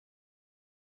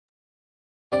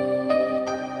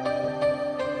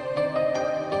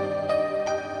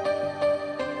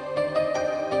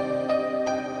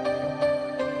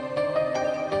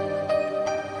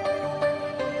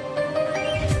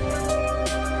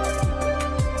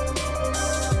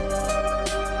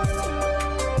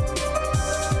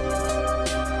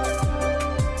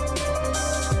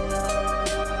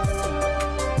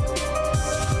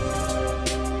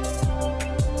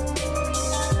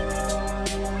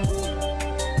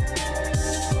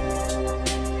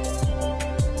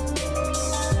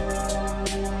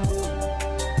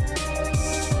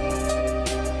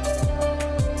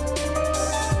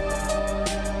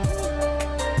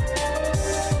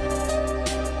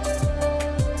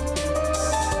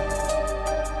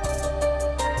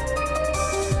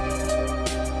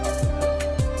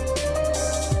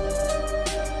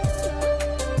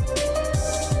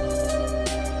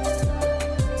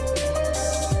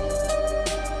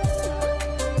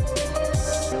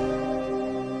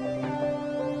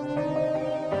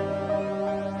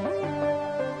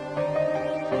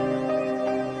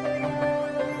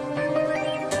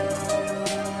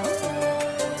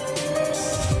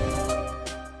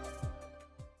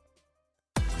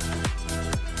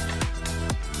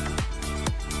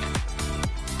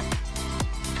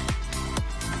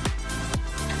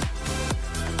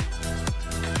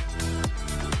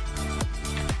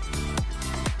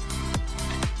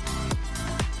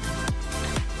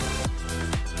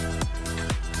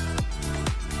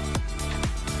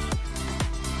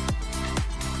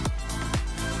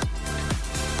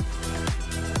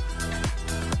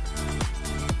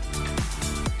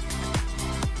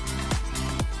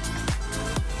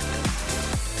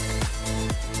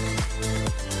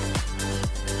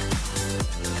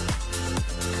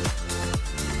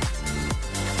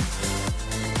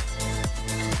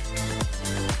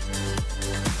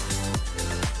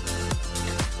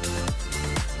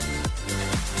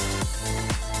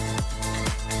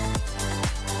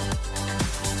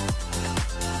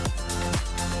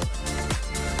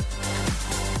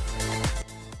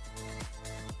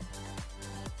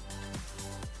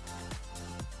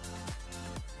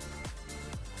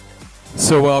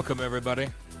So welcome, everybody.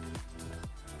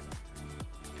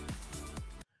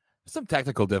 Some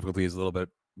technical difficulties a little bit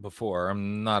before.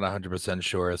 I'm not 100%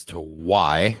 sure as to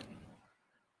why.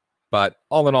 But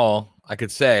all in all, I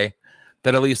could say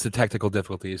that at least the technical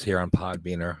difficulties here on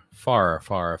Podbean are far,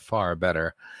 far, far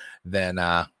better than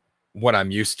what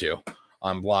I'm used to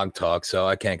on Blog Talk. So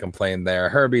I can't complain there.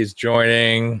 Herbie's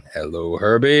joining. Hello,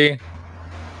 Herbie.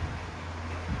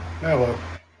 Hello.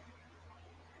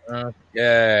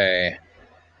 Okay.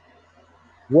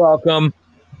 Welcome.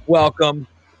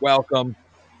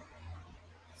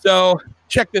 So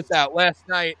check this out. Last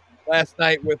night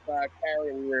with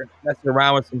Carrie, we were messing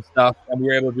around with some stuff, and we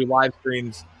were able to do live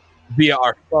streams via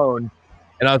our phone,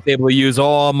 and I was able to use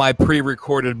all my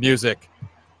pre-recorded music.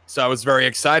 So I was very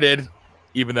excited,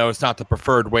 even though it's not the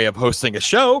preferred way of hosting a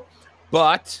show.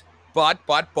 But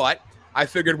I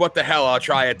figured, what the hell? I'll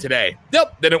try it today. Nope,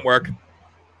 didn't work.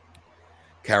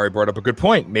 Carrie brought up a good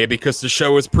point. Maybe because the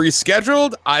show was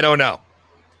pre-scheduled. I don't know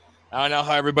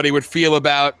how everybody would feel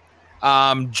about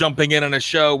jumping in on a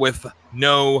show with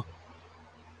no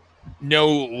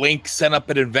link sent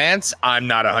up in advance. I'm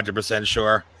not 100%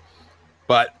 sure,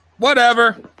 but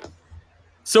whatever.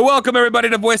 So welcome, everybody,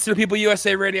 to Voice of the People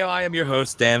USA Radio. I am your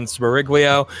host, Dan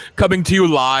Spiriglio, coming to you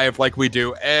live like we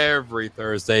do every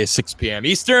Thursday, 6 p.m.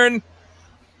 Eastern.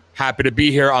 Happy to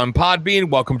be here on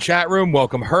Podbean. Welcome, chat room.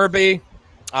 Welcome, Herbie.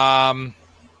 Not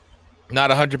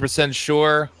 100%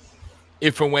 sure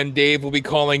if and when Dave will be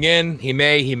calling in. He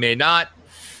may not.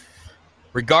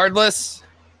 Regardless,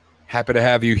 happy to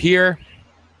have you here.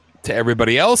 To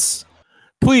everybody else,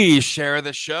 please share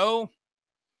the show.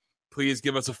 Please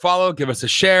give us a follow, give us a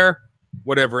share,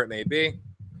 whatever it may be.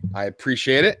 I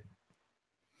appreciate it.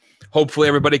 Hopefully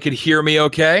everybody can hear me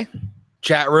okay.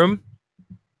 Chat room,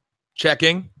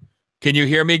 checking. Can you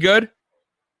hear me good?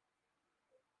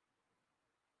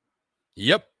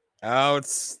 Yep.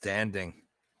 Outstanding.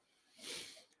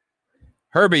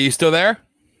 Herbie, you still there?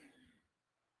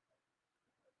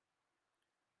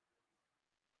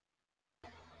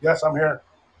 Yes, I'm here.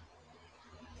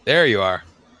 There you are.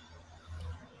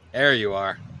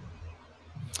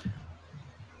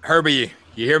 Herbie,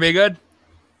 you hear me good?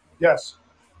 Yes.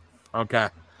 Okay.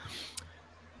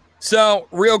 So,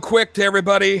 real quick to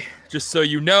everybody, just so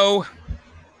you know,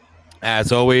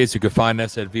 as always, you can find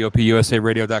us at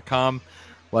VOPUSARadio.com.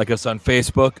 Like us on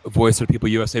Facebook, Voice of the People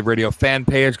USA Radio fan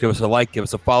page. Give us a like, give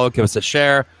us a follow, give us a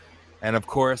share. And, of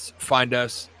course, find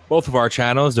us, both of our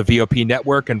channels, the VOP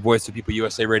Network and Voice of the People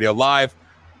USA Radio Live.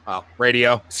 Here on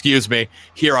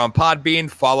Podbean.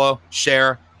 Follow,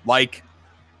 share, like,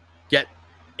 get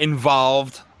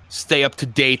involved, stay up to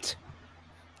date.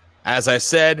 As I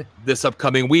said, this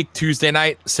upcoming week, Tuesday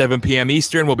night, 7 p.m.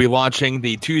 Eastern, we'll be launching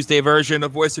the Tuesday version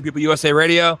of Voice of People USA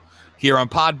Radio here on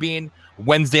Podbean.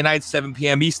 Wednesday night, 7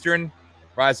 p.m. Eastern,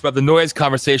 Rise Above the Noise,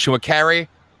 Conversation with Carrie,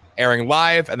 airing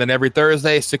live. And then every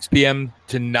Thursday, 6 p.m.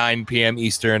 to 9 p.m.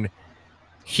 Eastern,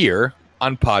 here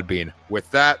on Podbean.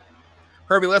 With that,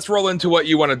 Herbie, let's roll into what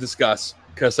you want to discuss,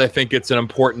 because I think it's an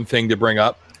important thing to bring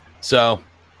up. So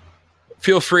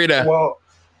feel free to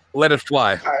let it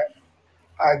fly.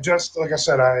 I just, like I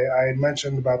said, I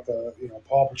mentioned about the,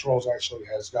 Paw Patrol's actually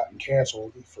has gotten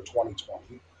canceled for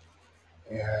 2020.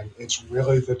 And it's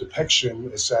really the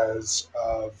depiction, it says,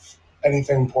 of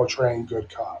anything portraying good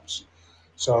cops.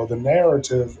 So the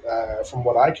narrative, from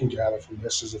what I can gather from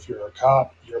this, is if you're a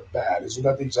cop, you're bad. Isn't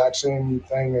that the exact same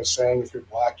thing as saying if you're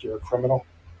black, you're a criminal?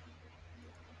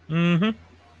 Mm-hmm.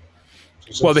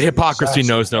 So the hypocrisy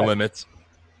knows no limits.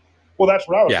 Well, that's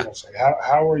what I was going to say.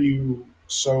 How are you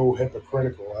so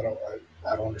hypocritical? I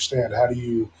don't understand. How do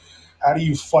you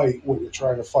fight what you're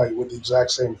trying to fight with the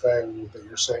exact same thing that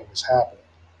you're saying is happening?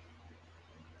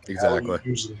 Exactly. How are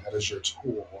you using that as your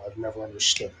tool? I've never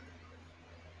understood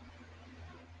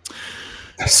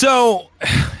it. So,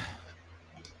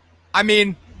 I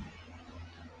mean,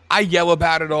 I yell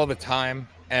about it all the time,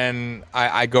 and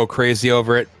I go crazy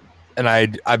over it, and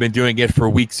I've been doing it for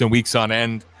weeks and weeks on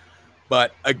end.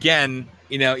 But again,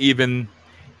 even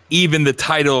the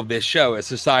title of this show, is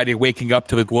society waking up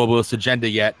to the globalist agenda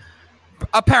yet?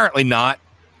 Apparently not.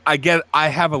 I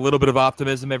have a little bit of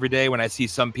optimism every day when I see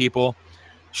some people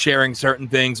sharing certain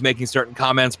things, making certain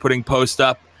comments, putting posts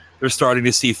up. They're starting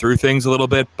to see through things a little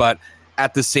bit, but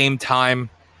at the same time,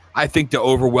 I think the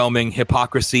overwhelming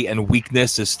hypocrisy and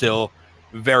weakness is still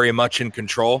very much in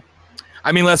control.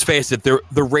 I mean, let's face it, the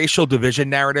racial division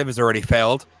narrative has already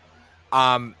failed.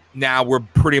 Now we're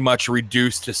pretty much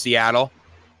reduced to Seattle,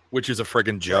 which is a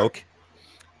friggin' joke.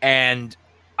 And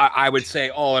I would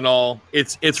say, all in all,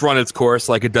 it's run its course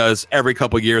like it does every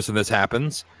couple of years when this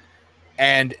happens.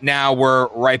 And now we're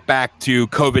right back to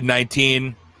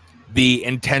COVID-19, the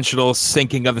intentional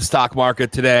sinking of the stock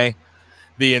market today,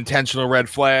 the intentional red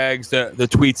flags, the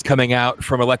tweets coming out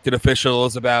from elected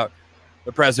officials about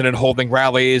the president holding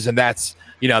rallies, and that's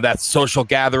social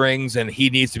gatherings, and he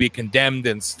needs to be condemned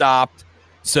and stopped.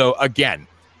 So again,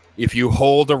 if you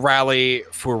hold a rally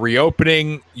for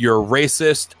reopening, you're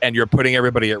racist and you're putting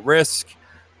everybody at risk.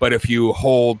 But if you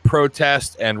hold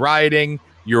protest and rioting,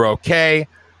 you're okay.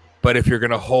 But if you're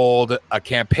going to hold a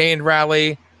campaign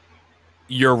rally,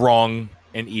 you're wrong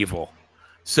and evil.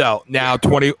 So now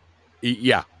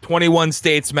 21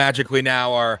 states magically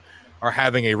now are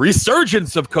having a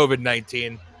resurgence of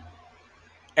COVID-19.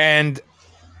 And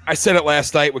I said it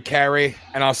last night with Carrie,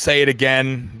 and I'll say it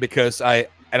again because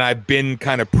I've been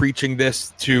kind of preaching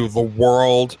this to the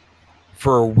world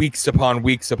for weeks upon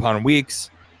weeks upon weeks,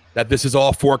 that this is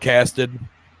all forecasted.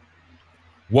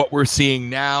 What we're seeing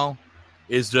now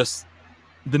is just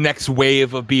the next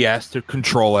wave of BS to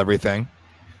control everything.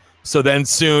 So then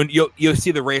soon you'll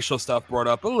see the racial stuff brought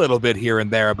up a little bit here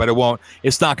and there, but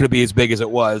it's not going to be as big as it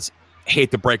was.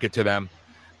 Hate to break it to them,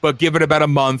 but give it about a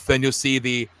month and you'll see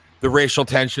the racial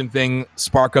tension thing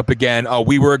spark up again. Oh,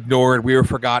 we were ignored. We were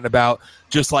forgotten about,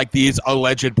 just like these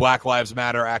alleged Black Lives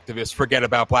Matter activists forget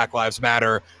about Black Lives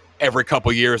Matter every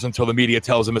couple years until the media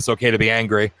tells them it's okay to be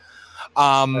angry.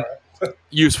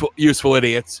 Useful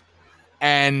idiots.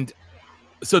 And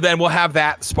so then we'll have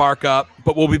that spark up,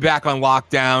 but we'll be back on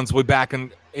lockdowns. We'll be back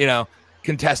in,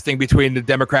 contesting between the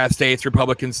Democrat states,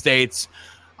 Republican states,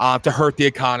 to hurt the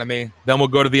economy. Then we'll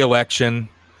go to the election.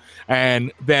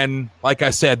 And then, like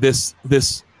I said,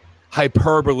 this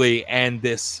hyperbole and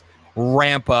this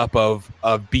ramp up of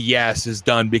BS is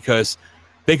done because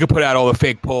they could put out all the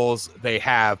fake polls they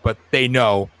have, but they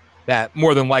know that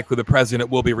more than likely the president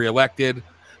will be reelected.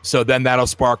 So then that'll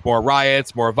spark more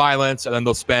riots, more violence, and then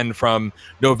they'll spend from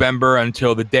November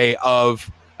until the day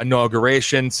of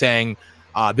inauguration saying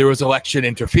there was election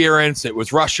interference. It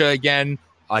was Russia again.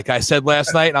 Like I said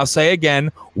last night, and I'll say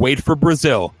again, wait for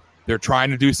Brazil. They're trying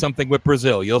to do something with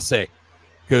Brazil. You'll see.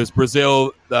 Because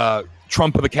Brazil,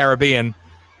 Trump of the Caribbean,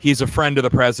 he's a friend of the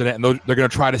president, and they're going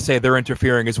to try to say they're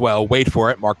interfering as well. Wait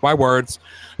for it. Mark my words.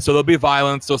 So there'll be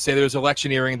violence. They'll say there's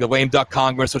electioneering. The lame duck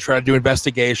Congress will try to do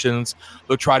investigations.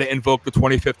 They'll try to invoke the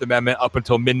 25th Amendment up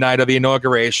until midnight of the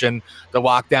inauguration. The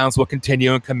lockdowns will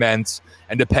continue and commence.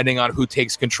 And depending on who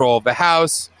takes control of the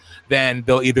House, then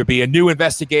there'll either be a new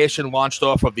investigation launched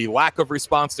off of the lack of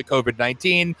response to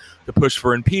COVID-19 to push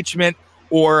for impeachment,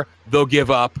 or they'll give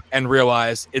up and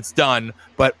realize it's done,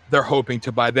 but they're hoping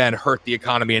to by then hurt the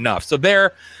economy enough. So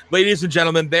there, ladies and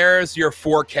gentlemen, there's your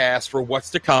forecast for what's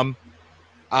to come.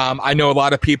 I know a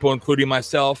lot of people, including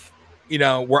myself,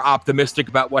 were optimistic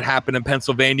about what happened in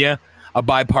Pennsylvania, a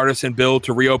bipartisan bill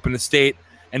to reopen the state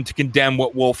and to condemn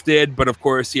what Wolf did. But of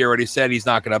course, he already said he's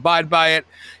not going to abide by it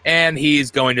and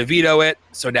he's going to veto it.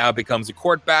 So now it becomes a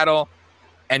court battle.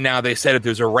 And now they said if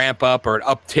there's a ramp up or an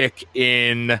uptick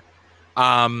in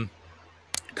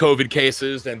COVID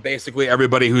cases, then basically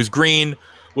everybody who's green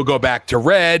will go back to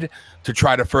red to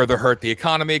try to further hurt the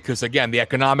economy. Because again, the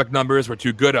economic numbers were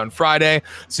too good on Friday.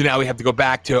 So now we have to go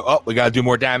back to, we got to do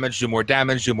more damage.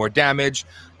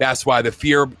 That's why the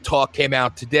fear talk came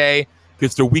out today,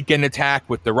 because the weekend attack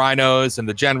with the rhinos and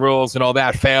the generals and all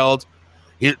that failed.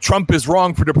 Trump is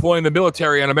wrong for deploying the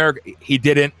military on America. He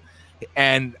didn't.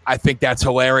 And I think that's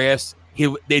hilarious.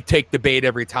 They take the bait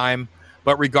every time.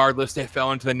 But regardless, they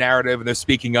fell into the narrative and they're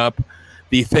speaking up.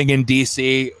 The thing in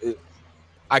D.C.,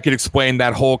 I could explain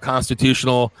that whole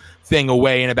constitutional thing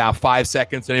away in about 5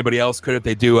 seconds. Anybody else could if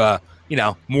they do,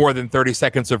 more than 30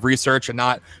 seconds of research and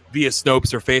not via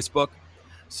Snopes or Facebook.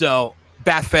 So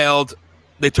that failed.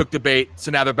 They took the bait. So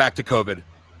now they're back to COVID.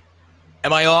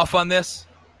 Am I off on this?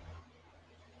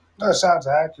 No, it sounds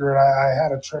accurate. I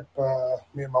had a trip,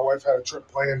 me and my wife had a trip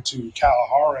planned to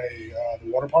Kalahari,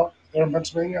 the water park there in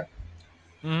Pennsylvania.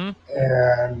 Mm-hmm.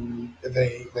 And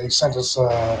they sent us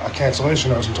a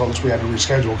cancellation notice and told us we had to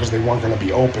reschedule because they weren't going to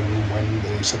be open when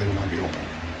they said they were going to be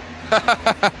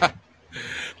open.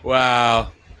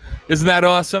 Wow. Isn't that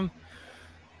awesome?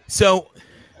 So,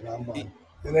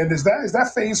 and is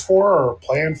that phase 4 or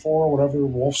plan 4, whatever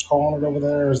Wolf's calling it over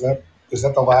there? Is that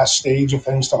the last stage of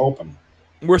things to open?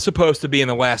 We're supposed to be in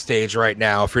the last stage right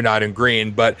now if you're not in green,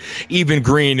 but even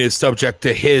green is subject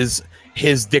to his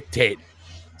dictate.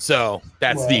 So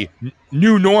that's the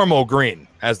new normal green,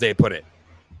 as they put it.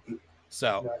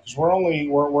 So because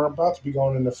we're about to be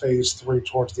going into phase 3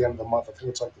 towards the end of the month. I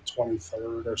think it's like the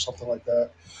 23rd or something like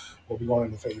that. We'll be going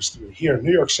into phase 3 here.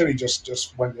 New York City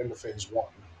just went into phase 1.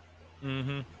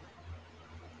 Mm-hmm.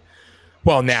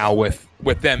 Well, now with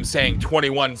them saying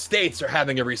 21 states are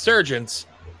having a resurgence,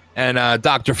 and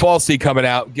Dr. Falsey coming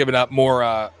out giving up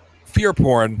more fear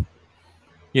porn.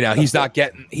 He's not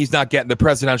getting the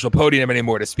presidential podium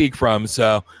anymore to speak from,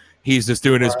 so he's just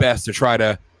doing his best to try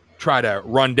to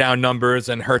run down numbers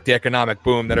and hurt the economic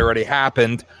boom that already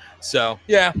happened. So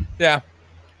yeah,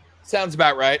 sounds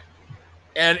about right.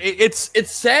 And it's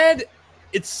sad.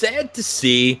 It's sad to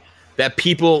see that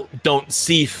people don't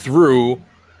see through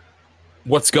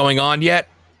what's going on yet.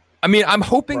 I mean, I'm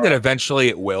hoping that eventually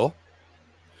it will.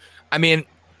 I mean,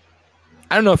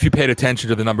 I don't know if you paid attention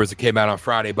to the numbers that came out on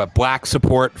Friday, but black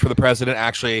support for the president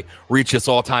actually reached its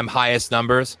all-time highest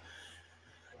numbers.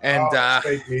 And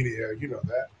fake media, you know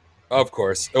that. Of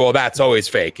course. Well, that's always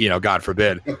fake. God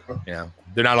forbid. They're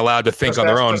not allowed to think on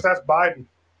their own. Just ask Biden.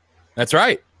 That's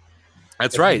right.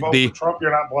 That's right. If you vote for Trump,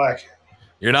 you're not black.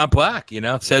 You're not black,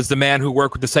 says the man who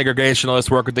worked with the segregationists,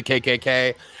 worked with the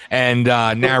KKK, and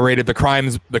narrated the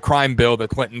crime bill that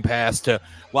Clinton passed to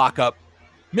lock up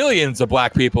millions of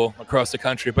black people across the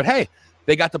country. But hey,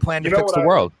 they got the plan to fix the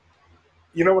world.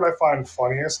 You know what I find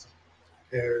funniest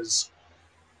is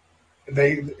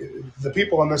the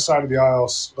people on this side of the aisle,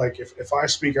 like if I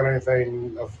speak on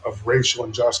anything of racial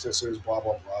injustices, blah,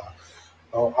 blah, blah.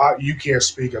 Oh, you can't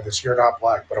speak of this. You're not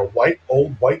black. But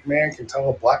old white man can tell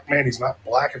a black man he's not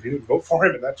black if you didn't vote for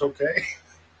him, and that's okay.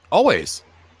 Always.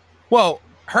 Well,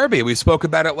 Herbie, we spoke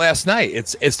about it last night.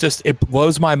 It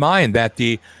blows my mind that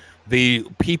the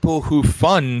people who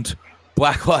fund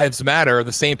Black Lives Matter are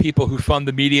the same people who fund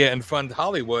the media and fund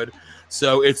Hollywood.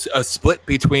 So it's a split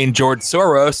between George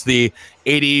Soros, the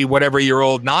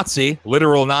 80-whatever-year-old Nazi,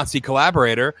 literal Nazi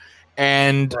collaborator,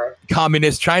 and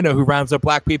communist China, who rounds up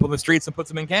black people in the streets and puts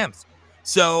them in camps.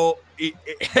 So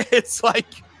it's like,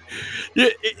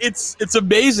 it's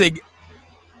amazing.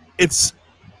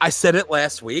 I said it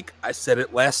last week. I said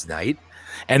it last night.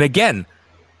 And again,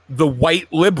 the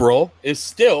white liberal is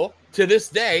still, to this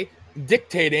day,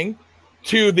 dictating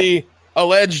to the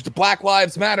alleged Black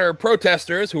Lives Matter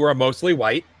protesters, who are mostly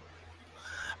white,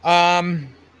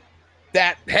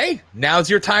 that, hey, now's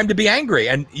your time to be angry,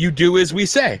 and you do as we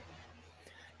say.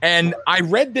 And I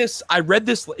read this,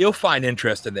 you'll find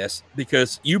interest in this,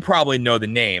 because you probably know the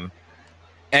name.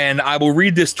 And I will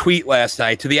read this tweet last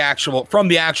night from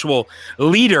the actual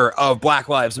leader of Black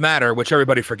Lives Matter, which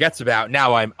everybody forgets about.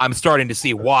 Now I'm starting to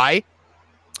see why.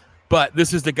 But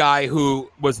this is the guy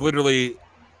who was literally,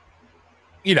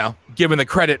 given the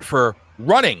credit for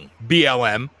running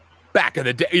BLM back in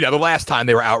the day, the last time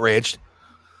they were outraged.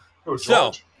 Oh,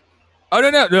 George.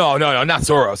 No, not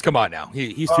Soros. Come on now.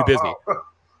 He's too busy.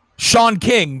 Sean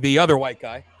King, the other white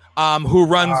guy, who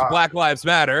runs Black Lives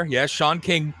Matter. Yes, Sean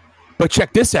King. But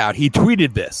check this out. He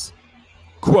tweeted this.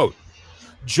 Quote,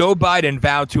 Joe Biden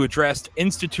vowed to address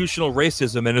institutional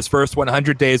racism in his first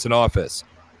 100 days in office.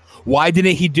 Why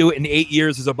didn't he do it in 8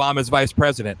 years as Obama's vice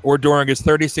president or during his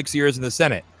 36 years in the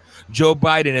Senate? Joe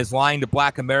Biden is lying to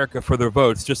black America for their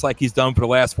votes, just like he's done for the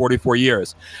last 44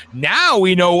 years. Now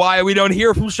we know why we don't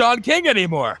hear from Sean King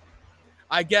anymore.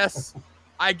 I guess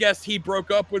he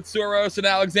broke up with Soros and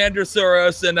Alexander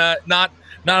Soros and not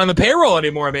on the payroll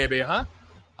anymore, maybe, huh?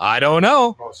 I don't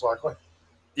know. Most likely.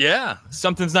 Yeah,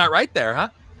 something's not right there, huh?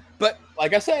 But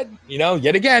like I said,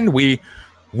 yet again, we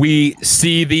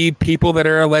see the people that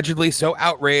are allegedly so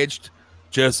outraged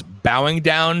just bowing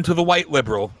down to the white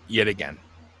liberal yet again.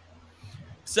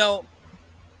 So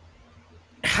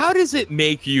how does it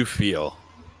make you feel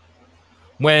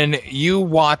when you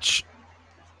watch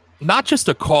not just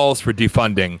the calls for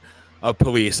defunding of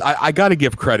police? I got to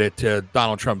give credit to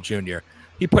Donald Trump Jr.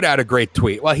 He put out a great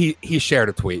tweet. Well, he shared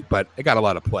a tweet, but it got a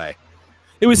lot of play.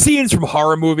 It was scenes from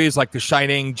horror movies like The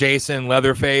Shining, Jason,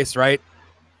 Leatherface, right?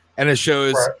 And it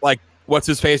shows like what's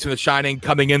his face from The Shining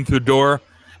coming in through the door,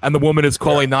 and the woman is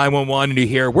calling 911, and you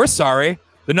hear, "We're sorry,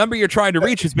 the number you're trying to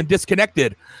reach has been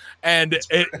disconnected." And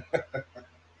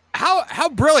how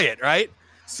brilliant, right?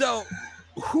 So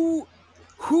who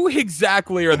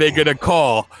exactly are they going to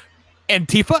call?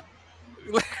 Antifa?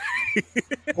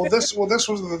 This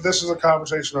is a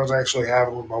conversation I was actually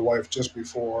having with my wife just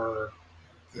before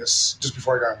I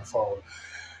got on the phone.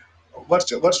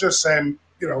 Let's just say,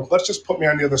 let's just put me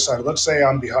on the other side. Let's say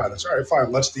I'm behind this. All right,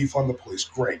 fine. Let's defund the police.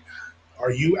 Great.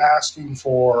 Are you asking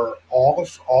for all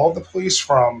of the police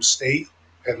from state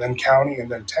and then county and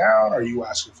then town? Are you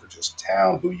asking for just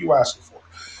town? Who are you asking for?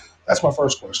 That's my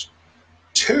first question.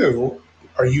 2,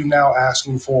 are you now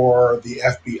asking for the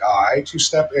FBI to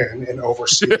step in and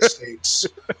oversee the state's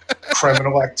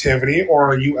criminal activity, or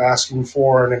are you asking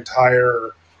for an entire,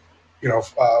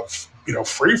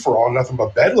 free for all, nothing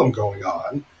but bedlam going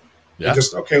on? Yeah.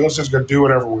 Let's just go do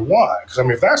whatever we want. Because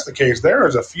if that's the case, there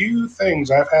is a few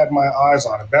things I've had my eyes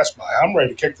on at Best Buy. I'm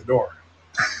ready to kick the door.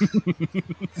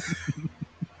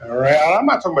 All right, and I'm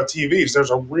not talking about TVs. There's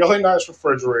a really nice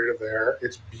refrigerator there.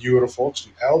 It's beautiful. It's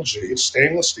an LG. It's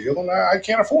stainless steel, and I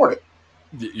can't afford it.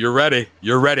 You're ready.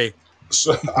 You're ready.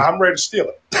 So I'm ready to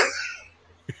steal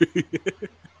it.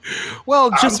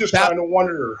 Well, I'm just just about. trying to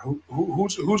wonder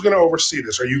who's going to oversee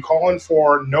this. Are you calling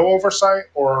for no oversight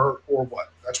or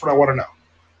what? That's what I want to know.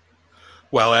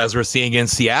 Well, as we're seeing in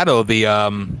Seattle, the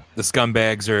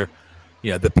scumbags are,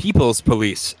 the people's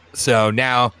police. So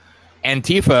now,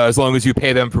 Antifa, as long as you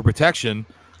pay them for protection,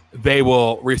 they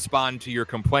will respond to your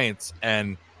complaints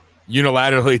and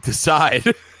unilaterally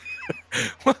decide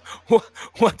what,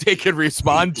 what they can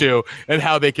respond to and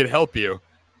how they can help you.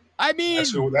 I mean,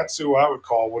 That's who I would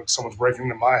call when someone's breaking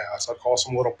into my house. I'd call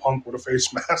some little punk with a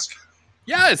face mask.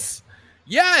 yes,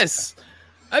 yes.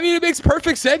 I mean, it makes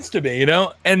perfect sense to me,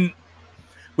 And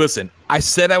listen, I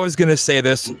said I was going to say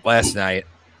this last night,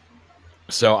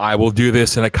 so I will do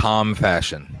this in a calm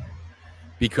fashion.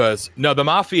 Because, no, the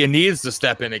mafia needs to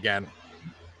step in again.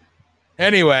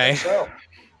 Anyway, So.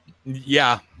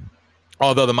 yeah.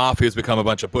 Although the mafia has become a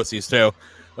bunch of pussies, too.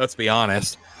 Let's be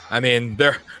honest. I mean,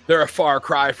 they're a far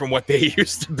cry from what they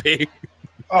used to be.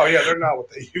 Oh, yeah, they're not what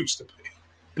they used to be.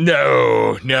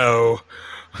 No, no.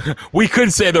 We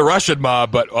could say the Russian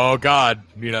mob, but, oh, God,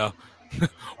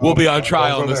 we'll be on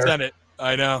trial in the Senate.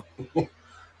 I know.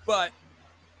 But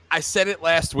I said it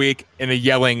last week in a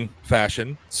yelling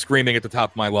fashion, screaming at the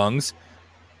top of my lungs.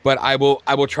 But I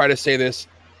will try to say this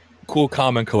cool,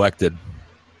 calm, and collected.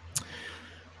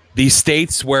 These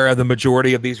states where the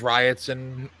majority of these riots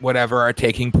and whatever are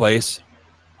taking place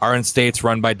are in states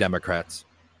run by Democrats.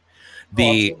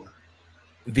 The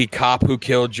cop who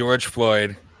killed George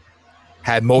Floyd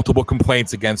had multiple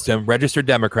complaints against him, registered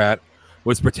Democrat,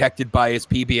 was protected by his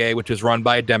PBA, which is run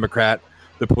by a Democrat,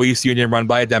 the police union run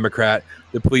by a Democrat,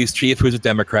 the police chief who's a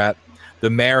Democrat, the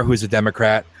mayor who's a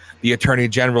Democrat, the attorney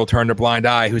general turned a blind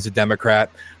eye who's a Democrat,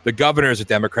 the governor is a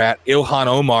Democrat, Ilhan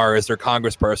Omar is their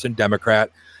congressperson,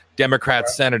 Democrat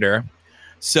senator.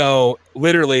 So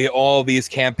literally all these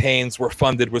campaigns were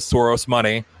funded with Soros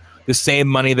money, the same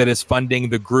money that is funding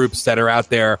the groups that are out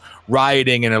there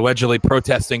rioting and allegedly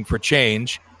protesting for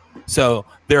change. So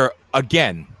they're,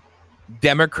 again,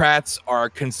 Democrats are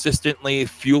consistently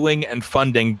fueling and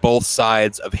funding both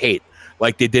sides of hate,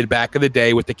 like they did back in the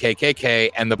day with the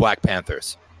KKK and the Black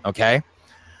Panthers. Okay?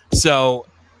 So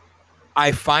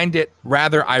I find it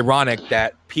rather ironic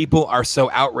that people are so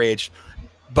outraged,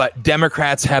 but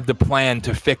Democrats have the plan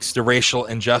to fix the racial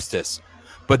injustice.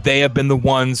 But they have been the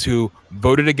ones who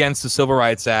voted against the Civil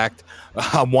Rights Act,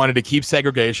 wanted to keep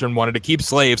segregation, wanted to keep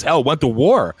slaves, hell, went to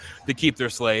war to keep their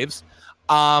slaves.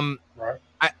 Right.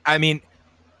 I mean,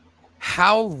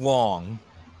 how long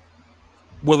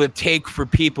will it take for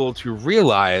people to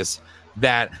realize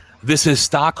that this is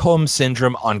Stockholm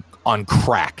Syndrome on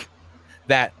crack?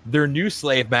 That their new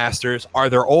slave masters are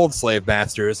their old slave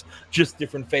masters, just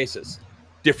different faces,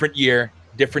 different year,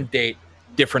 different date,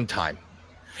 different time.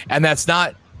 And that's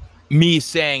not me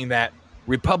saying that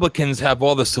Republicans have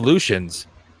all the solutions,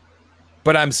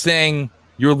 but I'm saying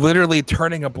you're literally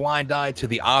turning a blind eye to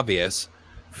the obvious,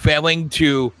 failing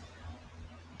to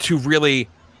really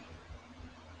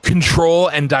control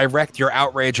and direct your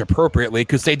outrage appropriately,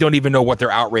 because they don't even know what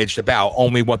they're outraged about,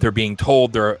 only what they're being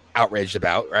told they're outraged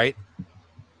about, right?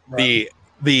 The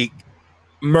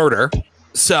murder.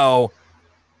 So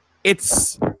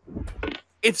it's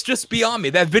just beyond me.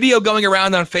 That video going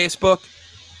around on Facebook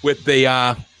with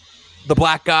the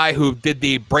black guy who did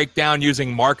the breakdown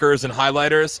using markers and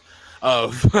highlighters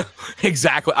of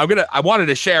exactly. I wanted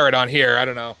to share it on here. I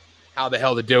don't know how the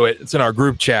hell to do it. It's in our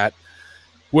group chat.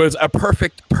 Was a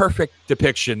perfect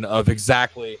depiction of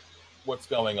exactly what's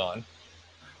going on.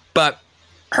 But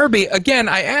Herbie, again,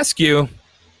 I ask you,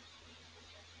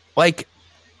 like,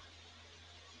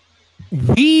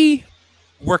 we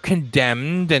were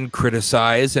condemned and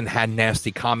criticized and had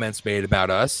nasty comments made about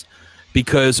us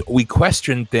because we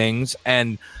questioned things.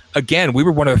 And again, we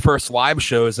were one of the first live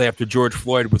shows after George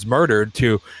Floyd was murdered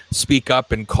to speak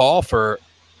up and call for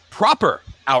proper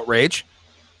outrage.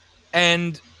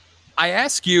 And I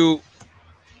ask you,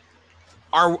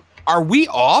 are we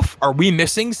off? Are we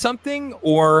missing something?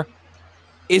 Or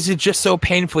is it just so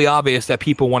painfully obvious that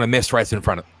people want to miss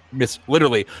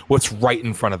literally what's right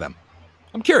in front of them?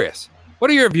 I'm curious. What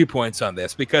are your viewpoints on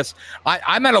this? Because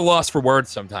I'm at a loss for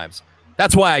words sometimes.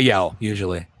 That's why I yell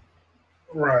usually.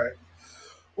 Right.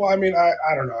 Well, I mean,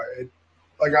 I don't know.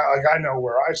 I know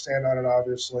where I stand on it.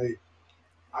 Obviously,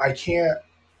 I can't.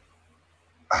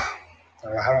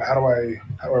 How do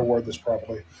I word this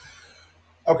properly?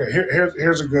 Okay,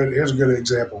 here's a good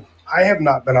example. I have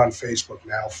not been on Facebook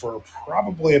now for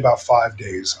probably about 5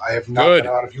 days. I have not been Good.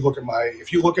 on. If you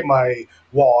look at my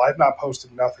wall, I've not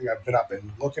posted nothing. I've not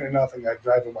been looking at nothing. I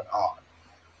even went on.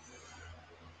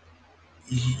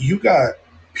 You got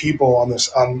people on this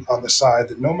on the side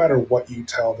that no matter what you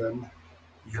tell them,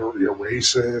 you're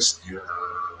racist, you're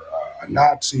a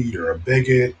Nazi, you're a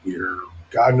bigot, you're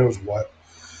God knows what,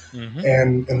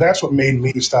 Mm-hmm. and that's what made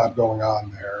me stop going on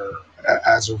there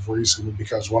as of recently.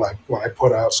 Because when I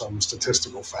put out some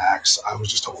statistical facts, I was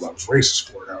just told I was racist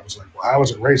for it. I was like, well, how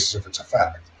is it racist if it's a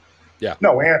fact? Yeah.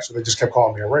 No answer. They just kept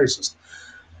calling me a racist,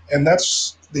 and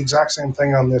that's the exact same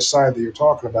thing on this side that you're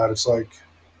talking about. It's like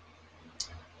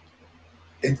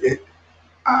it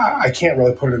I can't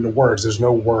really put it into words. There's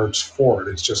no words for it.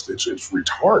 It's just it's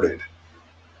retarded.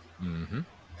 Mm-hmm.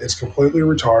 It's completely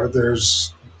retarded.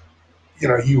 There's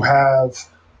you have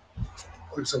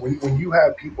like I said, when you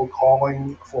have people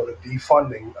calling for the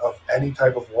defunding of any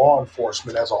type of law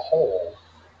enforcement as a whole,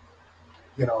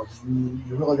 you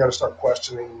really got to start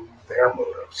questioning their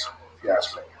motives. If you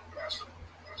ask me,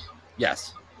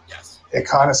 Yes. Yes. it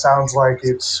kind of sounds like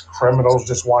it's criminals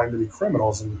just wanting to be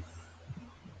criminals and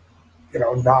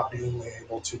not being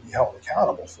able to be held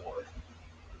accountable for it.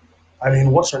 I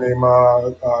mean, what's her name?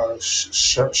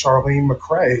 Charlene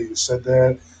McRae said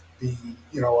that the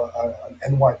an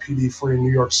NYPD free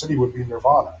New York City would be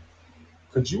nirvana.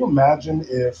 Could you imagine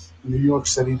if New York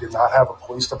City did not have a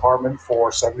police department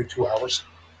for 72 hours?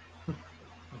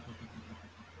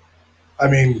 I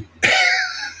mean,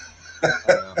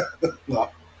 no,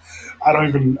 I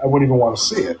wouldn't even want to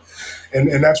see it.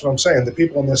 And that's what I'm saying. The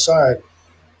people on this side,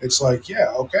 it's like, yeah,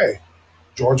 okay,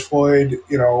 George Floyd,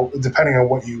 depending on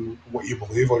what you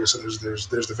believe, like I said, there's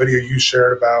the video you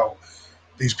shared about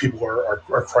these people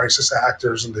are crisis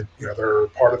actors and they're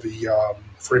part of the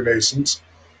Freemasons.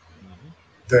 Mm-hmm.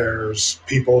 There's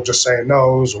people just saying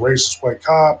no, it was a racist white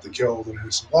cop that killed an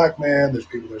innocent black man. There's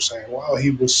people that are saying, well,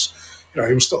 he was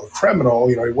still a criminal.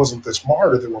 He wasn't this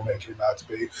martyr that we're making him out to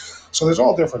be. So there's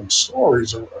all different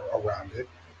stories around it.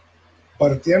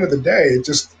 But at the end of the day,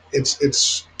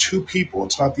 it's two people.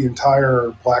 It's not the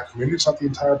entire black community. It's not the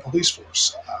entire police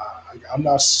force. I'm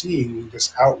not seeing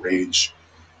this outrage.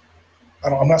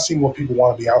 I'm not seeing what people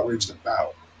want to be outraged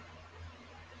about.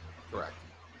 Correct.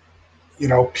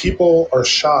 People are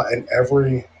shot in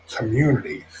every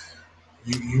community.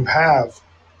 You have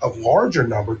a larger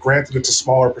number. Granted, it's a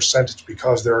smaller percentage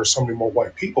because there are so many more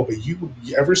white people. But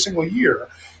every single year,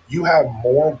 you have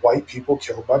more white people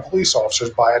killed by police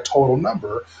officers by a total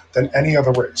number than any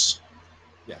other race.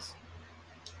 Yes.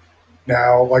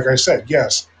 Now, like I said,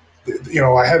 yes,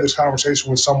 I had this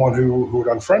conversation with someone who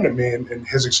had unfriended me, and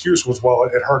his excuse was, well,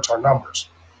 it hurts our numbers.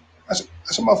 I said,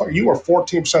 motherfucker, you are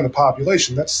 14% of the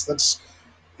population. That's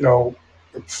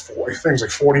things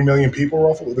like 40 million people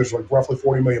roughly. There's like roughly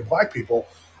 40 million black people.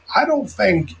 I don't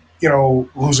think,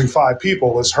 losing 5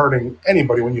 people is hurting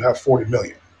anybody when you have 40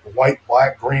 million. White,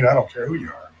 black, green, I don't care who you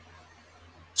are.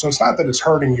 So it's not that it's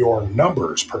hurting your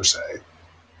numbers per se.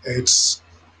 It's,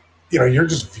 you're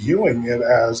just viewing it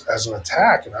as an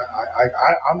attack. And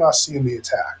I'm not seeing the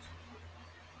attack.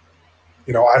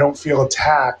 I don't feel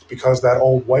attacked because that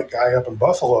old white guy up in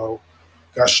Buffalo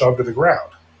got shoved to the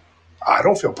ground. I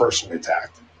don't feel personally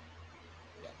attacked.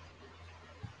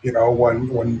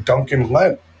 When Duncan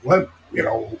Lent,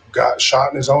 got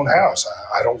shot in his own house,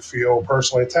 I don't feel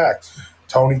personally attacked.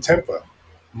 Tony Timpa,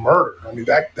 murdered. I mean,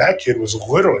 that kid was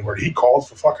literally murdered. He called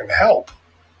for fucking help.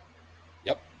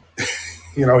 Yep.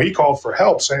 He called for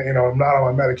help saying, I'm not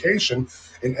on my medication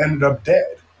and ended up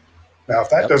dead. Now, if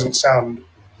that doesn't sound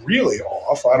really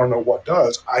off, I don't know what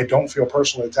does. I don't feel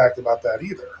personally attacked about that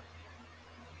either.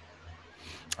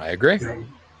 I agree. Now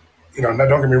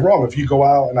don't get me wrong. If you go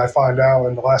out and I find out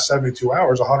in the last 72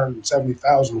 hours,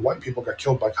 170,000 white people got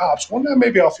killed by cops, well, then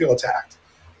maybe I'll feel attacked.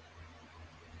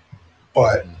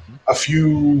 But a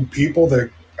few people that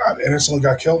innocently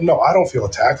got killed, no, I don't feel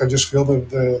attacked. I just feel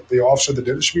the officer that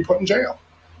did it should be put in jail.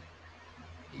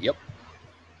 Yep.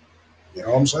 You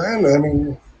know what I'm saying? I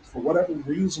mean, for whatever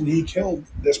reason he killed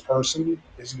this person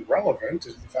is irrelevant.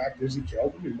 The fact is he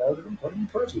killed him, he murdered him, put him in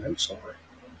prison. End story.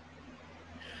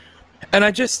 And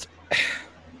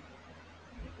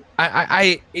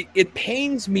it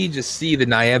pains me to see the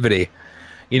naivety.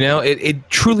 It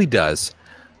truly does.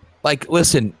 Like,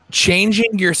 listen,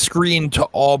 changing your screen to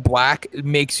all black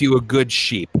makes you a good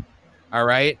sheep. All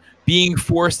right. Being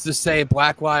forced to say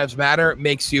Black Lives Matter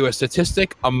makes you a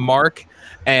statistic, a mark,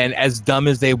 and as dumb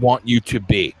as they want you to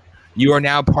be. You are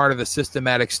now part of the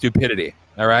systematic stupidity.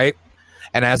 All right.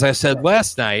 And as I said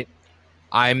last night,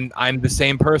 I'm the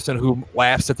same person who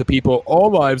laughs at the people,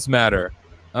 all lives matter.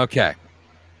 Okay.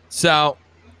 So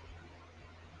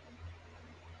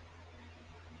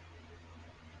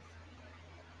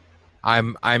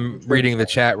I'm It's very reading the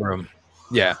funny. chat room.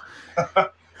 Yeah.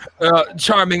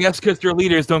 Charming. That's because their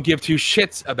leaders don't give two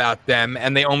shits about them,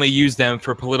 and they only use them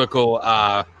for political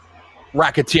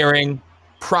racketeering,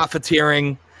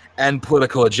 profiteering, and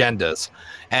political agendas.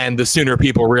 And the sooner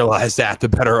people realize that, the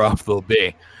better off they'll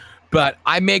be. But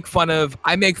I make fun of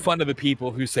the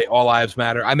people who say all lives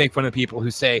matter. I make fun of people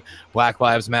who say Black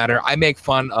Lives Matter. I make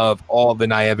fun of all the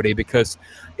naivety, because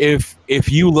if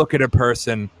you look at a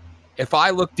person, if I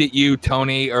looked at you,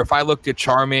 Tony, or if I looked at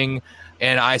Charming,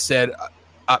 and I said,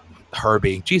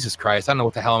 Herbie, Jesus Christ, I don't know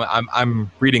what the hell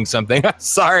I'm reading something.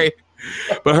 Sorry.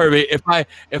 But Herbie,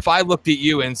 if I looked at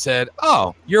you and said,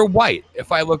 "Oh, you're white,"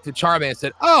 if I looked at Charming and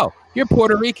said, "Oh, you're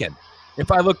Puerto Rican," if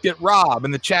I looked at Rob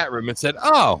in the chat room and said,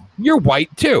 "Oh, you're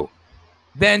white too,"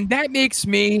 then that makes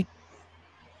me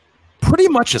pretty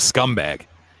much a scumbag,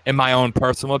 in my own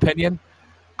personal opinion.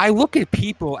 I look at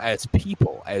people,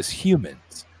 as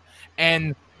humans,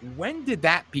 and when did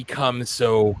that become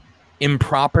so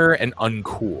improper and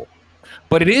uncool?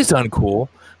 But it is uncool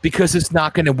because it's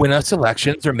not going to win us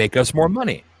elections or make us more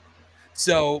money.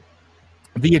 So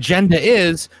the agenda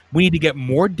is we need to get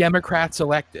more Democrats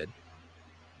elected,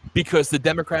 because the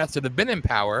Democrats that have been in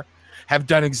power have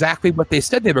done exactly what they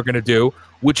said they were going to do,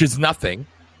 which is nothing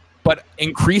but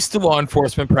increase the law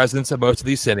enforcement presence in most of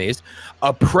these cities,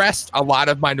 oppressed a lot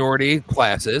of minority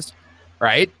classes,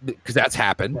 right? Because that's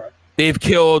happened. Right. They've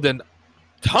killed a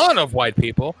ton of white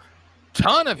people,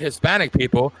 ton of Hispanic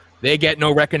people. They get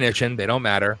no recognition. They don't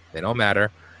matter.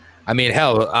 I mean,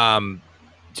 hell,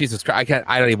 Jesus Christ,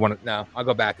 I don't even want to. No, I'll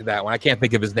go back to that one. I can't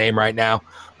think of his name right now.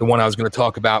 The one I was going to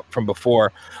talk about from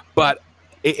before, but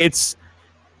it's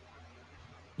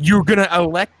you're going to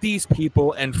elect these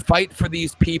people and fight for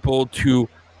these people to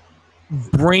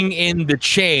bring in the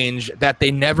change that they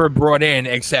never brought in,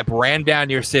 except ran down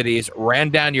your cities, ran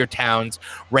down your towns,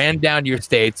 ran down your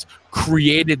states,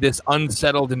 created this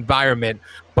unsettled environment.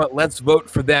 But let's vote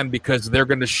for them because they're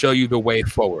going to show you the way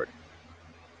forward.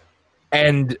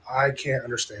 And I can't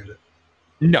understand it.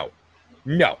 No.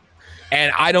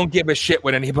 And I don't give a shit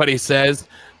what anybody says.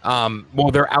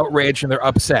 Well, they're outraged and they're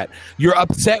upset. You're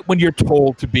upset when you're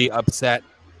told to be upset,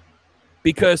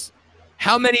 because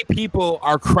how many people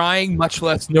are crying, much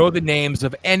less know the names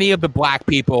of any of the black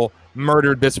people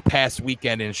murdered this past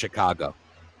weekend in Chicago?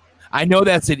 I know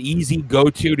that's an easy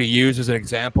go-to to use as an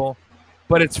example,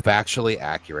 but it's factually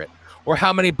accurate. Or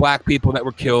how many black people that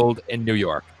were killed in New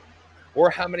York? Or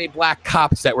how many black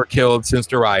cops that were killed since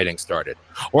the rioting started?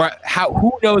 Or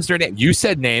who knows their name? You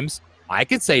said names. I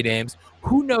could say names.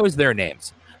 Who knows their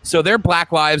names? So their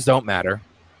black lives don't matter.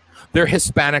 Their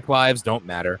Hispanic lives don't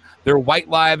matter. Their white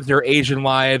lives, their Asian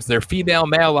lives, their female,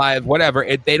 male lives, whatever,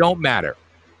 they don't matter.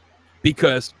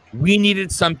 Because we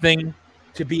needed something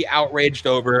to be outraged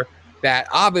over that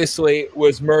obviously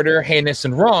was murder, heinous,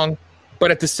 and wrong.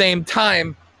 But at the same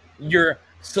time, your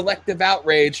selective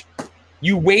outrage,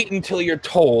 you wait until you're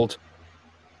told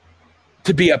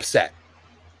to be upset.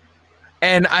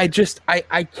 And I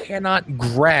cannot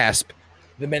grasp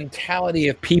the mentality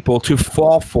of people to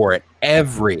fall for it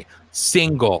every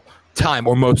single time,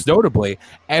 or most notably,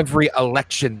 every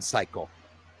election cycle.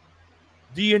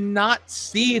 Do you not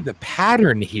see the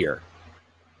pattern here?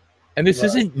 And this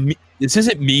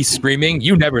isn't me screaming.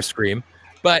 You never scream.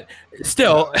 But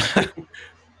still,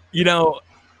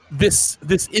 this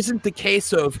isn't the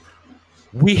case of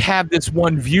we have this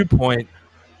one viewpoint,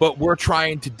 but we're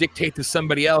trying to dictate to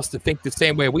somebody else to think the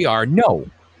same way we are. No.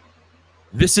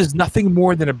 This is nothing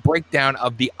more than a breakdown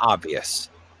of the obvious.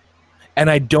 And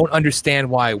I don't understand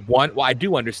why I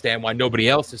do understand why nobody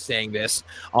else is saying this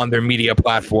on their media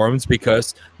platforms,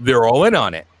 because they're all in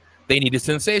on it. They need to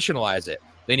sensationalize it.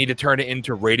 They need to turn it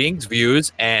into ratings,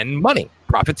 views, and money.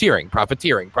 Profiteering.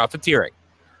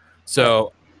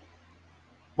 So,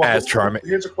 as Charming.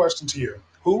 Here's a question to you.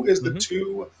 Who is the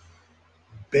two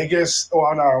biggest?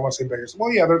 Oh, no, I want to say biggest.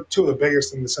 Well, yeah, they're two of the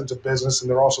biggest in the sense of business, and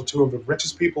they're also two of the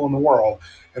richest people in the world,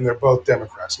 and they're both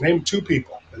Democrats. Name two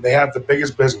people, and they have the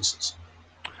biggest businesses.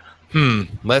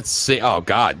 Let's see. Oh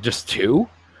God, just two?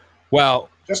 Well,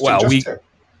 just two.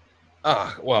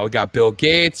 We got Bill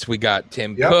Gates, we got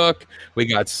Tim Cook, we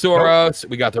got Soros,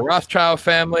 we got the Rothschild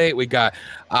family, we got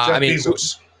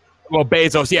Bezos. Well,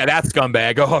 Bezos, yeah, that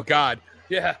scumbag. Oh God,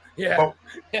 yeah. Well,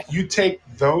 you take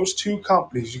those two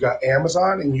companies. You got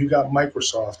Amazon and you got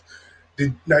Microsoft.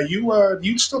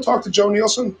 You still talk to Joe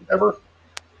Nielsen ever?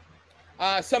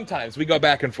 Sometimes we go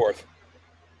back and forth.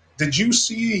 Did you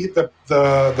see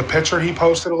the picture he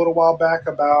posted a little while back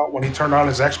about when he turned on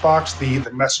his Xbox,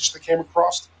 the message that came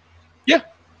across? Yeah.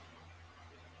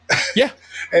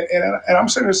 and I'm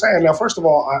sitting there saying, now, first of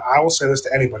all, I will say this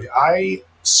to anybody. I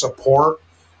support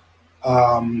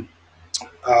um,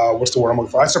 what's the word I'm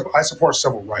looking for? I support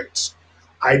civil rights.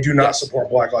 I do not Yes, support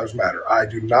Black Lives Matter. I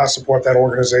do not support that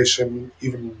organization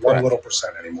even one correct. little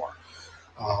percent anymore.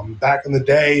 Back in the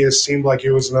day, it seemed like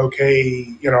it was an okay,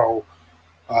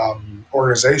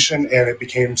 organization, and it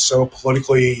became so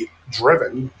politically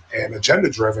driven and agenda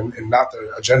driven, and not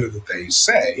the agenda that they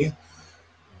say,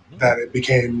 Mhm. that it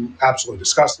became absolutely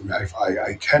disgusting.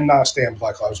 I cannot stand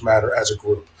Black Lives Matter as a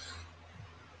group.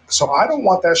 So I don't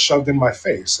want that shoved in my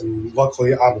face. And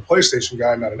luckily, I'm a PlayStation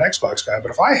guy, not an Xbox guy. But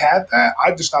if I had that,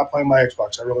 I'd just stop playing my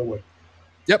Xbox. I really would.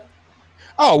 Yep.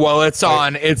 Oh well, it's Like,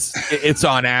 on it's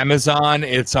on Amazon.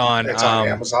 It's on it's on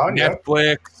Amazon. Yep.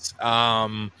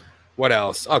 Netflix. What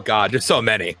else? Oh God, there's so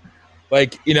many.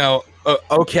 Like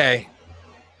okay,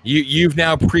 you've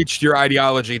now preached your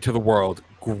ideology to the world.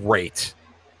 Great,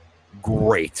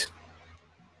 great.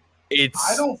 I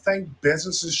It's don't think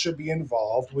businesses should be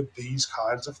involved with these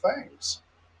kinds of things.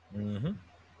 mhm.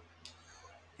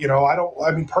 I don't.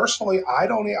 I mean, personally, I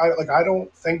don't. I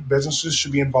don't think businesses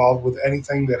should be involved with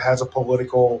anything that has a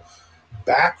political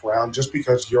background just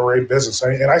because you're a business.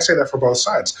 And I say that for both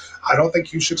sides. I don't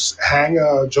think you should hang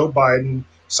a Joe Biden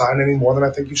sign any more than I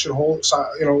think you should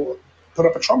put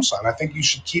up a Trump sign. I think you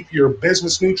should keep your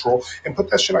business neutral and put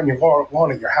that shit on your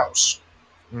lawn at your house.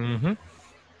 Mhm.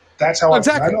 That's how Well, I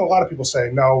exactly. know a lot of people say,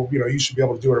 no, you should be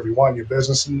able to do whatever you want in your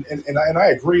business. And I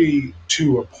agree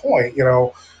to a point,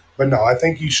 but no, I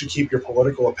think you should keep your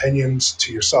political opinions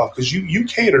to yourself because you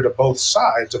cater to both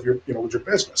sides of with your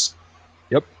business.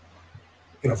 Yep.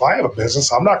 If I have a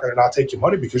business, I'm not going to not take your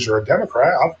money because you're a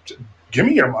Democrat. Give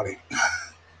me your money.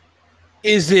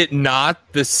 Is it not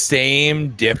the same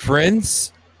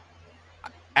difference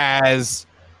as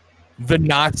the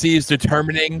Nazis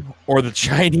determining, or the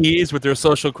Chinese with their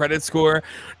social credit score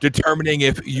determining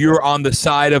if you're on the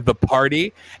side of the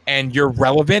party and you're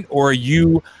relevant, or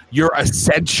you're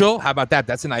essential? How about that?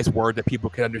 That's a nice word that people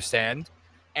can understand.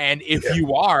 And if Yeah,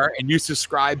 you are and you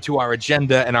subscribe to our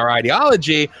agenda and our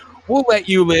ideology, we'll let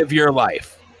you live your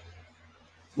life.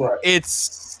 right.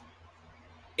 It's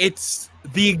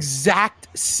the exact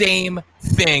same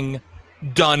thing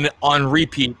done on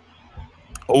repeat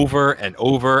over and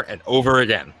over and over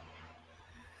again.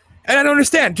 And I don't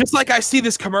understand. Just like I see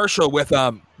this commercial with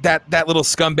that little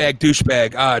scumbag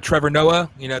douchebag, Trevor Noah,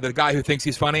 the guy who thinks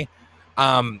he's funny,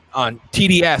 on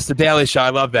TDS, The Daily Show. I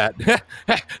love that.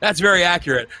 That's very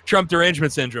accurate. Trump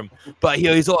derangement syndrome. But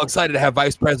he's all excited to have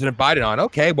Vice President Biden on.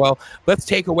 Okay, well, let's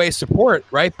take away support,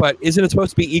 right? But isn't it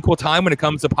supposed to be equal time when it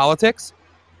comes to politics?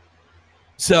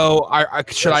 So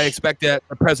should I Ish. expect that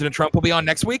President Trump will be on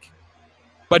next week?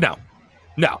 But no.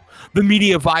 The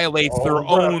media violates Don't hold their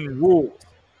your breath. own rules.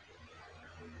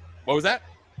 What was that?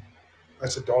 I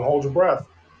said, don't hold your breath.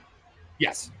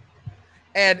 Yes.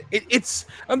 And it's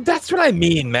that's what I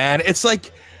mean, man. It's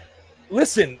like,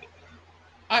 listen,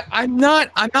 I'm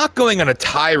not going on a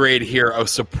tirade here of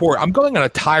support. I'm going on a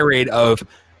tirade of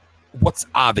what's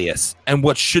obvious and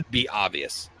what should be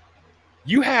obvious.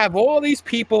 You have all these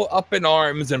people up in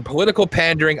arms and political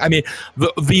pandering. I mean,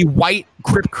 the white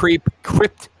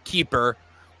crypt keeper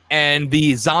and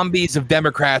the zombies of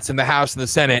Democrats in the House and the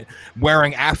Senate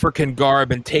wearing African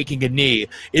garb and taking a knee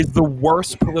is the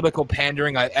worst political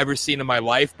pandering I've ever seen in my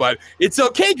life. But it's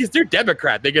okay because they're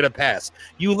Democrat. They get a pass.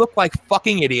 You look like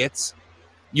fucking idiots.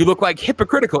 You look like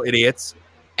hypocritical idiots.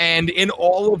 And in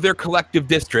all of their collective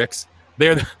districts,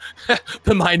 they're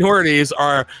the minorities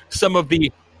are some of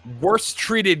the worst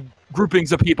treated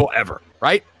groupings of people ever,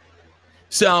 right?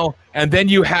 So, and then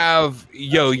you have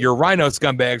your rhino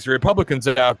scumbags, your Republicans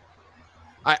out.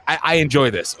 I enjoy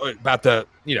this about the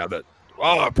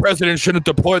president shouldn't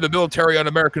deploy the military on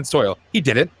American soil. He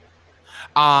didn't.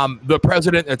 The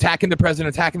president attacking the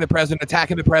president, attacking the president,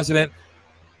 attacking the president.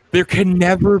 There can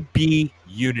never be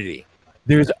unity.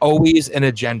 There's always an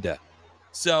agenda.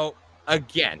 So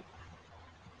again,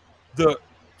 the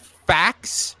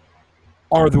facts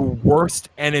are the worst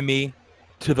enemy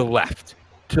to the left,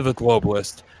 to the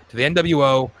globalist, to the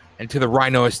NWO, and to the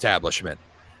rhino establishment.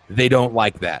 They don't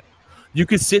like that. You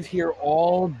could sit here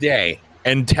all day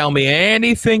and tell me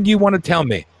anything you want to tell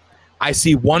me. I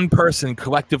see one person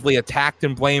collectively attacked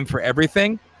and blamed for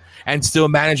everything and still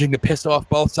managing to piss off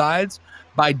both sides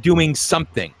by doing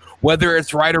something. Whether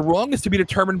it's right or wrong is to be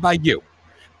determined by you.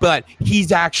 But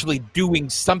he's actually doing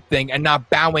something and not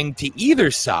bowing to either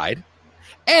side.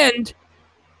 And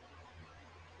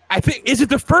I think, is it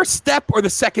the First Step or the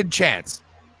Second Chance?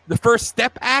 The First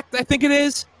Step Act, I think it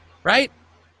is, right?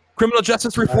 Criminal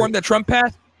justice reform that Trump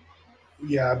passed?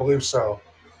 Yeah, I believe so.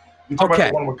 You're talking about Okay.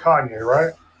 the one with Kanye,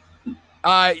 right?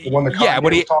 The one that Yeah,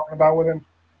 Kanye was talking about with him?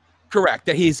 Correct.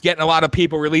 That he's getting a lot of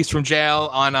people released from jail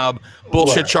on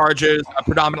bullshit Right. charges,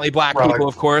 predominantly black Right. people,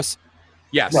 Like, of course.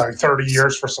 Yes. right. 30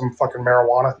 years for some fucking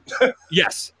marijuana.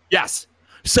 Yes. Yes.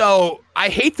 So I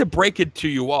hate to break it to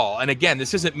you all. And again,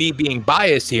 this isn't me being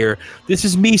biased here. This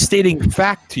is me stating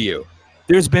fact to you.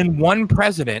 There's been one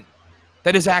president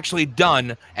that is actually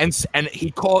done, and he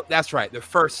called, that's right, the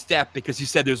first step, because he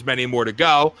said there's many more to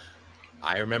go.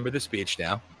 I remember the speech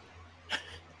now.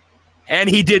 And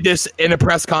he did this in a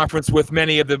press conference with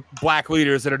many of the black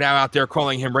leaders that are now out there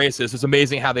calling him racist. It's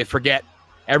amazing how they forget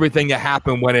everything that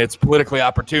happened when it's politically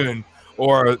opportune,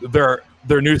 or their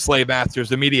new slave masters,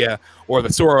 the media, or the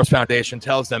Soros Foundation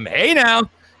tells them, hey, now,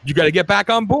 you got to get back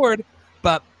on board.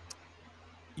 But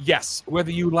yes,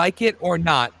 whether you like it or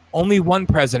not, only one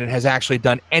president has actually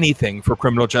done anything for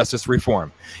criminal justice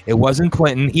reform. It wasn't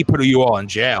Clinton. He put you all in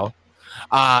jail.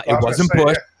 It wasn't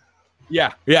Bush.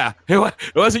 Yeah. It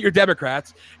wasn't your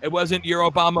Democrats. It wasn't your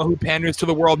Obama, who panders to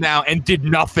the world now and did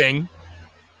nothing.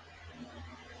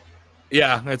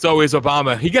 Yeah, it's always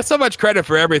Obama. He gets so much credit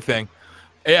for everything.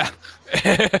 Yeah.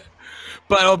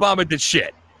 But Obama did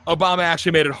shit. Obama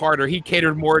actually made it harder. He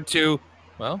catered more to,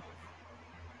 well,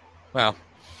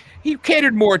 he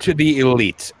catered more to the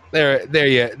elite.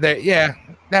 Yeah,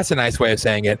 that's a nice way of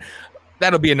saying it.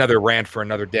 That'll be another rant for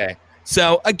another day.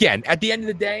 So again, at the end of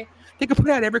the day, they can put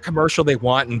out every commercial they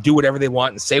want and do whatever they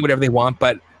want and say whatever they want,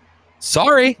 but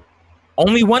sorry,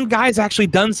 only one guy's actually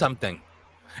done something.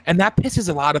 And that pisses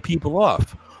a lot of people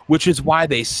off, which is why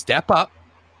they step up,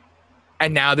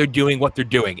 and now they're doing what they're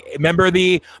doing. Remember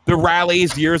the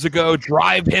rallies years ago?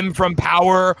 Drive him from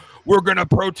power. We're going to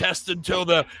protest until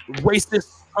the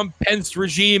racist Trump-Pence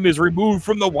regime is removed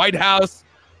from the White House.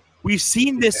 We've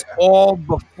seen this all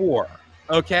before,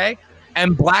 okay?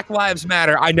 And Black Lives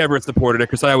Matter, I never supported it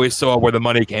because I always saw where the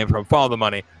money came from. Follow the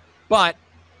money. But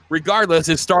regardless,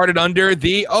 it started under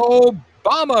the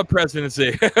Obama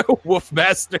presidency.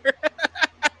 Wolfmaster.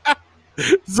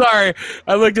 Sorry,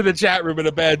 I looked at the chat room at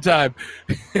a bad time.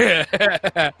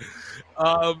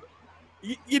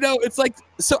 It's like,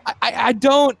 so I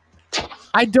don't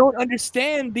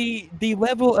understand the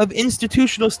level of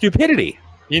institutional stupidity,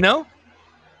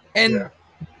 and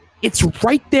it's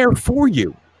right there for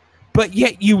you, but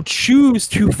yet you choose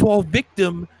to fall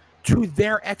victim to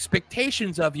their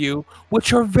expectations of you,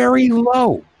 which are very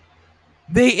low.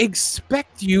 They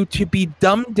expect you to be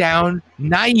dumbed down,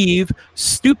 naive,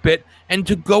 stupid, and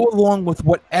to go along with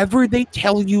whatever they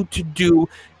tell you to do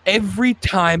every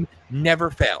time, never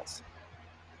fails.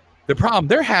 The problem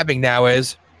they're having now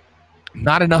is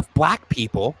not enough black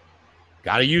people,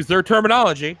 got to use their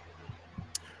terminology,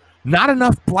 not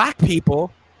enough black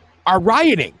people are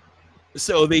rioting.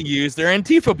 So they use their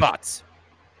Antifa bots,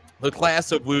 the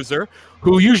class of loser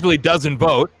who usually doesn't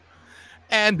vote.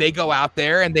 And they go out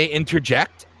there and they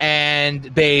interject and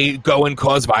they go and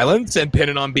cause violence and pin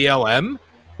it on BLM,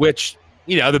 which,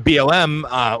 the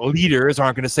BLM leaders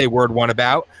aren't going to say word one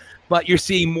about. But you're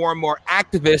seeing more and more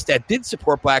activists that did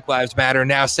support Black Lives Matter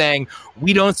now saying,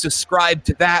 we don't subscribe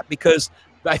to that, because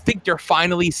I think they're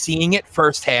finally seeing it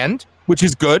firsthand, which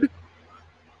is good.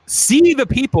 See the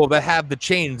people that have the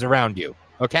chains around you,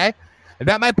 okay? And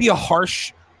that might be a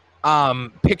harsh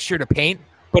picture to paint,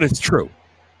 but it's true.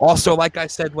 Also, like I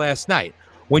said last night,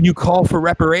 when you call for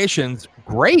reparations,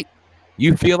 great.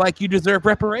 You feel like you deserve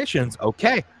reparations,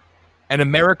 okay. And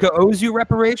America owes you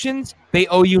reparations, they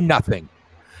owe you nothing.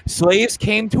 Slaves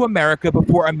came to America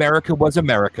before America was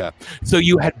America. So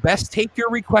you had best take your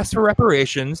request for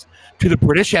reparations to the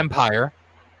British Empire,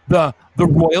 the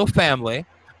royal family,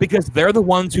 because they're the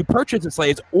ones who purchased the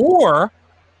slaves, or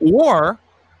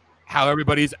how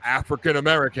everybody's African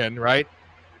American, right?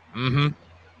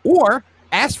 Or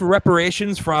ask for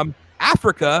reparations from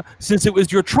Africa, since it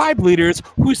was your tribe leaders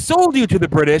who sold you to the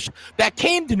British that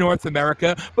came to North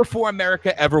America before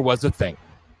America ever was a thing.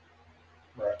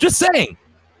 Right. Just saying.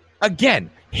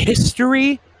 Again,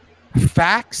 history,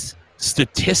 facts,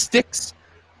 statistics,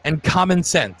 and common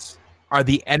sense are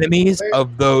the enemies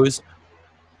of those.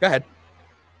 Go ahead.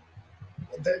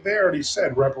 They already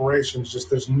said reparations, just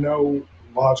there's no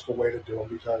logical way to do them,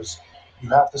 because you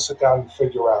have to sit down and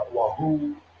figure out,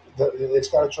 well, it's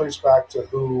got to trace back to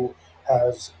who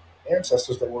has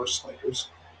ancestors that were slaves.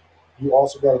 You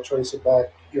also got to trace it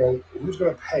back, who's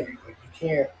going to pay? Like, you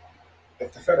can't,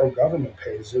 if the federal government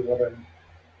pays it, well then,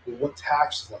 what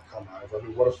taxes that come out of it? I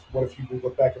mean, what if you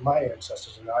look back at my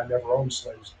ancestors and I never owned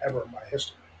slaves ever in my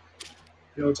history?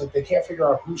 It's like they can't figure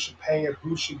out who should pay it,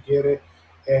 who should get it.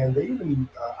 And they even,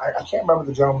 I can't remember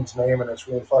the gentleman's name, and it's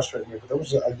really frustrating me, but there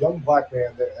was a young black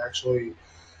man that actually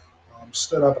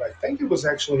stood up, and I think it was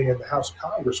actually in the House of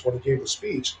Congress when he gave the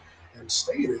speech, and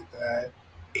stated that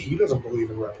he doesn't believe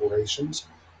in reparations.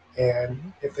 And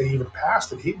Mhm. if they even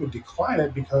passed it, he would decline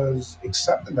it because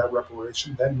accepting that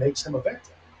reparation then makes him a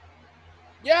victim.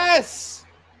 Yes.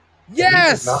 And he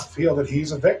does not Yes. feel that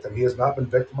he's a victim. He has not been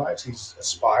victimized. He's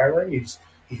aspiring. He's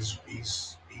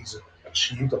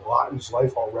achieved a lot in his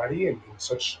life already in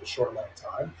such a short amount of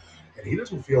time, and he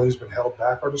doesn't feel he's been held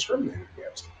back or discriminated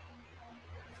against.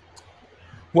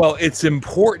 Well, it's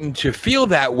important to feel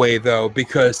that way, though,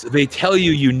 because they tell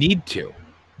you you need to,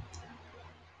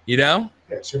 you know?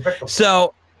 Yeah, it's your victim blaming.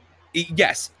 So,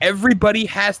 yes, everybody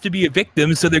has to be a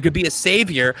victim so there could be a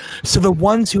savior. So the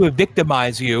ones who have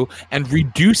victimized you and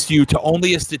reduced you to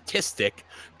only a statistic,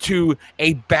 to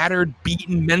a battered,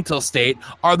 beaten mental state,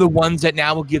 are the ones that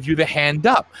now will give you the hand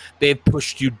up. They've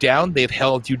pushed you down, they've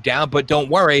held you down, but don't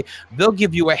worry, they'll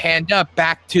give you a hand up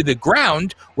back to the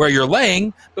ground where you're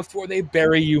laying before they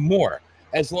bury you more.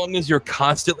 As long as you're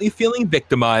constantly feeling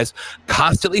victimized,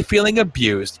 constantly feeling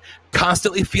abused,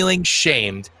 constantly feeling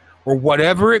shamed, or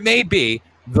whatever it may be,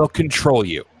 they'll control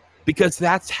you because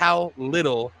that's how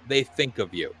little they think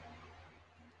of you.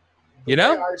 The You way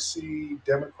know? I see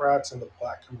Democrats in the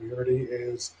black community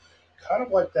is kind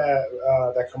of like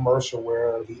that commercial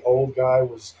where the old guy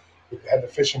had the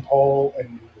fishing pole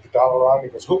and with the dollar on. He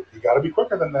goes, "Hoop, you got to be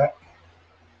quicker than that."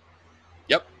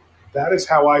 Yep. That is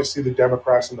how I see the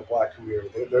Democrats in the black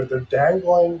community. They're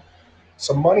dangling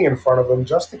some money in front of them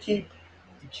just to keep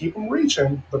them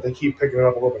reaching, but they keep picking it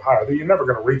up a little bit higher. You're never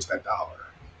going to reach that dollar.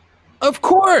 Of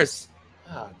course.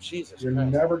 Oh, Jesus You're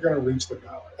Christ. never going to reach the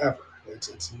dollar ever.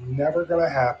 It's never going to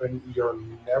happen. You're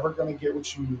never going to get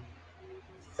what you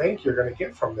think you're going to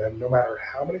get from them, no matter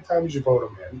how many times you vote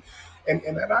them in.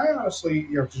 And I honestly,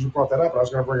 because you brought that up, and I was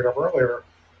going to bring it up earlier.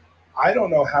 I don't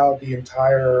know how the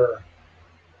entire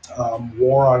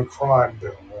war on crime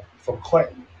bill from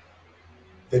Clinton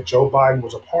that Joe Biden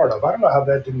was a part of. I don't know how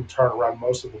that didn't turn around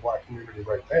most of the black community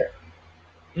right there.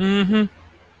 Mm-hmm.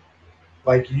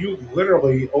 Like you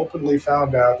literally openly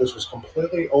found out this was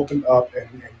completely opened up and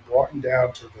brought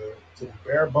down to the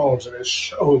bare bones, and it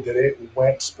showed that it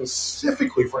went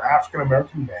specifically for African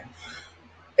American men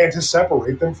and to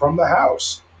separate them from the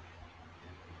House.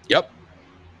 Yep.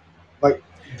 Like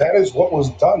that is what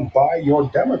was done by your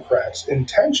Democrats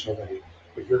intentionally,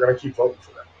 but you're going to keep voting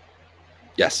for them.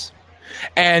 Yes.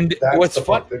 And That's what's the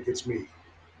fun part that gets me.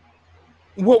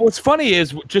 what's funny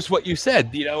is just what you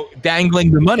said,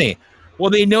 dangling the money. Well,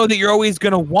 they know that you're always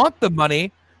going to want the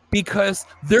money because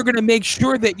they're going to make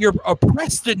sure that you're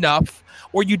oppressed enough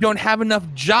or you don't have enough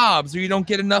jobs or you don't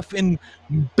get enough in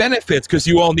benefits because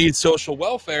you all need social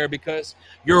welfare because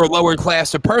you're a lower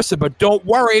class of person. But don't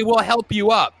worry, we'll help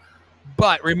you up.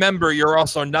 But remember, you're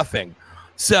also nothing.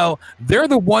 So they're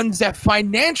the ones that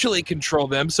financially control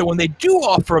them. So when they do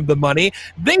offer them the money,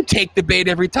 they take the bait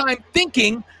every time,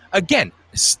 thinking, again,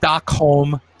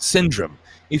 Stockholm syndrome.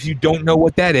 If you don't know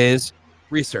what that is,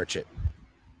 research it.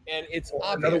 And it's Or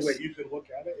another way obvious. you could look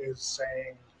at it is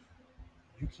saying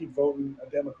you keep voting a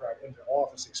Democrat into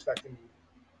office expecting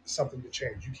something to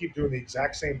change. You keep doing the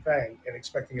exact same thing and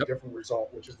expecting a Yep. different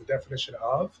result, which is the definition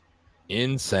of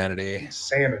Insanity.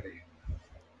 insanity.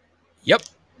 Yep.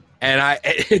 And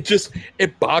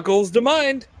it boggles the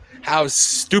mind how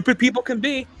stupid people can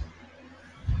be.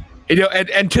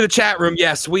 And to the chat room,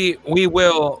 yes, we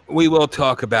will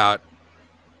talk about,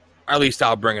 or at least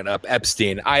I'll bring it up,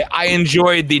 Epstein. I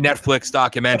enjoyed the Netflix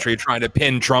documentary trying to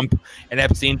pin Trump and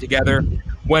Epstein together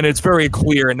when it's very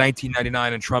clear in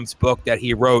 1999 in Trump's book that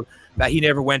he wrote that he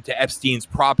never went to Epstein's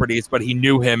properties, but he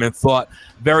knew him and thought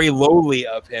very lowly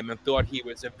of him and thought he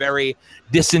was a very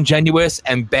disingenuous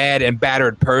and bad and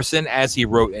battered person, as he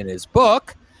wrote in his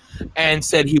book, and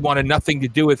said he wanted nothing to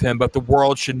do with him, but the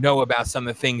world should know about some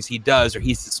of the things he does or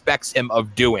he suspects him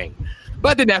of doing.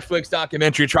 But the Netflix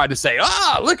documentary tried to say,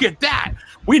 look at that.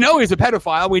 We know he's a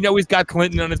pedophile. We know he's got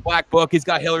Clinton on his black book. He's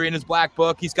got Hillary in his black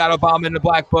book. He's got Obama in the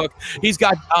black book. He's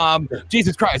got,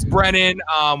 Jesus Christ, Brennan,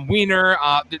 Weiner.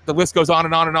 The list goes on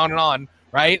and on and on and on,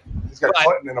 right? He's got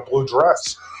Clinton in a blue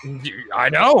dress. I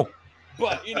know.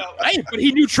 But, but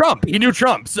he knew Trump. He knew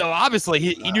Trump. So obviously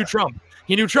he knew Trump.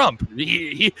 He knew Trump.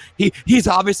 He's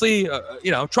obviously,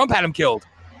 Trump had him killed.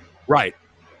 Right.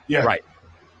 Yeah. Right.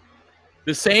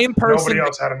 The same person. Nobody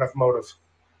else had enough motive.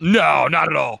 No, not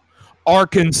at all.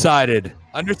 Arkansas-sided.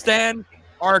 Understand?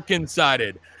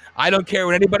 Arkansas-sided. I don't care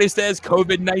what anybody says.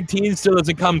 COVID-19 still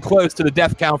doesn't come close to the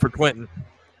death count for Clinton.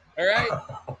 All right?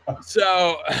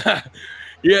 So,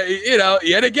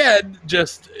 yet again,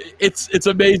 just it's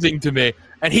amazing to me.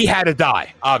 And he had to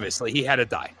die. Obviously, he had to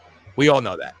die. We all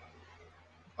know that.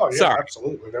 Oh, yeah, Sorry.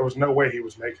 absolutely. There was no way he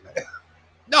was making it.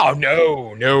 No.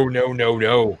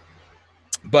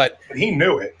 But and he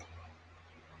knew it.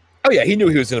 Oh yeah, he knew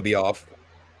he was going to be off.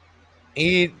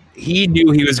 He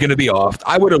knew he was going to be off.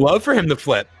 I would have loved for him to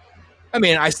flip. I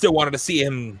mean, I still wanted to see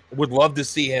him. Would love to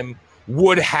see him.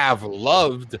 Would have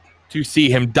loved to see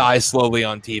him die slowly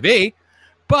on TV.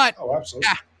 But Oh, absolutely.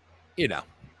 you know,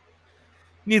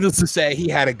 needless to say, he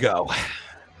had to go.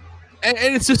 And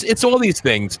it's all these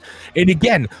things. And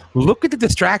again, look at the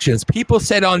distractions. People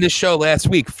said on this show last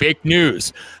week, fake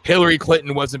news. Hillary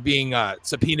Clinton wasn't being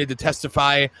subpoenaed to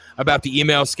testify about the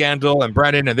email scandal and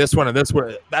Brennan and this one and this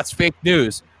one. That's fake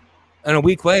news. And a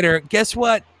week later, guess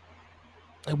what?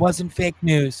 It wasn't fake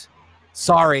news.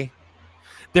 Sorry.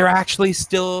 They're actually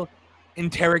still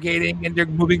interrogating and they're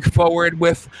moving forward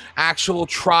with actual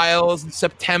trials in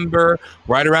September,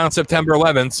 right around September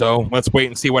 11th. So let's wait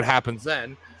and see what happens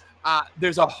then.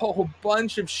 There's a whole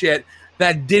bunch of shit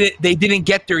that they didn't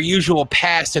get their usual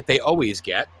pass that they always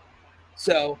get.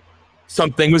 So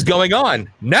something was going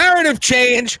on. Narrative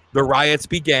change. The riots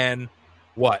began,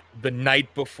 what, the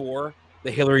night before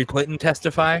the Hillary Clinton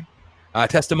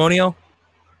testimonial?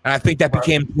 And I think that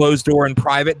became closed door and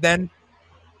private then.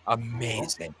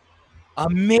 Amazing.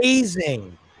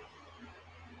 Amazing.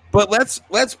 But let's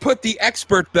put the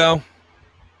expert, though.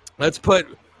 Let's put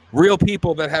real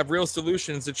people that have real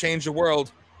solutions to change the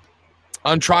world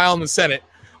on trial in the Senate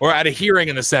or at a hearing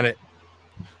in the Senate.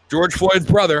 George Floyd's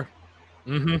brother,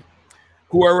 who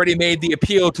already made the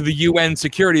appeal to the UN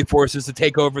security forces to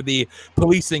take over the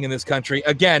policing in this country.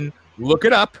 Again, look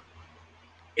it up.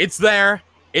 It's there.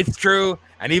 It's true.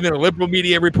 And even the liberal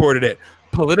media reported it.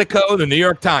 Politico, the New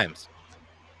York Times.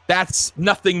 That's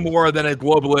nothing more than a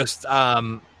globalist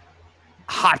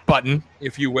hot button,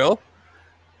 if you will.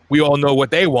 We all know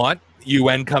what they want.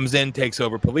 UN comes in, takes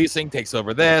over policing, takes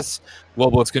over this,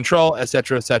 globalist control,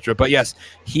 etc., etc. But yes,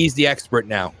 he's the expert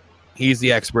now. He's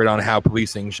the expert on how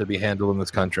policing should be handled in this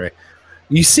country.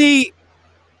 You see,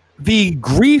 the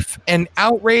grief and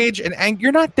outrage and anger,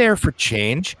 you're not there for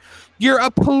change. You're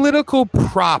a political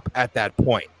prop at that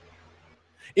point.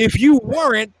 If you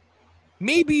weren't,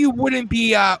 maybe you wouldn't be.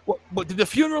 Did the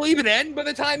funeral even end by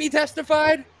the time he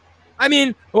testified? I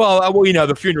mean, well, you know,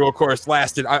 the funeral, of course,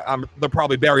 lasted. They'll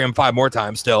probably bury him 5 more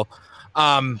times still.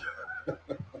 And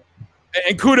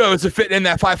kudos to fit in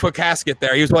that 5-foot casket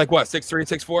there. He was like, what, 6'3",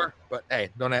 6'4"? But hey,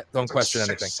 don't question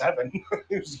anything. 6'7".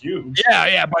 It was huge.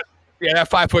 Yeah, but yeah, that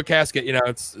 5-foot casket, you know,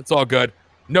 it's all good.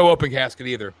 No open casket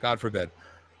either, God forbid.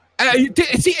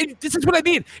 See, this is what I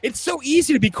mean. It's so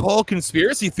easy to be called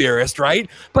conspiracy theorist, right?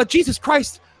 But Jesus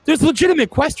Christ, there's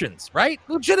legitimate questions, right?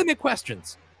 Legitimate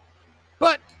questions.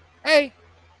 But hey,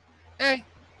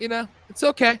 you know, it's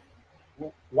okay.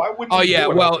 Well, why wouldn't? Oh yeah,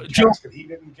 well, Joe, he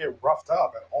didn't get roughed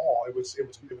up at all. It was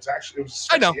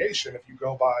asphyxiation. If you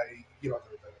go by, you know,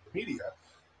 the media,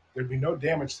 there'd be no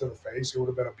damage to the face. It would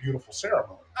have been a beautiful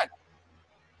ceremony.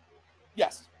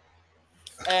 Yes,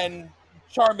 and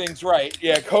Charming's right.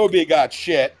 Yeah, Kobe got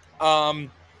shit. And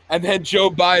then Joe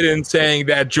Biden saying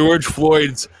that George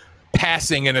Floyd's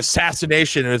passing and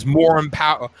assassination is more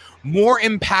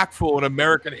impactful in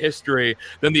American history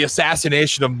than the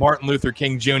assassination of Martin Luther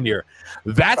King Jr.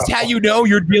 That's how you know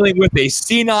you're dealing with a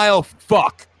senile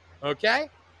fuck. Okay?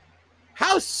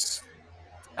 How?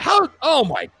 Oh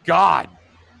my God!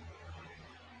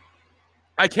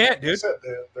 I can't, dude.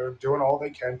 They're doing all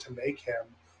they can to make him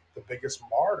the biggest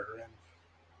martyr, and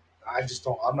I just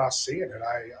don't. I'm not seeing it.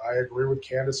 I agree with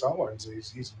Candace Owens.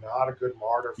 He's not a good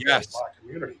martyr for the Black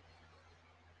community.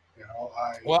 You know,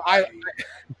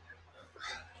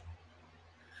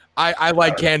 I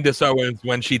like Candace Owens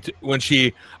when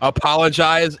she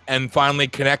apologized and finally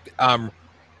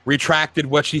retracted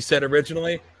what she said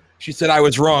originally. She said, I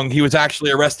was wrong. He was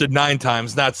actually arrested 9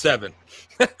 times, not 7.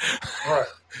 Right.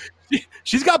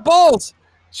 She's got balls.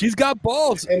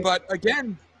 But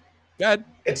again, good.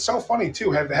 It's so funny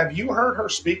too. Have you heard her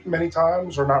speak many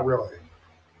times or not really?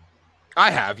 I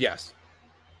have, yes.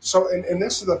 So, and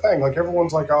this is the thing. Like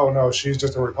everyone's like, "Oh no, she's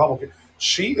just a Republican."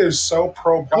 She is so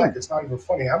pro-black. It's not even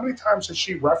funny. How many times has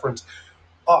she referenced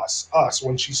us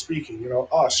when she's speaking? You know,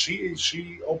 us.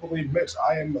 She openly admits,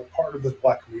 "I am a part of this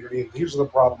Black community, and these are the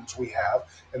problems we have,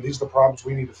 and these are the problems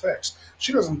we need to fix."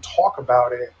 She doesn't talk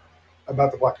about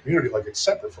the Black community like it's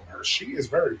separate from her. She is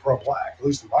very pro-black, at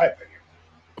least in my opinion.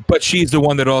 But she's the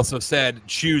one that also said,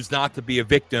 "Choose not to be a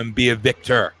victim, be a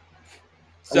victor."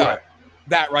 So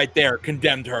that right there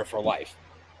condemned her for life.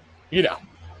 You know,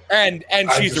 and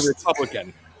she's a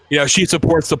Republican. You know, she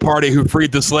supports the party who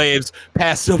freed the slaves,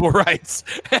 passed civil rights.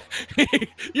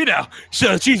 You know,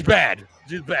 so she's bad.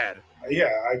 She's bad.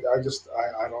 Yeah, I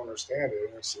don't understand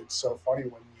it. It's so funny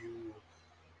when you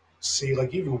see,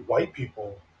 like, even white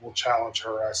people will challenge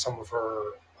her at some of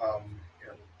her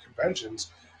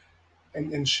conventions.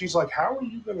 And she's like, how are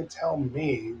you going to tell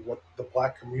me what the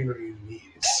black community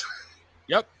needs?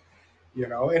 Yep. You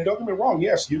know, and don't get me wrong,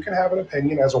 yes, you can have an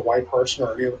opinion as a white person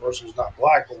or any other person who's not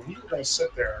black, but when you're going to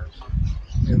sit there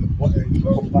and you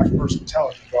have a black person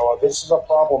telling you, go, this is a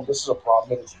problem,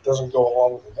 and it doesn't go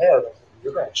along with the narrative,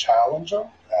 you're going to challenge them?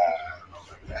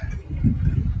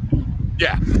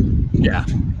 Yeah. Yeah.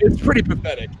 It's pretty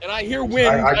pathetic. And I hear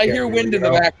wind. I hear wind in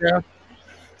the background.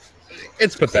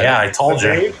 It's pathetic. Yeah, I told you.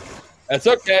 Dave, that's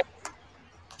okay.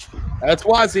 That's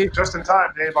Wazzy. Just in time,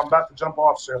 Dave. I'm about to jump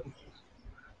off soon.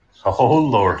 Oh,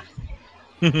 Lord.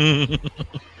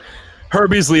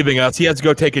 Herbie's leaving us. He has to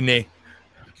go take a knee.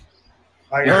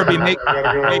 Herbie, I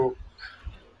gotta go.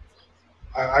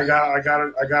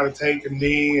 I gotta take a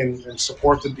knee and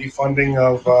support the defunding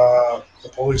of the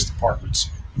police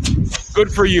departments.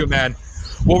 Good for you, man.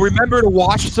 Well, remember to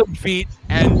wash some feet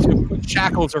and to put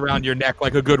shackles around your neck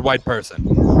like a good white person.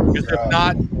 Because if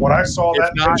not, when I saw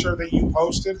that picture that you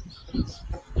posted,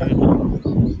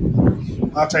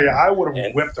 I'll tell you, I would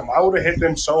have whipped them. I would have hit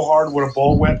them so hard with a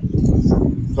bullwhip.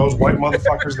 Those white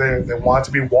motherfuckers, they want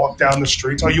to be walked down the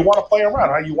streets. Oh, you want to play around,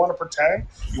 huh? You want to pretend?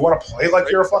 You want to play like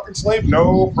you're a fucking slave?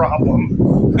 No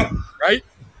problem. Right?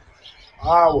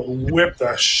 I would whip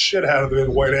the shit out of their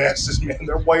white asses, man.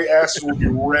 Their white asses would be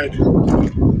red.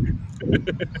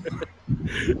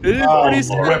 It is pretty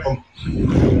sad. Whip them.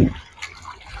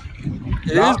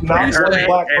 Not one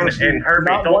black person. And Herbie,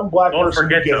 not one black person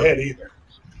forget to get hit either.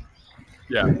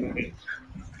 Yeah.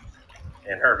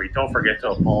 And Herbie, don't forget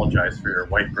to apologize for your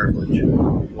white privilege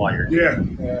while you're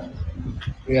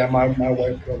Yeah, my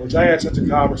white privilege. I had such a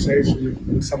conversation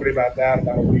with somebody about that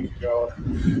about a week ago,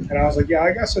 and I was like, yeah,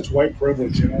 I got such white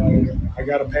privilege. You know, I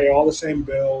got to pay all the same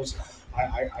bills.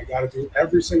 I got to do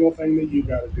every single thing that you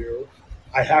got to do.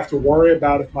 I have to worry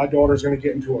about if my daughter's going to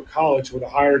get into a college with a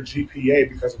higher GPA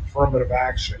because of affirmative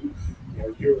action.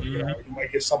 You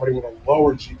might get somebody with a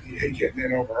lower GPA getting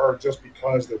in over her just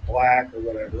because they're black or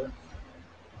whatever.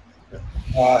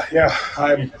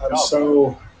 I'm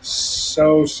so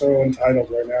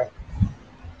entitled right now.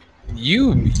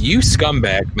 You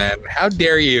scumbag, man. How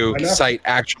dare you cite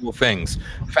actual things,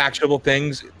 factual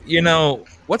things? You know,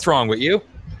 what's wrong with you?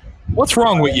 What's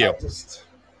wrong with you?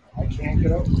 I can't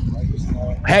get over it.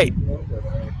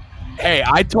 Hey,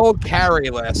 I told Carrie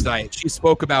last night, she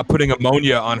spoke about putting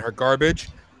ammonia on her garbage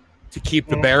to keep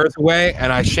the bears away,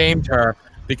 and I shamed her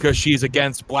because she's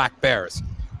against black bears.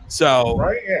 So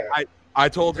I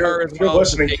told her as well. If you're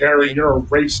listening, Carrie, you're a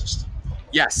racist.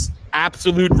 Yes,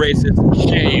 absolute racist.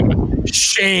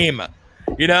 Shame.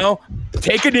 You know,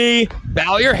 take a knee,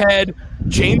 bow your head,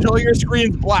 change all your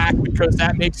screens black because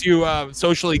that makes you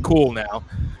socially cool now.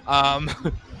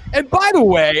 And by the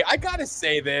way, I gotta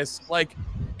say this, like,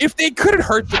 if they couldn't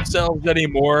hurt themselves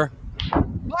anymore,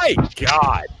 my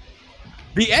God,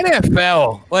 the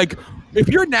NFL, like, if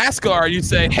you're NASCAR, you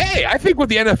say, hey, I think what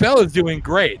the NFL is doing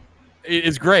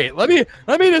is great. Let me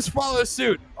just follow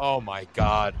suit. Oh my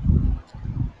God.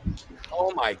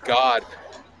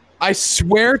 I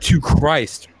swear to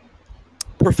Christ,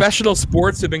 professional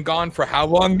sports have been gone for how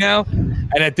long now?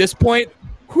 And at this point,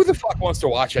 who the fuck wants to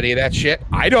watch any of that shit?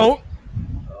 I don't.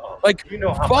 Like, you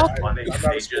know how much money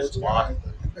they just lost.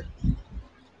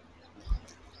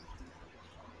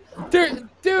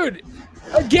 Dude,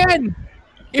 again,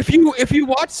 if you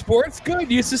watch sports, good,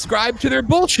 you subscribe to their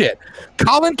bullshit.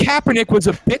 Colin Kaepernick was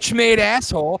a bitch-made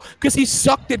asshole because he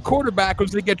sucked at quarterback, was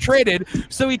going to get traded,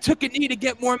 so he took a knee to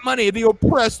get more money. The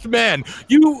oppressed man.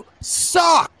 You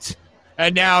sucked.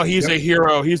 And now he's a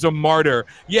hero. He's a martyr.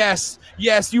 Yes,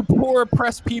 you poor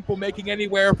oppressed people making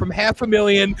anywhere from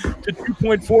 $500,000 to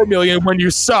 $2.4 million when you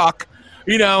suck.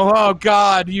 You know, oh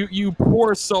God, you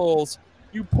poor souls.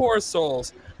 You poor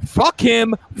souls. Fuck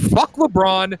him. Fuck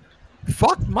LeBron.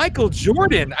 Fuck Michael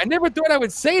Jordan. I never thought I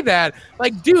would say that.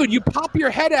 Like, dude, you pop your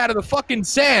head out of the fucking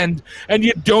sand and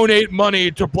you donate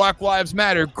money to Black Lives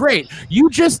Matter. Great.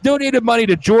 You just donated money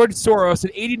to George Soros,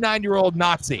 an 89-year-old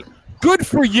Nazi. Good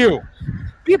for you.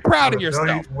 Be proud of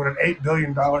yourself. With an $8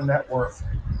 billion net worth.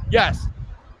 Yes.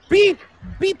 Be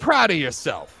proud of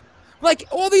yourself. Like,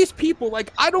 all these people,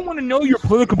 like, I don't want to know your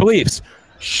political beliefs.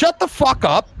 Shut the fuck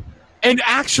up and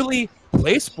actually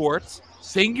play sports,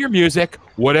 sing your music,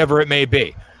 whatever it may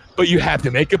be. But you have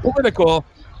to make it political.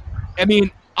 I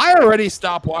mean, I already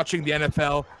stopped watching the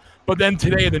NFL, but then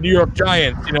today the New York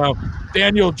Giants, you know,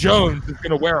 Daniel Jones is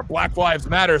going to wear a Black Lives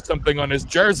Matter something on his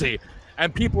jersey.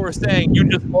 And people are saying, you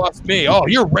just lost me. Oh,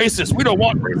 you're racist. We don't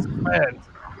want racist fans.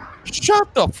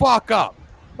 Shut the fuck up.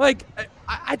 Like,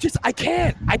 I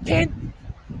can't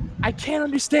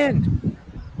understand.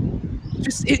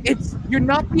 just it's you're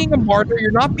not being a martyr,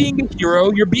 you're not being a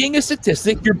hero, you're being a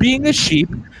statistic, you're being a sheep,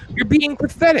 you're being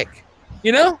pathetic.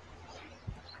 You know,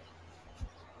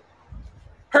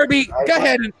 Herbie, I go agree.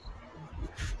 ahead and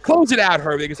close it out,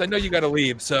 Herbie, because I know you got to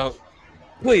leave. So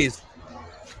please.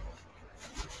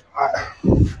 I,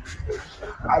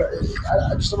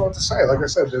 I just don't know what to say. Like I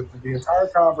said, the entire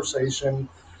conversation,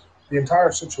 the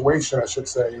entire situation, I should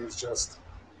say, is just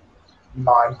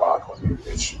mind-boggling.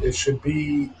 It should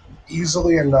be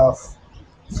easily enough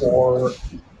for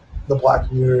the black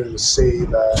community to see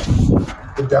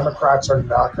that the Democrats are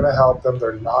not going to help them.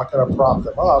 They're not going to prop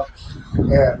them up.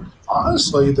 And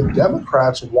honestly, the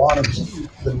Democrats want to keep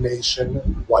the nation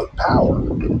white power.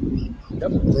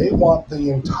 Yep. They want the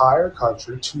entire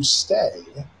country to stay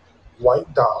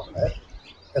white dominant,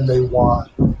 and they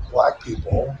want black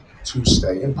people to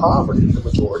stay in poverty, the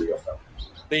majority of them.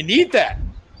 They need that.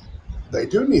 They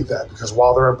do need that because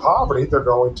while they're in poverty, they're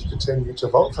going to continue to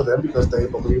vote for them because they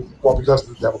believe, well, because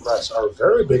the Democrats are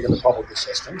very big in the public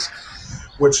assistance,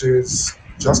 which is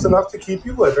just enough to keep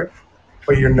you living,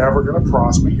 but you're never going to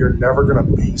prosper. You're never going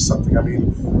to be something. I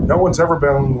mean, no one's ever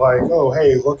been like, oh,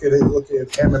 hey, look at it, look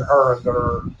at him and her and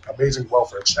their amazing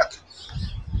welfare check.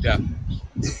 Yeah.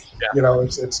 You know,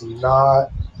 it's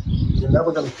not, you're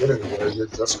never going to get anywhere. You're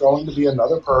just going to be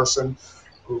another person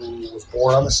who was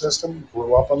born on the system,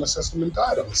 grew up on the system, and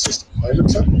died on the system. Plain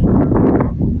and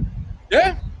simple.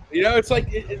 Yeah. You know, it's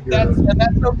like that's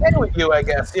okay with you, I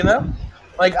guess. You know,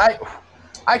 like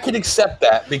I can accept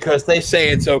that because they say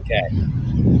it's okay.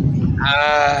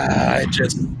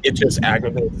 It just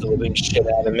aggravates the living shit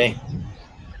out of me.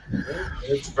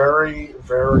 It's very,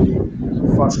 very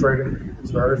frustrating.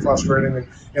 It's very frustrating.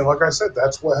 And like I said,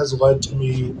 that's what has led to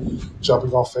me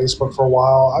jumping off Facebook for a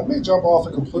while. I may jump off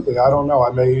it completely. I don't know.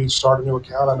 I may start a new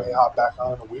account. I may hop back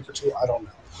on in a week or two. I don't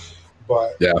know.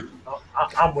 But yeah,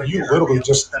 I'm with you. Literally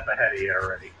just step ahead of you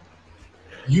already.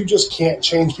 You just can't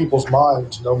change people's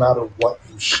minds no matter what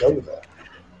you show them.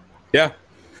 Yeah.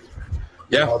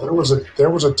 You know, there was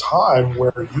a time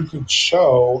where you could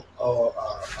show a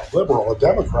liberal, a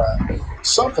Democrat,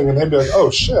 something, and they'd be like, "Oh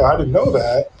shit, I didn't know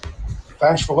that.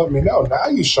 Thanks for letting me know." Now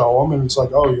you show them, and it's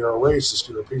like, "Oh, you're a racist.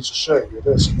 You're a piece of shit. You're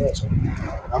this and this."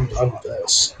 I'm done with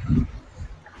this.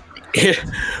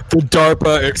 The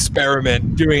DARPA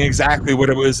experiment doing exactly what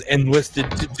it was enlisted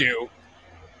to do.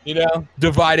 You know,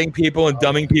 dividing people and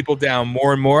dumbing people down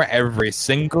more and more every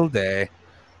single day.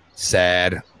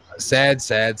 Sad.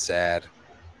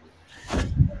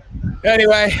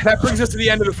 Anyway, that brings us to the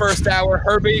end of the first hour.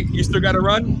 Herbie, you still got to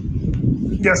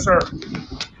run? Yes, sir.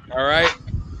 All right.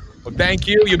 Well, thank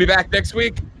you. You'll be back next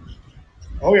week?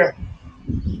 Oh, yeah.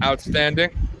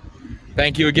 Outstanding.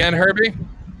 Thank you again, Herbie.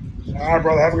 All right,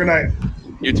 brother. Have a good night.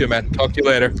 You too, man. Talk to you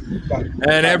later. Bye.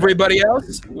 And everybody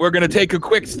else, we're going to take a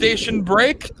quick station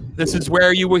break. This is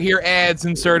where you will hear ads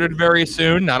inserted very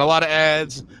soon. Not a lot of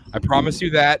ads. I promise you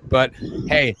that. But,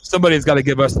 hey, somebody's got to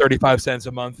give us 35 cents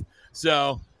a month.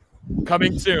 So,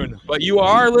 coming soon. But you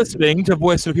are listening to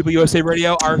Voice of the People USA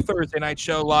Radio, our Thursday night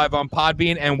show live on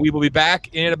Podbean, and we will be back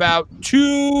in about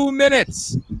 2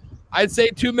 minutes. I'd say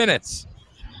 2 minutes.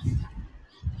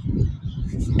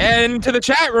 And to the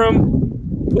chat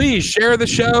room, please share the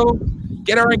show,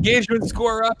 get our engagement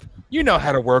score up. You know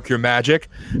how to work your magic.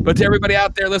 But to everybody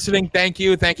out there listening, thank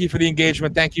you. Thank you for the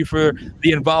engagement. Thank you for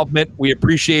the involvement. We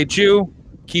appreciate you.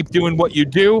 Keep doing what you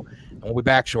do, and we'll be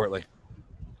back shortly.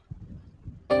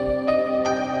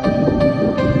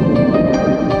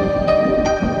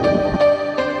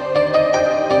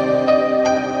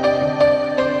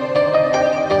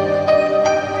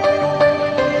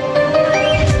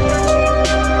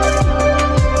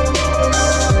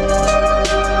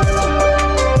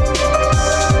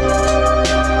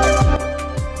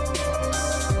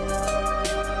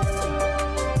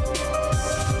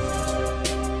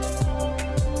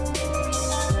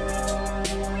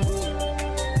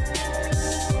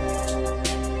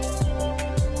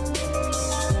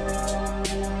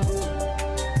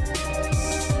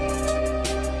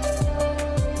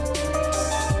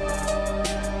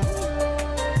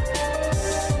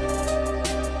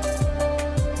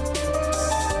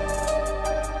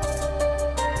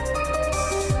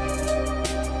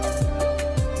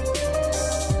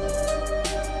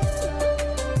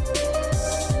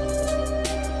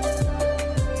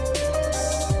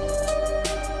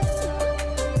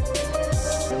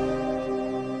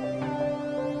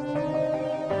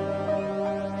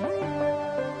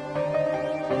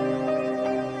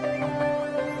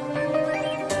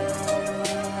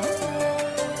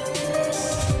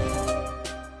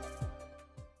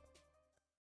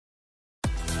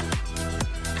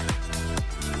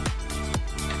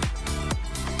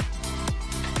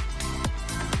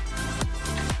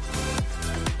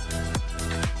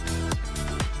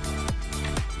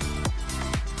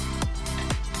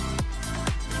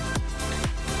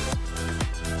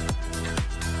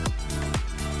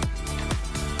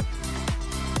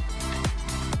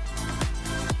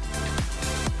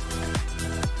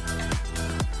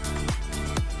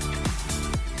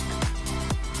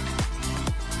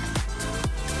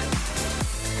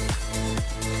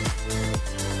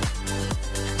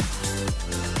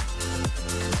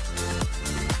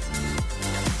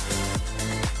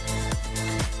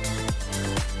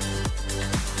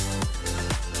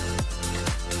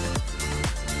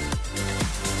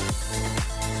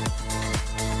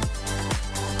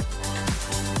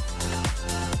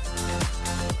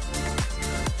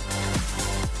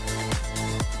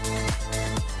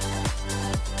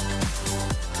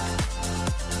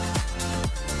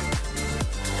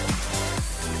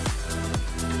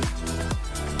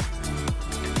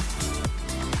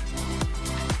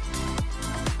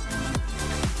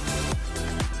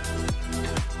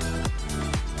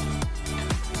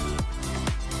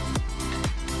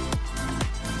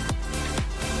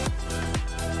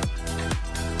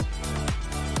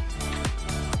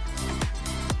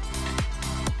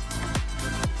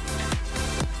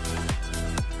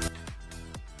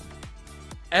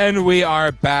 And we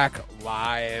are back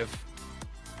live.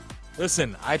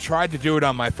 Listen, I tried to do it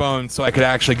on my phone so I could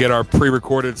actually get our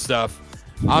pre-recorded stuff.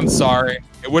 I'm sorry,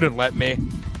 it wouldn't let me.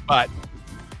 But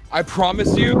I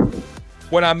promise you,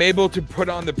 when I'm able to put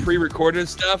on the pre-recorded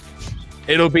stuff,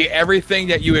 it'll be everything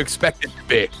that you expect it to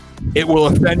be. It will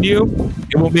offend you,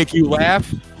 it will make you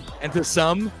laugh, and to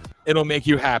some, it'll make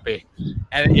you happy.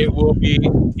 And it will be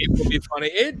funny.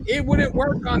 It wouldn't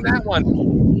work on that one.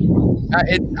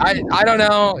 I don't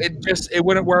know. It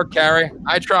wouldn't work, Carrie.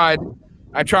 I tried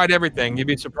everything. You'd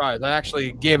be surprised. I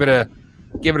actually gave it a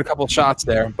couple shots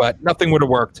there, but nothing would have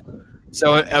worked.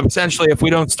 So essentially, if we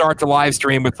don't start the live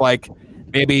stream with like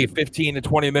maybe 15 to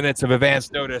 20 minutes of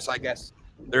advance notice, I guess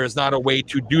there is not a way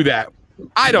to do that.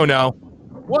 I don't know.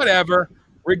 Whatever.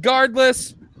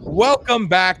 Regardless, welcome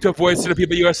back to Voice of the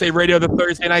People USA Radio, the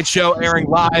Thursday night show airing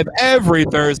live every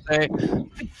Thursday,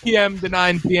 6 p.m. to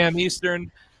 9 p.m.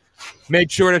 Eastern. Make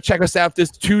sure to check us out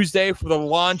this Tuesday for the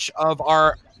launch of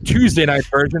our Tuesday night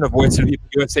version of Voice of the People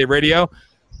USA Radio.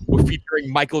 We're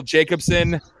featuring Michael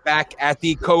Jacobson back at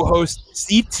the co-host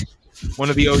seat,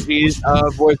 one of the OGs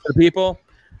of Voice of the People.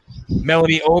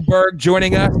 Melanie Oberg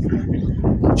joining us,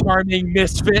 charming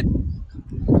misfit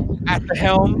at the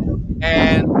helm,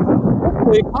 and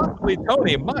hopefully, possibly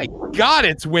Tony. My God,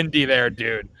 it's windy there,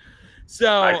 dude.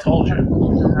 So I told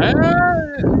you.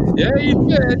 Yeah, you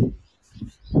did.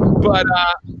 But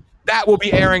that will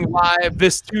be airing live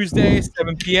this Tuesday,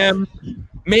 7 p.m.,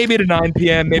 maybe to 9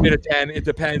 p.m., maybe to 10. It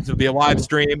depends. It'll be a live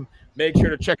stream. Make sure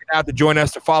to check it out, to join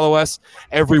us, to follow us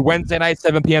every Wednesday night,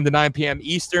 7 p.m. to 9 p.m.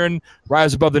 Eastern.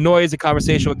 Rise Above the Noise, a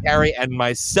conversation with Carrie and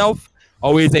myself.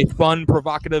 Always a fun,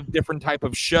 provocative, different type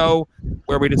of show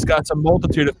where we discuss a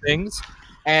multitude of things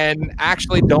and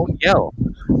actually don't yell.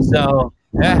 So,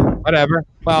 whatever.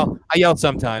 Well, I yell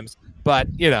sometimes, but,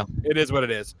 it is what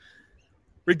it is.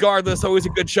 Regardless, always a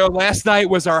good show. Last night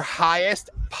was our highest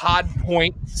pod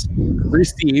points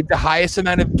received, the highest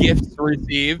amount of gifts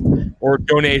received or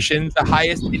donations, the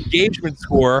highest engagement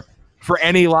score for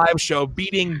any live show,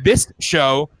 beating this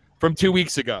show from 2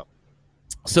 weeks ago.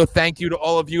 So thank you to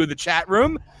all of you in the chat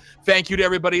room. Thank you to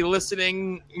everybody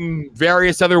listening in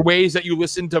various other ways that you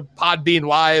listen to Podbean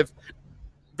Live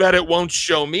that it won't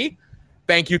show me.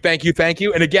 Thank you, thank you, thank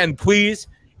you. And again, please,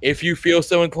 if you feel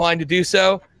so inclined to do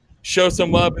so, show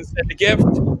some love and send a gift,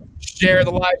 share the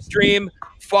live stream,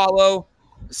 follow,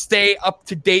 stay up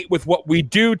to date with what we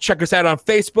do. Check us out on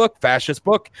Facebook, Fascist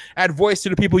Book, at Voice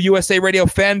of the People USA Radio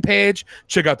fan page.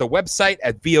 Check out the website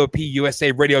at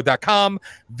VOPUSARadio.com,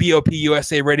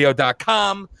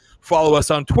 VOPUSARadio.com. Follow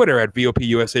us on Twitter at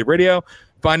VOPUSA Radio.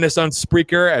 Find us on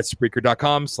Spreaker at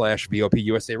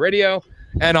Spreaker.com/VOPUSA Radio.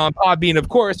 And on Podbean, of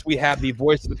course, we have the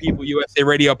Voice of the People USA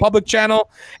Radio public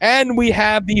channel, and we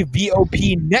have the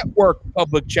VOP Network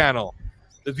public channel.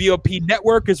 The VOP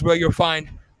Network is where you'll find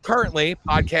currently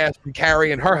podcasts from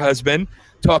Carrie and her husband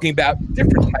talking about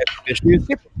different types of issues,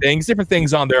 different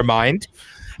things on their mind.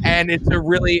 And it's a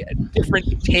really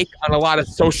different take on a lot of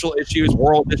social issues,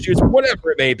 world issues,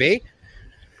 whatever it may be.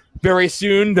 Very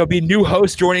soon, there'll be new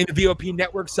hosts joining the VOP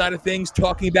Network side of things,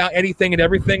 talking about anything and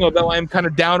everything, although I'm kind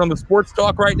of down on the sports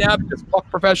talk right now because fuck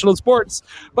professional sports.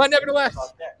 But nevertheless,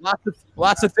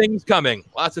 lots of things coming,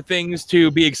 lots of things to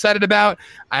be excited about,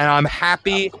 and I'm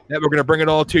happy that we're going to bring it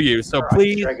all to you. So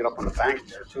please. Drag it up on the bank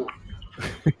there, too.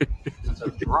 It's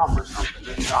a drum or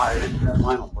something. That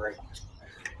line will break.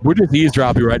 We're just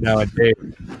eavesdropping right now at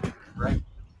Dave. Right.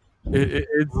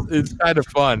 It's kind of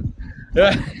fun.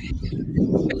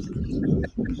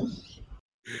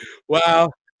 Wow.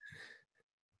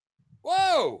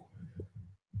 Whoa.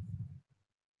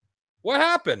 What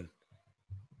happened?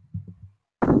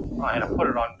 I had to put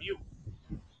it on mute.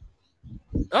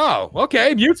 Oh,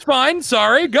 okay. Mute's fine.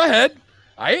 Sorry. Go ahead.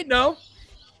 I ain't know.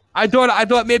 I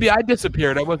thought maybe I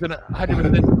disappeared. I wasn't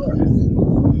 100% sure.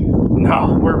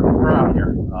 No, we're out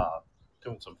here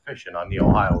doing some fishing on the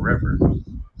Ohio River.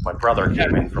 My brother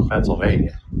came in from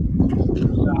Pennsylvania.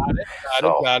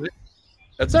 Got it.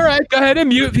 That's all right. Go ahead and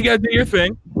mute if you gotta do your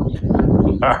thing.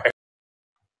 All right.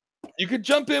 You could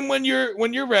jump in when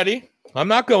you're ready. I'm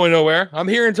not going nowhere. I'm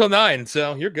here until 9,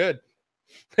 so you're good.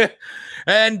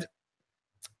 And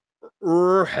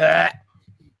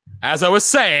as I was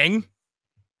saying,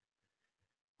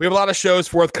 we have a lot of shows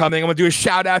forthcoming. I'm going to do a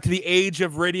shout out to the Age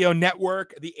of Radio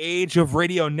Network. The Age of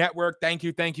Radio Network. Thank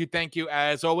you,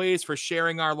 as always, for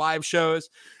sharing our live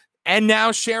shows and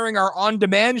now sharing our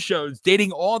on-demand shows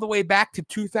dating all the way back to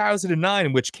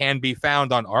 2009, which can be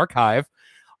found on archive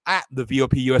at the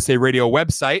VOP USA Radio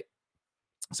website.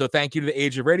 So thank you to the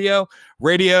Age of Radio,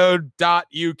 radio.uk.co.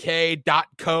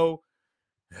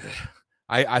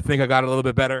 I think I got it a little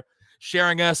bit better.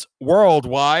 sharing us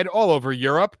worldwide, all over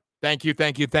Europe. Thank you,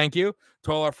 thank you, thank you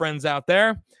to all our friends out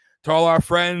there, to all our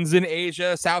friends in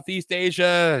Asia, Southeast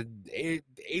Asia,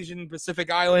 Asian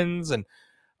Pacific Islands, and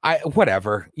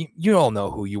whatever. You all know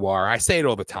who you are. I say it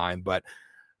all the time, but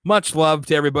much love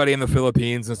to everybody in the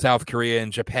Philippines and South Korea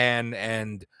and Japan.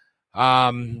 And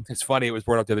it's funny, it was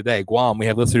brought up the other day, Guam. We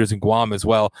have listeners in Guam as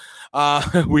well.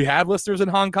 We have listeners in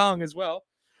Hong Kong as well.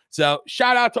 So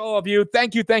shout out to all of you.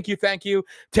 Thank you, thank you, thank you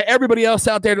to everybody else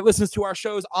out there that listens to our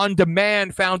shows on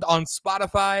demand, found on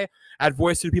Spotify at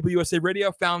Voice of the People USA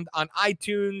Radio, found on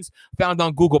iTunes, found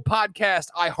on Google Podcast,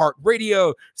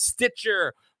 iHeartRadio,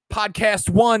 Stitcher, Podcast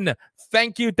One.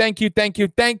 Thank you, thank you, thank you,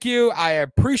 thank you. I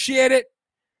appreciate it.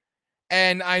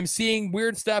 And I'm seeing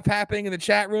weird stuff happening in the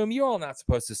chat room. You're all not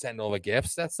supposed to send all the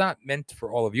gifts. That's not meant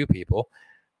for all of you people.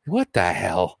 What the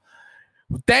hell?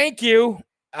 Thank you.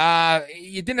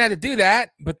 You didn't have to do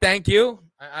that, but thank you.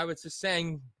 I was just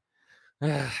saying.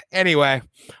 Anyway,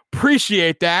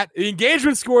 appreciate that. The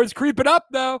engagement score is creeping up,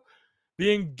 though.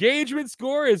 The engagement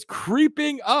score is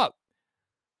creeping up.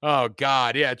 Oh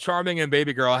God, yeah. Charming and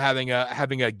Baby Girl having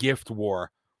a gift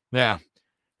war. Yeah.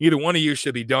 Either one of you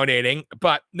should be donating,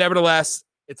 but nevertheless,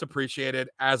 it's appreciated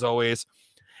as always.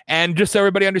 And just so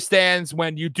everybody understands,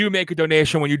 when you do make a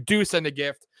donation, when you do send a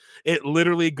gift, it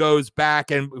literally goes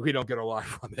back, and we don't get a lot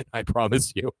from it, I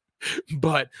promise you.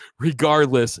 But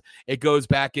regardless, it goes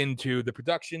back into the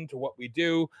production, to what we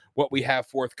do, what we have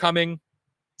forthcoming.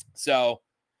 So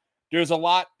there's a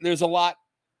lot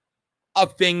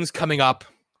of things coming up,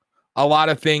 a lot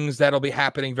of things that'll be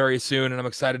happening very soon, and I'm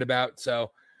excited about.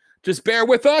 So just bear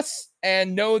with us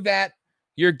and know that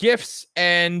your gifts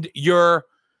and your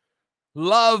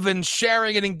love and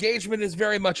sharing and engagement is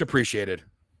very much appreciated.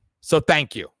 So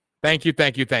thank you. Thank you,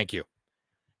 thank you, thank you.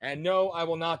 And no, I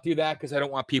will not do that because I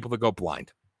don't want people to go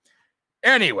blind.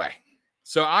 Anyway,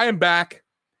 so I am back.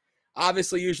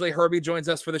 Obviously, usually Herbie joins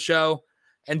us for the show,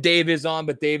 and Dave is on,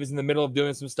 but Dave is in the middle of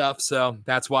doing some stuff, so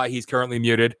that's why he's currently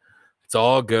muted. It's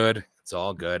all good. It's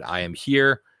all good. I am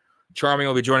here. Charming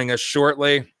will be joining us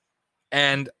shortly.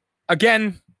 And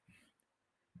again,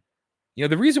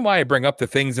 the reason why I bring up the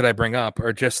things that I bring up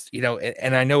are just,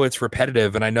 and I know it's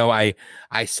repetitive, and I know I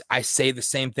say the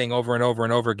same thing over and over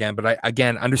and over again, but I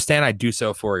understand I do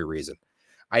so for a reason.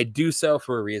 I do so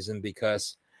for a reason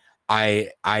because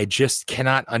I just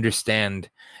cannot understand,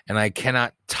 and I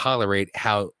cannot tolerate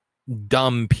how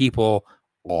dumb people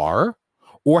are,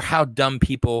 or how dumb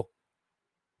people,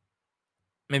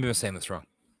 maybe I'm saying this wrong.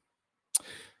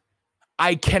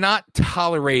 I cannot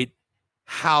tolerate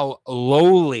how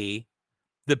lowly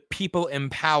the people in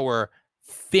power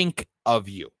think of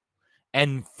you,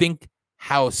 and think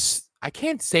how, I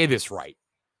can't say this right.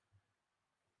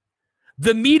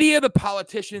 The media, the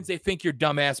politicians, they think you're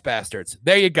dumbass bastards.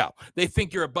 There you go. They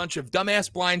think you're a bunch of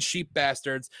dumbass blind sheep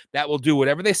bastards that will do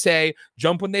whatever they say,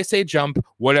 jump when they say jump,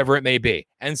 whatever it may be.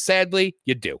 And sadly,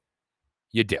 you do.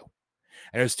 You do.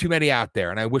 And there's too many out there,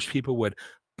 and I wish people would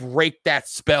break that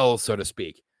spell, so to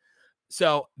speak.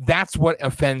 So that's what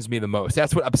offends me the most.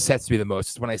 That's what upsets me the most,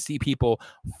 is when I see people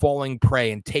falling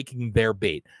prey and taking their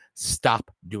bait.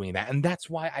 Stop doing that. And that's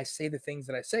why I say the things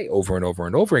that I say over and over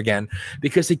and over again,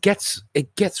 because it gets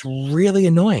really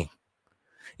annoying.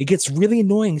 It gets really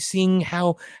annoying seeing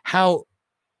how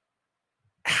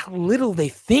little they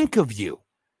think of you.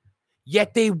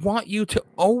 Yet they want you to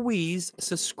always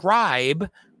subscribe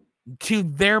to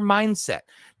their mindset,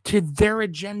 to their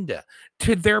agenda,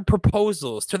 to their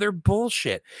proposals, to their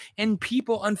bullshit. And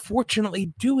people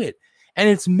unfortunately do it. And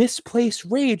it's misplaced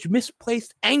rage,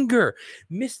 misplaced anger,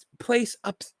 misplaced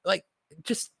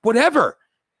just whatever.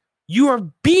 You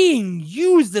are being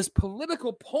used as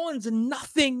political pawns and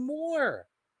nothing more.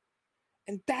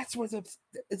 And that's what's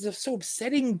so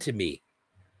upsetting to me.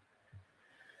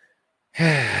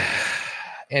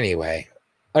 Anyway,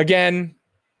 again,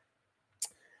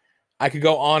 I could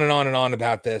go on and on and on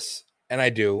about this, and I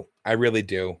do. I really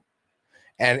do.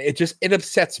 And it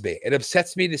upsets me. It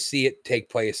upsets me to see it take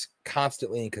place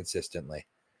constantly and consistently.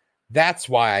 That's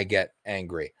why I get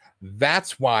angry.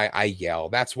 That's why I yell.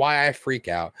 That's why I freak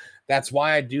out. That's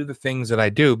why I do the things that I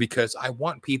do, because I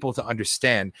want people to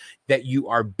understand that you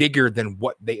are bigger than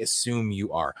what they assume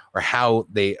you are, or how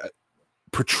they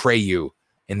portray you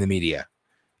in the media.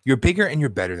 You're bigger and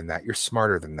you're better than that. You're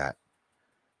smarter than that.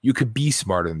 You could be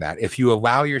smarter than that if you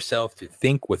allow yourself to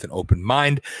think with an open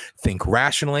mind, think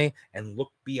rationally, and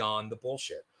look beyond the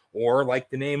bullshit. Or, like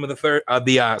the name of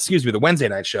the Wednesday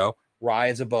night show,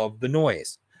 rise above the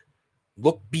noise.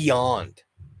 Look beyond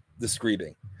the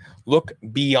screaming. Look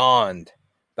beyond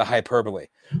the hyperbole.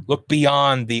 Look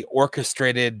beyond the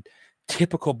orchestrated,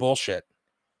 typical bullshit.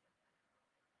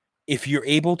 If you're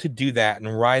able to do that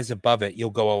and rise above it, you'll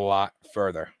go a lot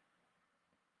further.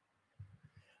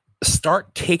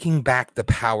 Start taking back the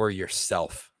power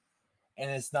yourself. And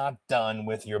it's not done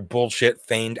with your bullshit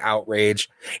feigned outrage.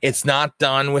 It's not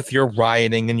done with your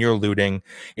rioting and your looting.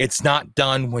 It's not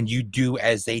done when you do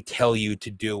as they tell you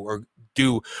to do or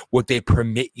do what they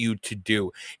permit you to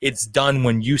do. It's done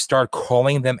when you start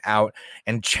calling them out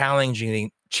and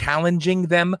challenging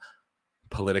them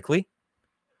politically,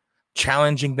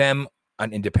 challenging them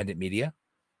on independent media,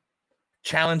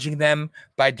 challenging them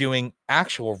by doing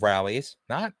actual rallies,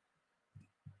 not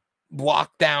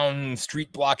lockdown,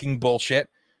 street blocking bullshit,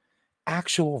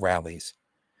 actual rallies.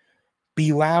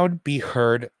 Be loud, be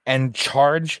heard, and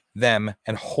charge them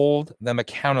and hold them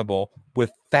accountable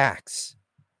with facts.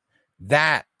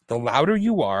 That, the louder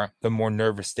you are, the more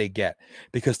nervous they get,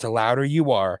 because the louder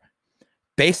you are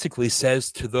basically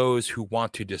says to those who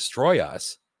want to destroy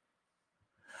us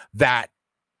that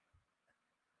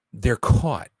they're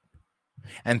caught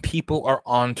and people are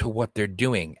on to what they're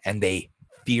doing, and they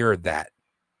fear that.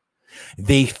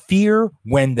 They fear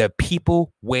when the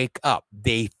people wake up.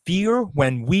 They fear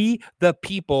when we, the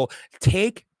people,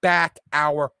 take back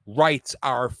our rights,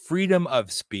 our freedom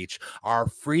of speech, our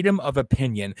freedom of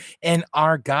opinion, and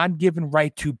our God-given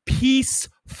right to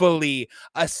peacefully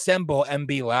assemble and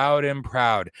be loud and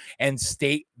proud and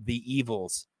state the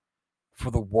evils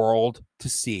for the world to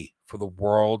see, for the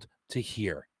world to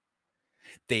hear.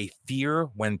 They fear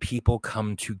when people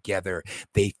come together.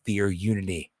 They fear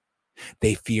unity.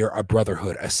 They fear a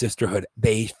brotherhood, a sisterhood.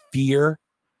 They fear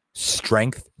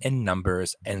strength in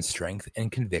numbers and strength in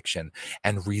conviction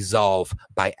and resolve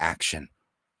by action,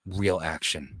 real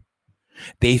action.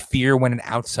 They fear when an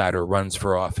outsider runs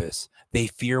for office. They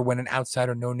fear when an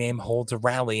outsider no name holds a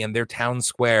rally in their town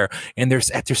square, at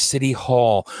their city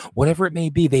hall, whatever it may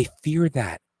be. They fear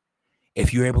that.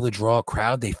 If you're able to draw a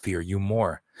crowd, they fear you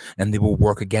more, and they will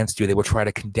work against you. They will try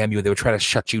to condemn you. They will try to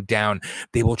shut you down.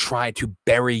 They will try to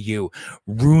bury you,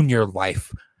 ruin your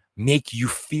life, make you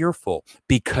fearful,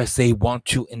 because they want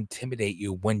to intimidate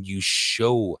you when you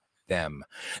show them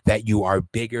that you are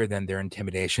bigger than their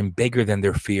intimidation, bigger than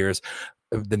their fears,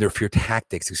 than their fear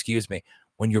tactics,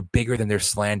 when you're bigger than their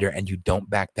slander and you don't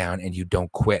back down and you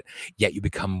don't quit, yet you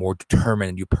become more determined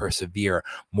and you persevere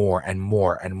more and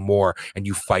more and more, and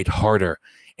you fight harder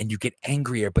and you get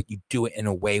angrier, but you do it in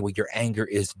a way where your anger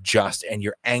is just and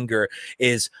your anger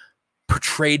is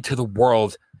portrayed to the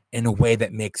world in a way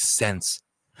that makes sense.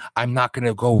 I'm not going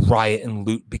to go riot and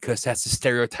loot because that's the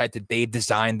stereotype that they've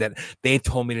designed, that they've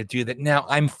told me to do, that now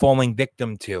I'm falling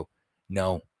victim to.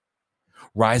 No.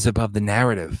 Rise above the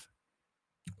narrative.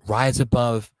 Rise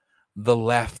above the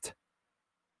left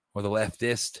or the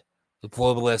leftist, the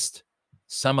globalist,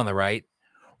 some on the right.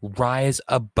 Rise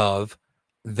above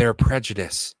their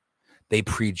prejudice. They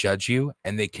prejudge you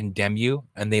and they condemn you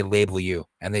and they label you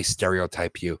and they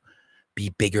stereotype you. Be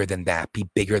bigger than that. Be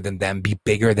bigger than them. Be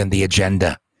bigger than the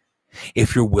agenda.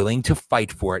 If you're willing to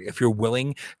fight for it, if you're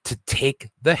willing to take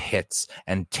the hits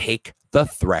and take the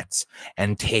threats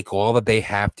and take all that they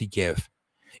have to give,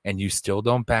 and you still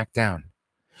don't back down,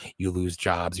 you lose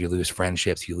jobs, you lose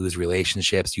friendships, you lose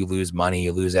relationships, you lose money,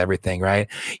 you lose everything, right?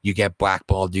 You get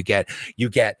blackballed, you get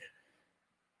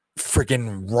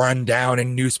freaking run down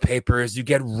in newspapers, you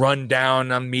get run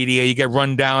down on media, you get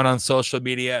run down on social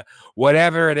media,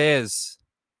 whatever it is.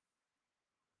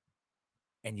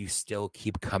 And you still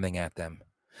keep coming at them,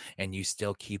 and you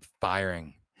still keep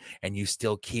firing, and you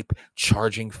still keep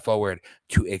charging forward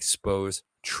to expose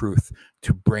truth,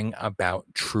 to bring about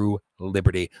true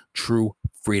liberty, true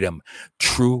freedom,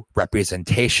 true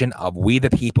representation of we the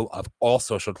people, of all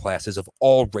social classes, of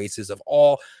all races, of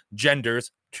all genders,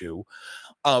 too,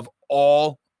 of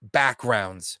all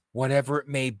backgrounds, whatever it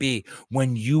may be.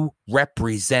 When you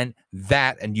represent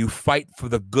that and you fight for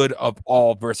the good of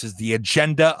all versus the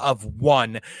agenda of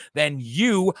one, then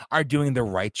you are doing the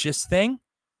righteous thing.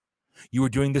 You are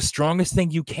doing the strongest thing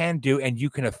you can do, and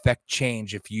you can affect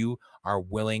change if you are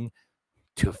willing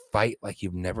to fight like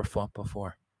you've never fought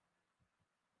before.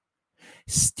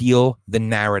 Steal the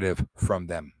narrative from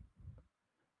them.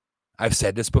 I've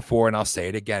said this before and I'll say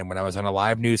it again. When I was on a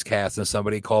live newscast and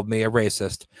somebody called me a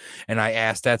racist, and I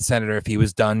asked that senator if he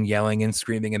was done yelling and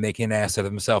screaming and making an ass of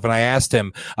himself, and I asked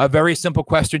him a very simple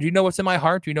question: do you know what's in my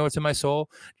heart? Do you know what's in my soul?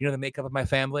 Do you know the makeup of my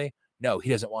family? No,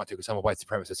 he doesn't want to, because I'm a white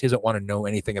supremacist. He doesn't want to know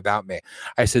anything about me.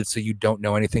 I said, so you don't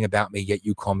know anything about me, yet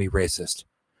you call me racist.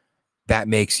 That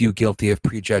makes you guilty of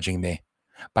prejudging me.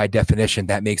 By definition,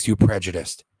 that makes you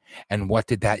prejudiced. And what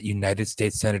did that United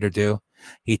States senator do?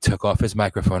 He took off his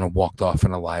microphone and walked off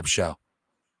in a live show.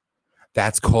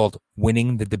 That's called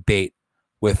winning the debate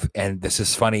and this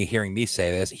is funny hearing me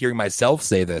say this, hearing myself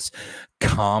say this,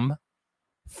 calm,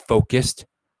 focused,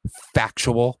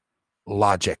 factual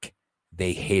logic.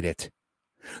 They hate it.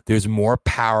 There's more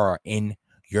power in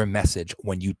your message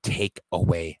when you take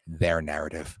away their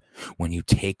narrative, when you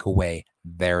take away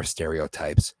their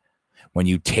stereotypes, when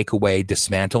you take away,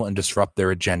 dismantle, and disrupt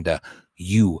their agenda.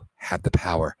 You have the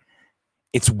power.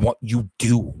 It's what you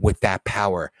do with that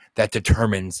power that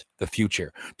determines the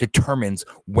future, determines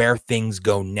where things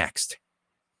go next.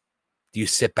 Do you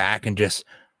sit back and just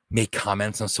make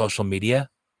comments on social media?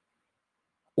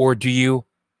 Or do you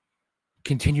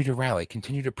continue to rally,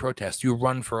 continue to protest? Do you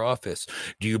run for office?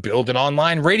 Do you build an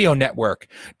online radio network?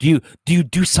 Do you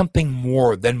do something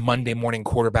more than Monday morning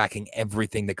quarterbacking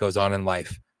everything that goes on in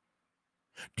life?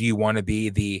 Do you want to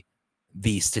be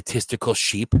the statistical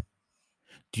sheep?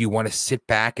 Do you want to sit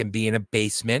back and be in a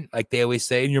basement, like they always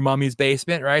say, in your mommy's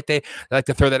basement, right? They like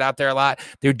to throw that out there a lot.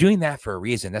 They're doing that for a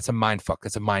reason. That's a mind fuck.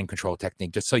 That's a mind control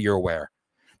technique, just so you're aware.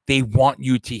 They want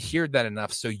you to hear that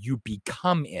enough so you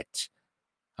become it.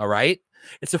 All right?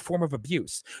 It's a form of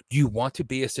abuse. Do you want to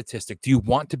be a statistic? Do you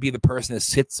want to be the person that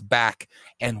sits back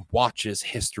and watches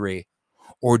history?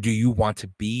 Or do you want to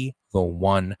be the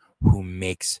one who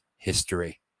makes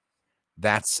history?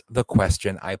 That's the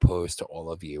question I pose to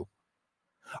all of you.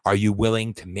 Are you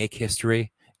willing to make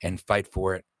history and fight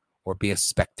for it, or be a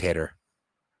spectator?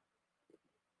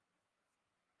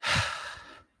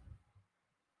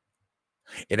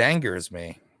 It angers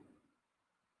me.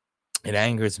 It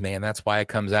angers me, and that's why it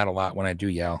comes out a lot when I do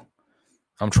yell.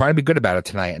 I'm trying to be good about it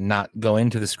tonight and not go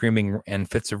into the screaming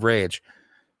and fits of rage,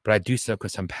 but I do so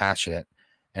because I'm passionate.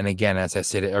 And again, as I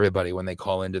say to everybody when they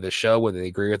call into the show, whether they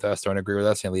agree with us, don't agree with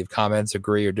us, and leave comments,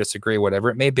 agree or disagree, whatever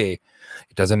it may be,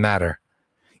 it doesn't matter.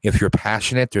 If you're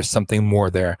passionate, there's something more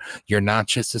there. You're not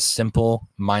just a simple,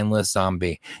 mindless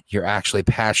zombie. You're actually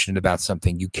passionate about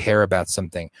something. You care about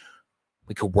something.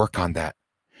 We could work on that,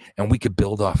 and we could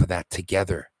build off of that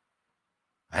together.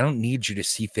 I don't need you to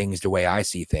see things the way I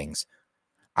see things.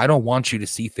 I don't want you to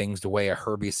see things the way a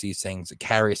Herbie sees things, a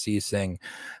Carrie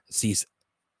sees.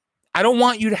 I don't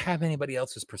want you to have anybody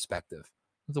else's perspective.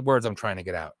 Those are the words I'm trying to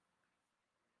get out.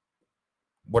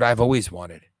 What I've always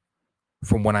wanted,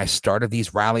 from when I started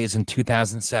these rallies in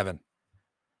 2007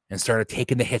 and started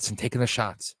taking the hits and taking the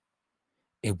shots,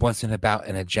 it wasn't about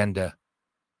an agenda.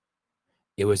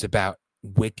 It was about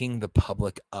waking the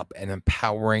public up and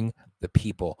empowering the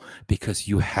people, because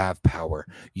you have power.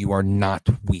 You are not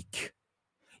weak.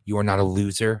 You are not a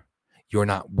loser. You're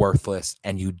not worthless,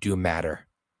 and you do matter.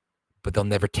 But they'll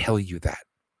never tell you that,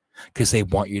 because they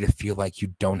want you to feel like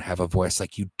you don't have a voice,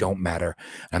 like you don't matter.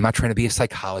 And I'm not trying to be a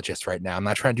psychologist right now. I'm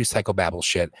not trying to do psychobabble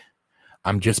shit.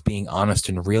 I'm just being honest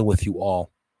and real with you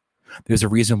all. There's a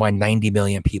reason why 90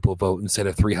 million people vote instead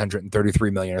of 333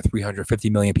 million or 350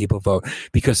 million people vote,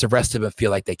 because the rest of them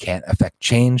feel like they can't affect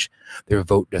change. Their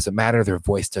vote doesn't matter. Their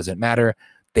voice doesn't matter.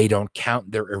 They don't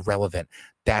count. They're irrelevant.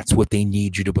 That's what they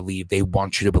need you to believe. They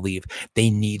want you to believe. They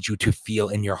need you to feel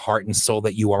in your heart and soul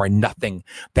that you are a nothing,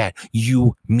 that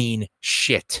you mean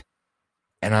shit.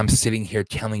 And I'm sitting here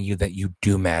telling you that you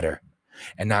do matter.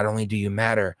 And not only do you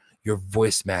matter, your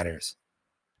voice matters.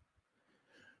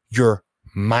 Your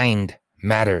mind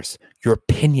matters. Your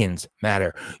opinions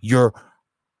matter. Your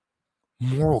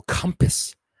moral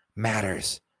compass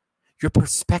matters. Your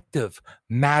perspective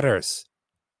matters.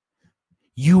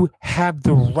 You have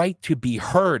the right to be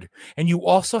heard, and you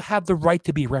also have the right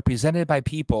to be represented by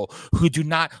people who do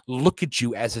not look at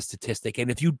you as a statistic.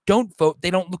 And if you don't vote, they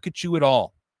don't look at you at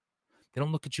all. They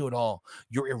don't look at you at all.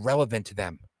 You're irrelevant to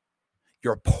them.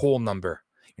 You're a poll number.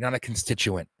 You're not a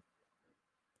constituent.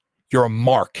 You're a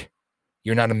mark.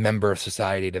 You're not a member of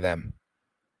society to them.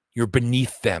 You're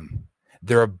beneath them.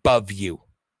 They're above you.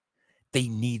 They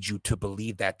need you to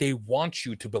believe that. They want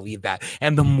you to believe that.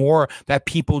 And the more that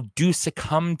people do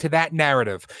succumb to that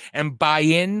narrative and buy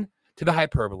in to the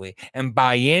hyperbole and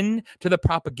buy in to the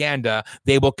propaganda,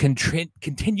 they will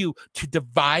continue to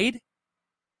divide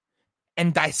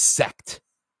and dissect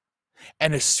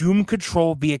and assume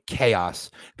control via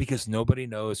chaos, because nobody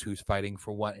knows who's fighting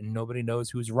for what and nobody knows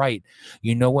who's right.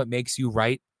 You know what makes you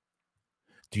right?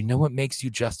 Do you know what makes you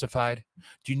justified?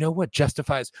 Do you know what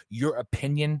justifies your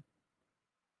opinion?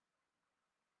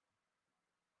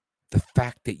 The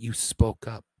fact that you spoke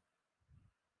up.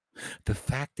 The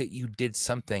fact that you did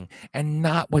something and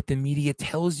not what the media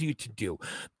tells you to do.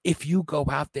 If you go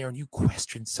out there and you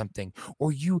question something,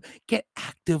 or you get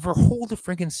active or hold a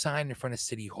friggin' sign in front of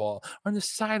City Hall or on the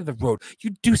side of the road,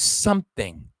 you do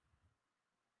something.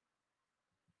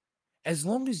 As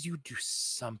long as you do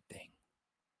something,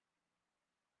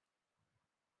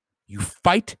 you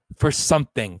fight for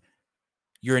something,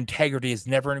 Your integrity is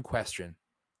never in question,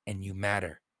 and you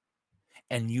matter.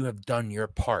 And you have done your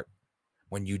part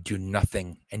when you do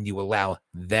nothing and you allow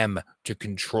them to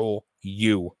control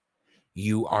you.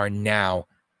 You are now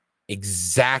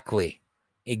exactly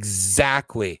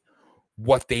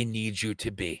what they need you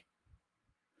to be.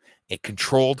 A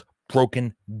controlled,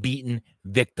 broken, beaten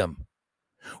victim.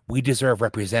 We deserve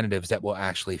representatives that will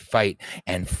actually fight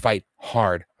and fight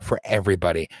hard for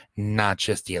everybody, not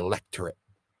just the electorate.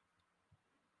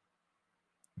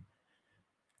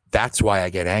 That's why I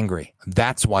get angry.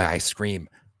 That's why I scream.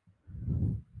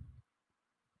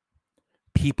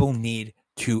 People need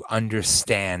to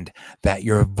understand that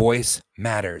your voice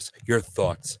matters. Your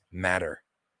thoughts matter.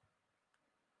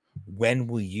 When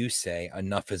will you say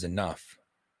enough is enough?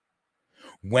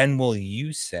 When will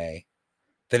you say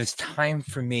that it's time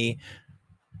for me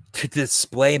to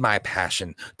display my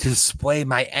passion, to display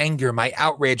my anger, my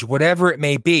outrage, whatever it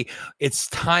may be? It's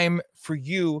time for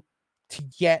you to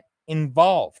get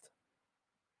involved.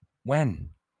 When?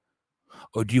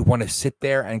 Or do you want to sit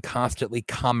there and constantly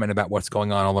comment about what's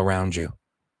going on all around you?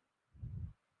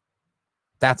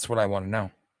 That's what I want to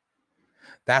know.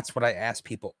 That's what I ask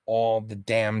people all the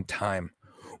damn time.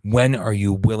 When are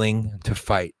you willing to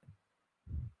fight?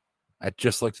 I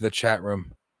just looked at the chat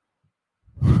room.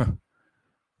 I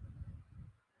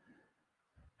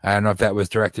don't know if that was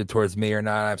directed towards me or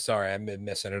not. I'm sorry. I've been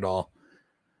missing it all.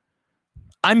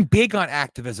 I'm big on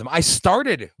activism. I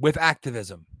started with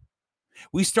activism.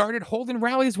 We started holding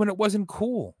rallies when it wasn't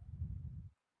cool.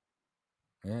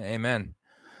 Yeah, amen.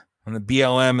 And the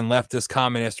BLM and leftist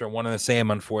communists are one and the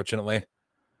same, unfortunately.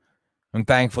 And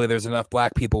thankfully, there's enough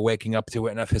black people waking up to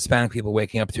it, enough Hispanic people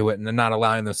waking up to it, and they're not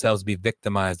allowing themselves to be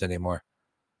victimized anymore.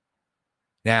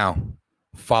 Now,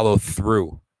 follow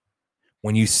through.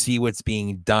 When you see what's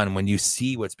being done, when you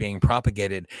see what's being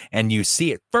propagated, and you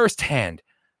see it firsthand,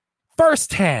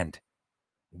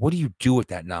 what do you do with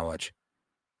that knowledge?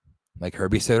 Like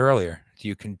Herbie said earlier, do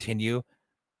you continue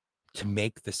to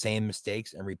make the same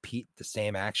mistakes and repeat the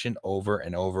same action over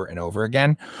and over and over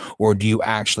again? Or do you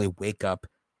actually wake up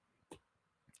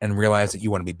and realize that you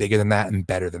want to be bigger than that and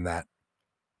better than that?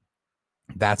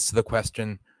 That's the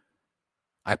question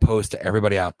I pose to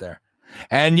everybody out there.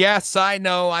 And yes, I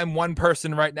know I'm one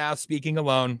person right now speaking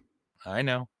alone. I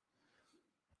know.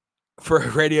 For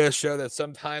a radio show that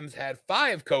sometimes had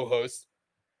 5 co-hosts,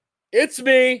 it's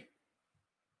me.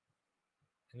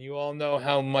 And you all know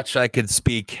how much I could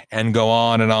speak and go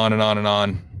on and on and on and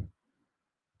on.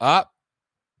 I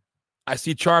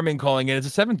see Charming calling in. Is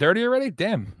it 7:30 already?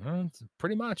 Damn, it's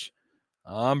pretty much.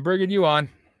 I'm bringing you on.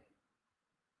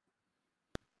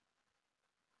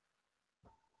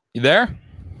 You there?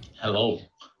 Hello,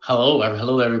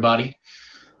 everybody.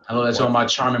 Hello, to all my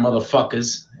charming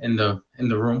motherfuckers in the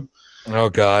room. Oh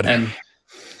God. And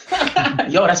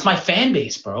yo, that's my fan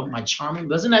base, bro. My charming.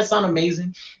 Doesn't that sound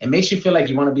amazing? It makes you feel like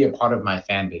you want to be a part of my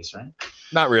fan base, right?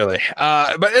 Not really.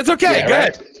 But it's okay. Yeah,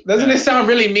 good. Right? Doesn't it sound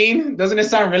really mean? Doesn't it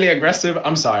sound really aggressive?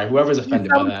 I'm sorry, whoever's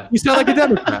offended by that. You sound like a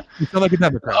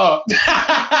Democrat. Oh,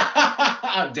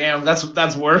 damn,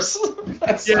 that's worse.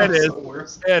 Yeah, it is. So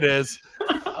worse. It is.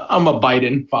 I'm a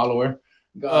Biden follower.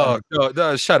 God. Oh,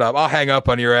 no, shut up. I'll hang up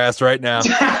on your ass right now.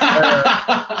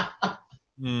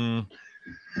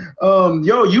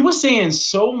 Yo, you were saying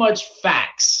so much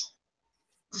facts,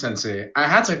 Sensei. I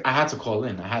had to call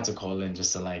in. I had to call in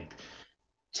just to like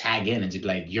tag in and just be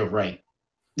like, you're right.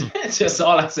 It's just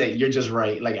all I say. You're just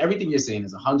right. Like everything you're saying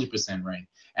is 100% right.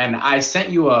 And I sent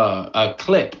you a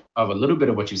clip of a little bit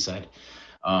of what you said.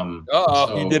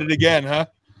 So you did it again, huh?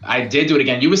 I did do it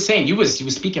again. You were saying you was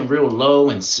speaking real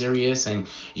low and serious, and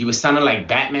you was sounding like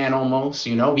Batman almost.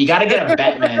 You know, we got to get a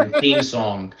Batman theme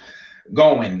song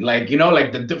going, like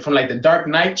like from like the Dark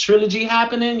Knight trilogy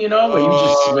happening. You know,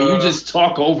 where you just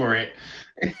talk over it.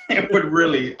 It would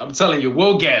really. I'm telling you,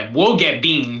 we'll get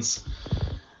beans.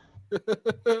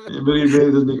 It really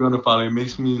does make on the follow. It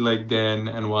makes me like Dan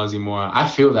and Wazzy more. I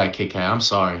feel that, Kit Kat. I'm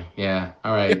sorry. Yeah.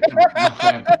 All right.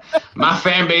 My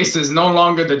fan base is no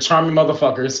longer the charming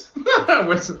motherfuckers.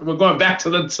 We're going back to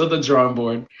the drawing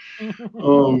board.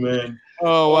 Oh man.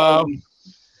 Oh wow.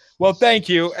 Well, thank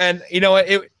you. And you know what?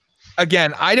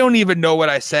 Again, I don't even know what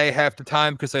I say half the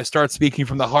time because I start speaking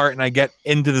from the heart and I get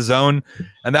into the zone,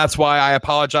 and that's why I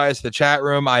apologize to the chat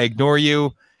room. I ignore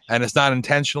you. And it's not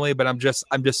intentionally, but I'm just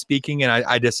speaking, and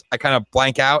I kind of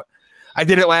blank out. I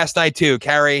did it last night too.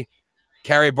 Carrie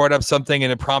brought up something,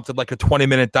 and it prompted like a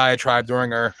 20-minute diatribe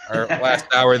during our last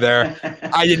hour there.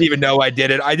 I didn't even know I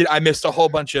did it. I missed a whole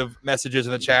bunch of messages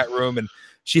in the chat room, and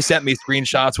she sent me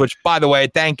screenshots. Which, by the way,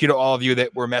 thank you to all of you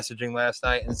that were messaging last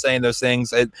night and saying those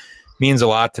things. means a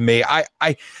lot to me.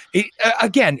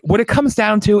 Again, what it comes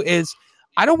down to is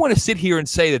I don't want to sit here and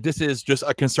say that this is just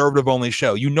a conservative only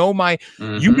show. You know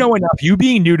you know enough. You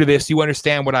being new to this, you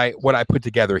understand what I put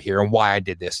together here and why I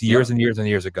did this years and years and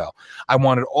years ago. I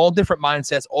wanted all different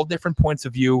mindsets, all different points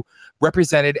of view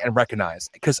represented and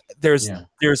recognized, because there's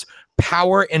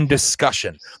power in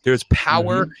discussion. There's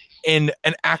power in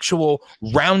an actual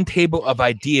roundtable of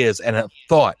ideas and a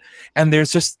thought. And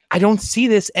there's just, I don't see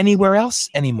this anywhere else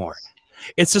anymore.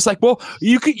 It's just like, well,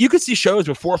 you could see shows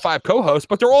with 4 or 5 co-hosts,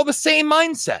 but they're all the same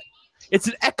mindset. It's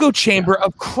an echo chamber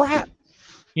of crap,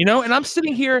 you know. And I'm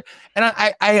sitting here, and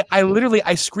I literally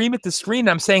scream at the screen.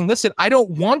 I'm saying, listen, I don't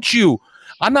want you.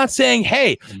 I'm not saying,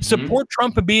 hey, support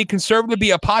Trump and be a conservative, be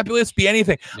a populist, be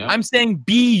anything. I'm saying,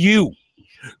 be you.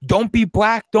 Don't be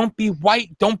black. Don't be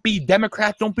white. Don't be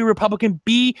Democrat. Don't be Republican.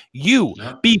 Be you.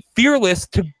 Be fearless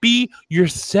to be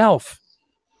yourself.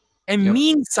 And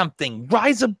mean something.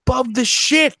 Rise above the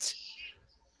shit.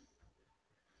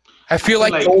 I feel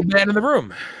like the old man in the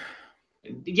room.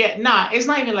 Yeah, nah, it's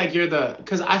not even like you're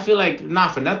because I feel like,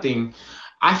 not for nothing,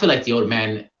 I feel like the old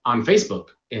man on Facebook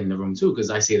in the room too, because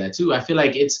I say that too. I feel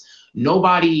like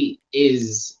nobody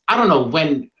is, I don't know,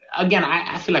 again,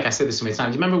 I feel like I said this so many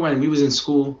times. Remember when we was in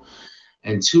school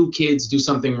and 2 kids do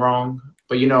something wrong,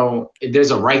 but you know,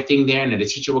 there's a right thing there, and then the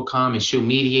teacher will come and she'll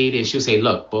mediate it, and she'll say,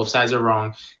 look, both sides are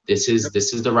wrong. This is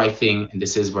the right thing, and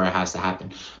this is where it has to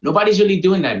happen. Nobody's really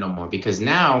doing that no more, because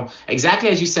now, exactly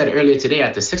as you said earlier today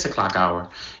at the 6 o'clock hour,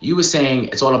 you were saying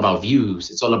it's all about views,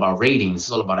 it's all about ratings,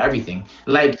 it's all about everything.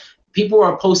 Like, people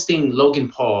are posting Logan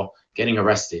Paul getting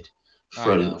arrested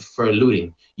for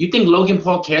looting. You think Logan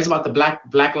Paul cares about the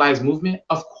Black Lives Movement?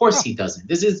 Of course he doesn't.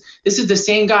 This is the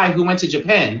same guy who went to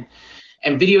Japan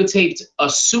and videotaped a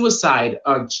suicide,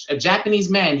 a Japanese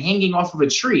man hanging off of a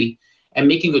tree and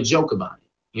making a joke about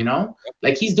it, you know?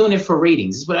 Like, he's doing it for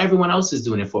ratings. This is what everyone else is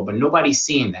doing it for, but nobody's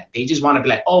seeing that. They just want to be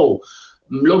like, oh,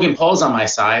 Logan Paul's on my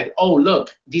side. Oh,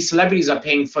 look, these celebrities are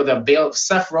paying for the bail.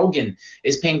 Seth Rogen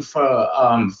is paying for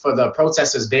the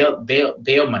protesters' bail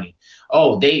money.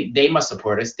 Oh, they must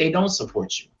support us. They don't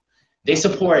support you. They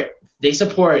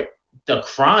support the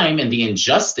crime and the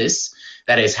injustice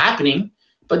that is happening,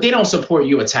 but they don't support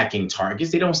you attacking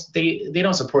targets. They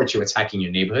don't support you attacking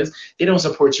your neighborhoods. They don't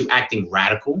support you acting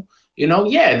radical. You know,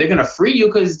 yeah, they're gonna free you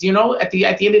because, you know, at the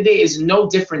end of the day, it's no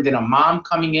different than a mom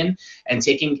coming in and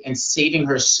saving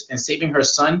her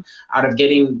son out of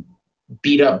getting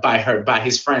beat up by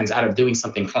his friends, out of doing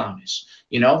something clownish.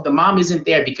 You know, the mom isn't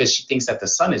there because she thinks that the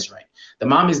son is right. The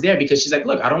mom is there because she's like,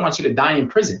 look, I don't want you to die in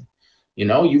prison. You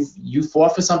know, you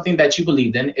fought for something that you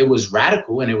believed in. It was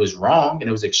radical and it was wrong and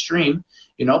it was extreme,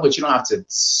 you know, but you don't have to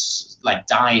like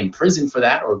die in prison for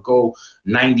that or go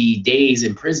 90 days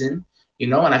in prison, you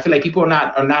know. And I feel like people are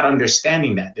not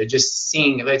understanding that. They're just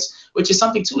seeing, which is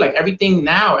something too, like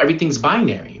everything's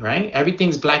binary, right?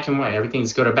 Everything's black and white,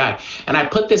 everything's good or bad. And I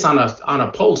put this on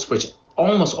a post, which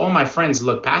almost all my friends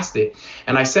looked past it.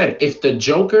 And I said, if the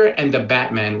Joker and the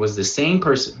Batman was the same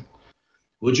person,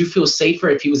 would you feel safer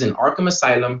if he was in Arkham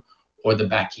Asylum or the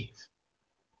Batcave?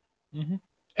 Mm-hmm.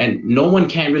 And no one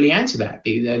can really answer that.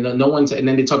 No one's, and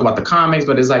then they talk about the comics,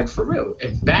 but it's like, for real,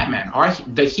 if Batman,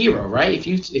 the hero, right?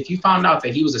 If you found out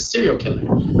that he was a serial killer,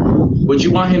 would you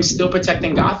want him still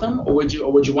protecting Gotham, or would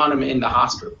you want him in the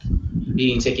hospital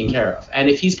being taken care of? And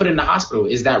if he's put in the hospital,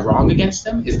 is that wrong against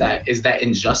him? Is that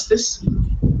injustice?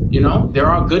 You know, there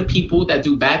are good people that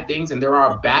do bad things, and there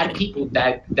are bad people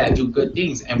that do good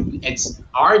things. And it's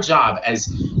our job as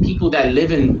people that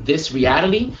live in this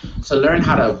reality to learn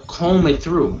how to comb it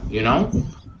through, you know?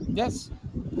 Yes.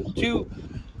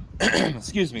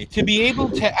 Excuse me, to be able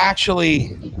to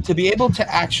actually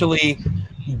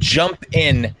jump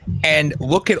in and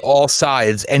look at all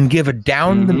sides and give a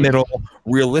down the middle,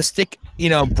 realistic, you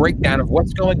know, breakdown of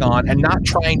what's going on, and not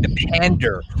trying to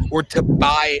pander or to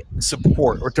buy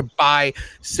support or to buy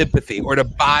sympathy or to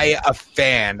buy a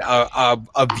fan,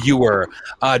 a viewer,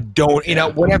 you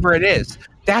know, whatever it is.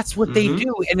 That's what they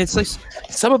do. And it's like,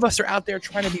 some of us are out there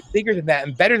trying to be bigger than that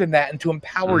and better than that and to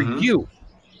empower you.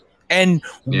 And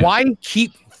why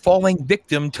keep falling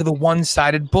victim to the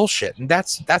one-sided bullshit? And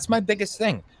that's my biggest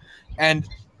thing. And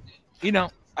you know,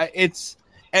 I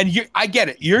get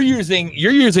it. You're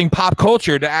using pop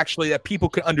culture to actually that people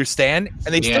can understand,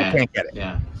 and they still can't get it.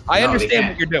 Yeah, I understand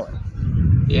what you're doing.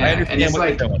 Yeah, I understand what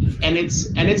you're doing. And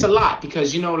it's a lot,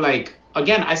 because, you know, like,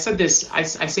 again, I said this. I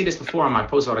say this before on my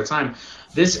posts all the time.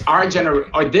 This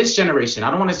generation.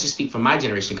 I don't want to just speak for my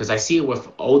generation, because I see it with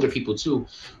older people too.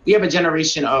 We have a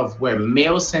generation of where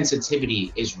male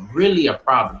sensitivity is really a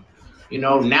problem. You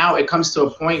know, now it comes to a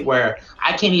point where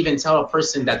I can't even tell a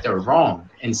person that they're wrong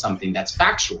in something that's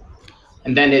factual.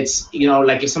 And then it's,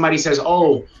 like if somebody says,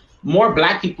 oh, more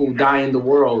black people die in the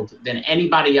world than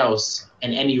anybody else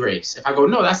in any race. If I go,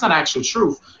 no, that's not actual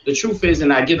truth. The truth is,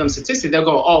 and I give them statistics, they'll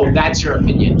go, oh, that's your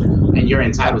opinion and you're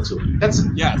entitled to it.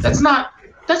 Yes. That's not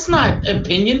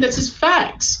opinion, that's just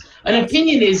facts. An Yes.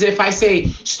 opinion is if I say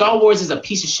Star Wars is a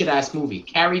piece of shit ass movie.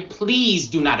 Carrie, please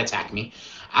do not attack me.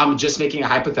 I'm just making a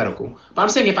hypothetical. But I'm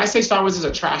saying if I say Star Wars is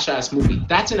a trash ass movie,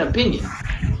 that's an opinion.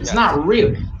 It's not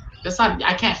real. That's not.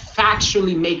 I can't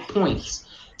factually make points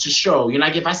to show.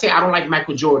 Like if I say I don't like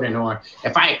Michael Jordan, or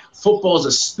if football is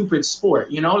a stupid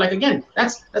sport, like again,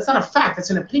 that's not a fact.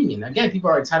 That's an opinion. Again, people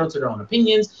are entitled to their own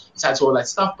opinions, entitled to all that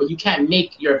stuff, but you can't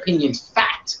make your opinions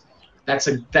fact. That's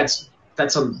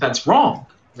wrong.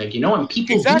 And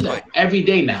people do that every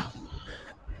day now.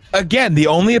 Again, the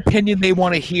only opinion they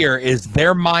want to hear is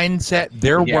their mindset,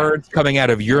 their words coming out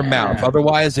of your mouth.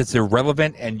 Otherwise, it's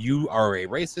irrelevant, and you are a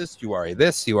racist, you are a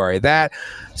this, you are a that.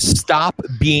 Stop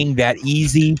being that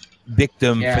easy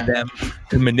victim for them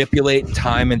to manipulate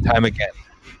time and time again.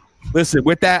 Listen,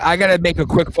 with that, I got to make a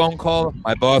quick phone call.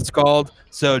 My boss called.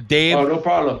 So, Dave. Oh, no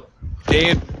problem.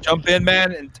 Dave, jump in,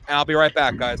 man, and I'll be right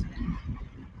back, guys.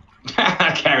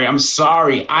 Carrie, I'm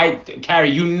sorry.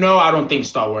 Carrie, I don't think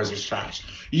Star Wars is trash.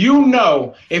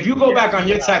 If you go back on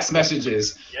your text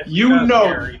messages,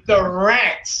 the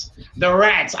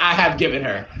rants I have given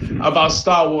her about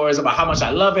Star Wars, about how much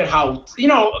I love it, how,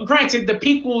 granted, the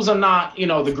prequels are not,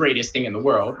 the greatest thing in the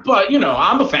world, but,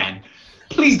 I'm a fan.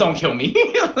 Please don't kill me,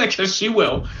 because she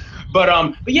will. But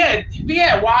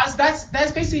yeah, Waz, that's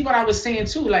basically what I was saying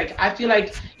too. Like, I feel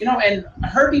like, and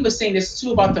Herbie was saying this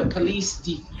too about the police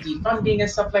defunding and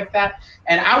stuff like that.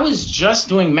 And I was just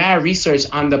doing mad research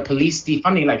on the police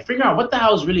defunding, like figuring out what the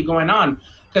hell is really going on.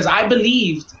 Because I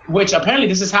believed, which apparently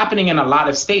this is happening in a lot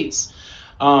of states,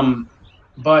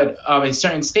 but in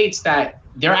certain states that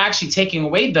they're actually taking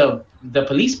away the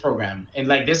police program. And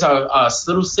like there's a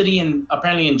little city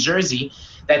apparently in Jersey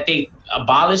that they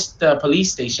abolished the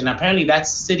police station. Apparently that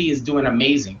city is doing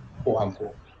amazing, quote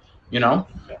unquote,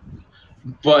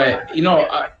 But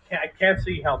I can't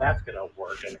see how that's gonna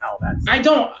work and how that's. I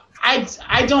don't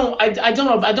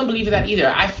believe in that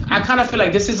either. I kind of feel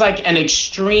like this is like an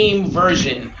extreme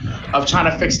version of trying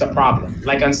to fix the problem.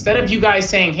 Like instead of you guys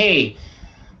saying, hey,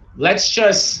 let's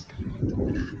just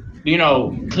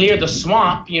clear the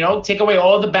swamp, take away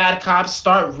all the bad cops,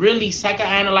 start really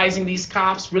psychoanalyzing these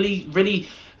cops, really, really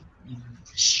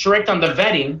strict on the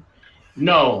vetting.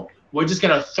 No, we're just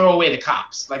gonna throw away the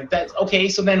cops. Like that. Okay,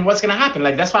 so then what's gonna happen?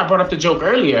 Like that's why I brought up the joke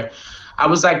earlier. I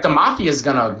was like, the mafia is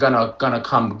gonna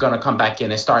come back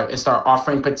in and start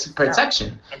offering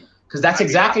protection, because that's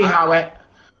exactly how it.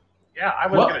 Yeah, I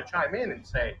was gonna chime in and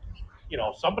say,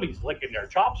 somebody's licking their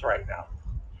chops right now.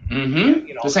 Mm-hmm.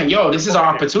 They're saying, yo, this is our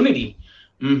opportunity.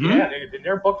 Mm-hmm. Yeah,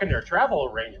 they're booking their travel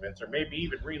arrangements or maybe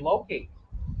even relocate.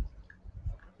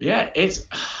 Yeah, it's,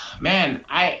 man,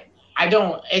 I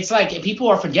don't, it's like people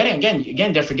are forgetting,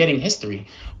 again, they're forgetting history.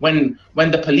 When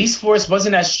the police force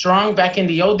wasn't as strong back in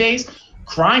the old days,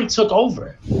 crime took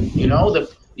over.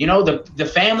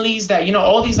 The families that,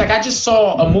 all these, like I just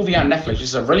saw a movie on Netflix.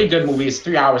 It's a really good movie. It's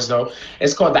 3 hours though.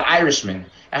 It's called The Irishman.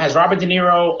 It has Robert De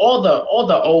Niro, all the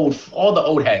old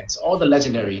heads, all the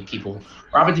legendary people.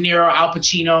 Robert De Niro, Al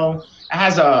Pacino. It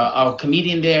has a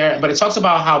comedian there, but it talks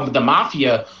about how the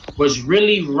mafia was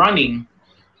really running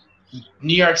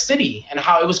New York City and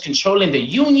how it was controlling the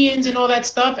unions and all that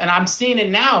stuff. And I'm seeing it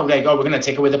now, like, oh, we're gonna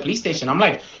take away the police station. I'm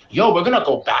like, yo, we're gonna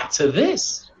go back to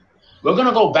this. We're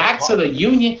gonna go back to the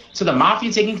union, to the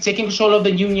mafia taking control of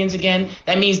the unions again.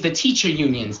 That means the teacher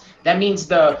unions. That means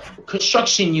the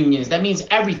construction unions. That means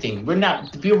everything.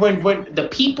 The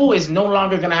people is no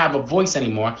longer gonna have a voice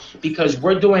anymore because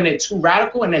we're doing it too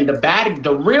radical. And then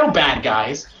the real bad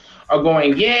guys are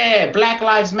going, yeah, Black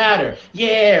Lives Matter.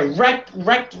 Yeah,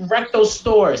 wreck those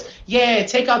stores. Yeah,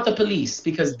 take out the police,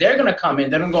 because they're gonna come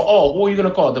in. They're gonna go, oh, who are you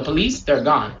gonna call? The police? They're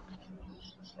gone.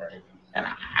 And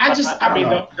I mean,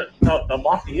 the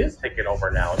mafia is taking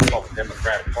over now. It's called the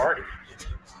Democratic Party.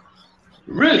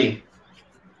 Really?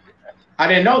 I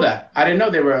didn't know that. I didn't know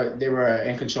they were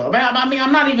in control. I mean,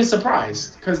 I'm not even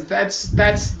surprised, because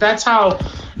that's how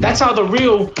the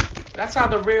real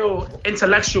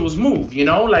intellectuals move.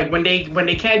 Like when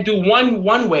they can't do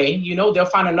one way, they'll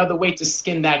find another way to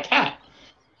skin that cat.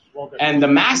 Well, and the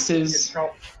masses,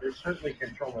 they're certainly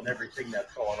controlling everything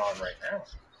that's going on right now.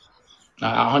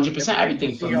 100%,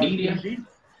 everything from media. TV.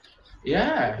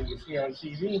 Yeah. You see on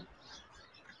TV.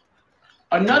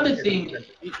 Another thing,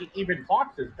 even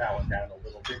Fox is bowing down a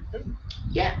little bit too.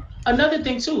 Yeah. Another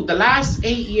thing too. The last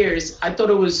 8 years, I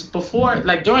thought it was before,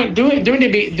 like during the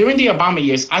Obama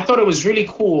years, I thought it was really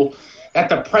cool that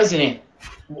the president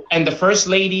and the first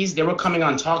ladies, they were coming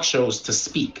on talk shows to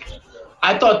speak.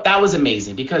 I thought that was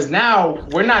amazing because now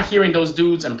we're not hearing those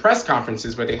dudes in press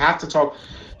conferences where they have to talk.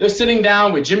 They're sitting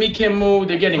down with Jimmy Kimmel,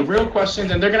 they're getting real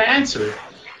questions, and they're going to answer it.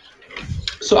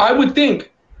 So I would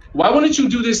think, why wouldn't you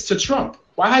do this to Trump?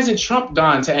 Why hasn't Trump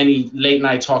gone to any late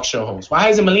night talk show hosts? Why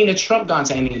hasn't Melania Trump gone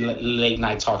to any late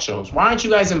night talk show hosts? Why aren't you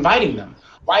guys inviting them?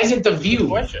 Why isn't The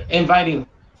View inviting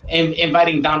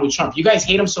Donald Trump? You guys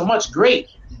hate him so much. Great.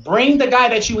 Bring the guy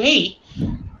that you hate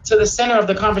to the center of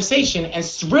the conversation and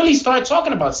really start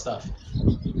talking about stuff.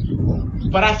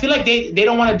 But I feel like they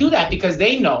don't want to do that because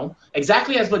they know,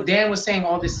 exactly as what Dan was saying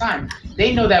all this time,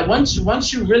 they know that once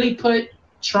you really put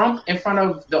Trump in front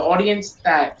of the audience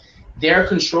that they're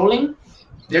controlling,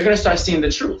 they're going to start seeing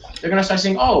the truth. They're going to start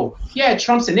saying, oh, yeah,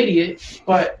 Trump's an idiot,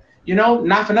 but,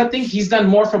 not for nothing, he's done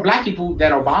more for black people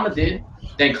than Obama did,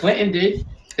 than Clinton did,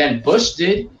 than Bush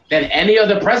did, than any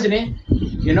other president.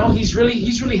 He's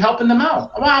really helping them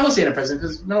out. Well, I won't say the president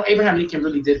because Abraham Lincoln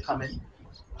really did come in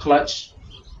clutch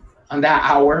on that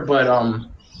hour, but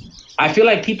I feel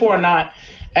like people are not,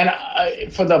 and I'm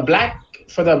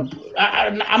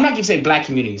not going to say black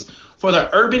communities, for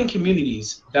the urban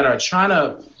communities that are trying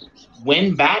to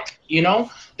win back,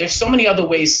 there's so many other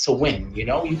ways to win.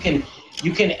 You can,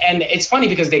 and it's funny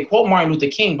because they quote Martin Luther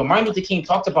King, but Martin Luther King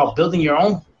talked about building your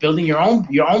own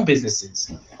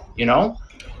businesses,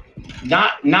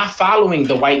 not following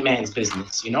the white man's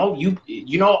business,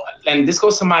 and this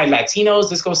goes to my Latinos,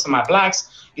 this goes to my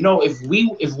blacks, if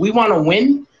we want to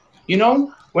win,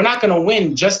 we're not going to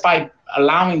win just by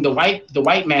allowing the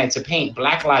white man to paint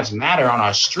Black Lives Matter on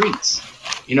our streets,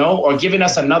 or giving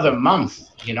us another month,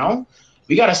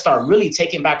 we got to start really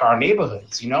taking back our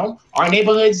neighborhoods, our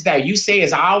neighborhoods that you say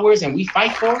is ours and we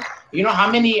fight for.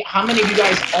 How many of you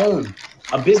guys own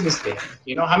a business there?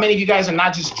 How many of you guys are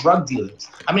not just drug dealers?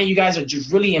 How many of you guys are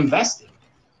just really investing?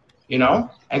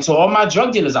 And so all my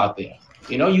drug dealers out there,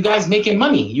 you guys making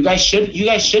money. You guys should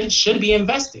be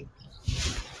investing.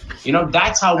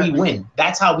 That's how we win.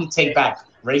 That's how we take back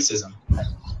racism.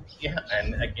 Yeah,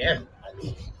 and again,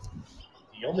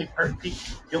 the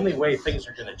only way things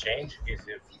are going to change is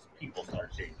if people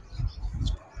start changing.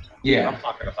 Yeah, I'm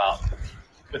talking about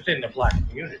within the black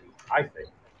community. I think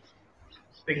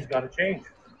things got to change.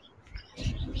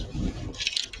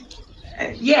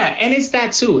 Yeah, and it's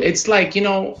that too. It's like,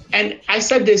 and I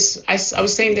said this. I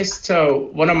was saying this to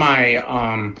one of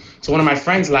my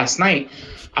friends last night.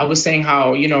 I was saying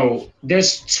how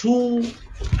there's two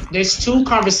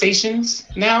conversations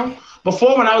now.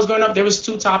 Before, when I was growing up, there was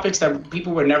two topics that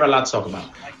people were never allowed to talk about: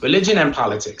 religion and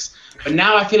politics. But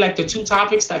now I feel like the two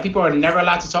topics that people are never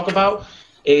allowed to talk about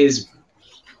is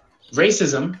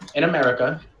racism in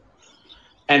America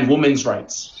and women's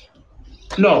rights.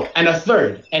 No, and a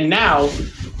third, and now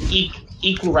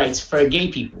equal rights for gay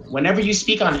people. Whenever you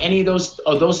speak on any of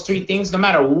those three things, no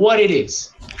matter what it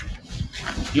is,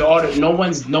 no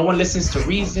one listens to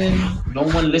reason, no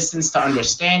one listens to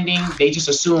understanding. They just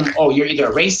assume, oh, you're either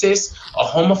a racist, a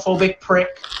homophobic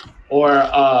prick, or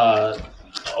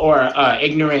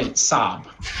ignorant sob,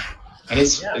 and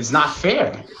it's not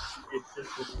fair. It's just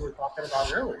what we were talking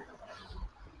about earlier.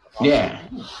 Yeah.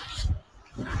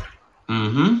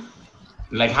 Mm-hmm.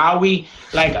 Like how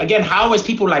is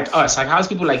people like us, like how is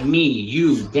people like me,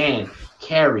 you, Dan,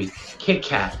 Carrie, Kit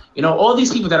Kat, all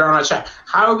these people that are on our chat,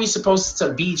 how are we supposed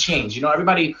to be change?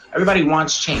 Everybody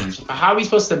wants change. But how are we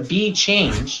supposed to be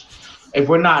change if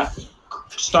we're not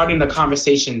starting the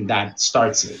conversation that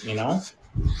starts it,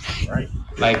 Right.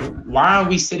 Like, why aren't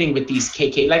we sitting with these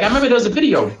KK? Like, I remember there was a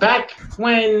video back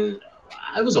when,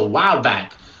 it was a while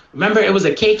back. Remember, it was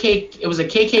a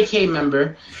KKK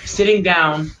member sitting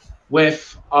down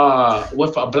with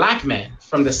a black man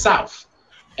from the South.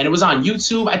 And it was on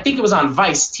YouTube. I think it was on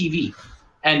Vice TV.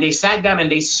 And they sat down and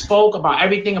they spoke about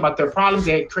everything, about their problems.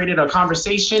 They created a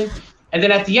conversation. And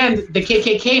then at the end, the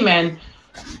KKK man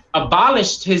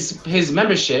abolished his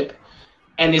membership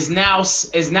and is now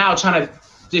trying to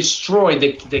destroy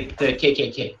the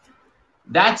KKK.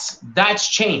 That's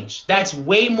change. That's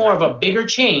way more of a bigger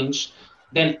change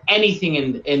than anything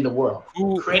in the world.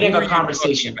 Creating a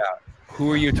conversation.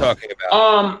 Who are you talking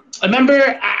about?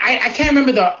 Remember, I can't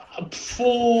remember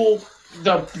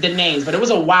the names, but it was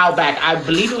a while back. I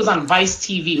believe it was on Vice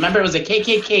TV. Remember, it was a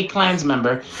KKK Klans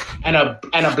member and a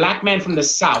black man from the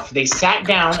South. They sat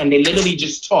down and they literally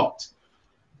just talked.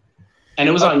 And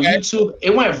it was on YouTube.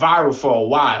 It went viral for a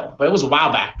while, but it was a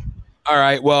while back. All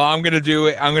right. Well, I'm going to do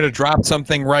it. I'm going to drop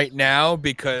something right now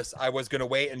because I was going to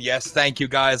wait. And yes, thank you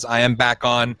guys. I am back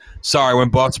on. Sorry, when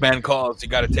Boss Man calls, you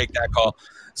got to take that call.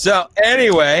 So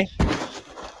anyway,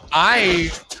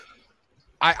 I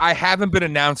I haven't been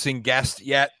announcing guests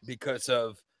yet because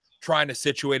of trying to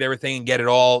situate everything and get it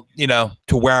all,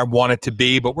 to where I want it to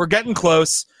be. But we're getting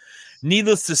close.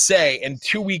 Needless to say, in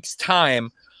 2 weeks'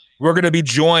 time, we're going to be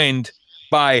joined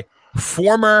by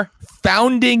former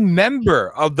founding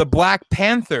member of the Black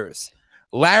Panthers,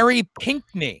 Larry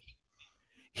Pinkney.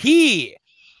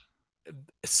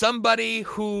 Somebody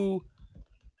who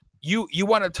you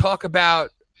want to talk about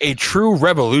a true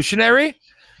revolutionary.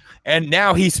 And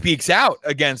now he speaks out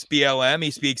against BLM. He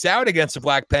speaks out against the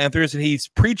Black Panthers, and he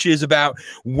preaches about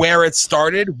where it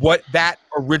started, what that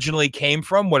originally came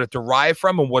from, what it derived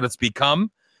from, and what it's become.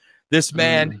 This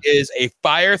man is a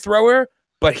fire thrower,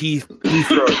 but he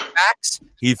throws facts.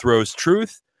 He throws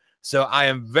truth. So I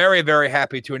am very, very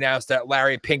happy to announce that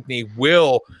Larry Pinkney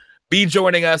will be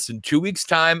joining us in 2 weeks'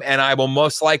 time, and I will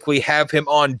most likely have him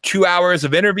on 2 hours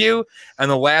of interview and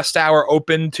the last hour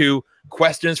open to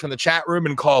questions from the chat room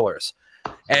and callers.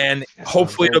 And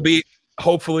hopefully it'll be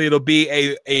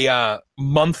a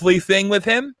monthly thing with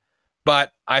him.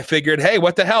 But I figured, hey,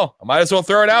 what the hell? I might as well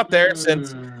throw it out there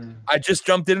since I just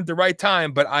jumped in at the right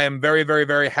time. But I am very, very,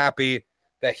 very happy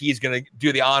that he's going to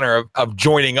do the honor of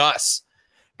joining us.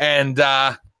 And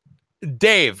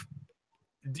Dave,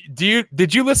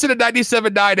 did you listen to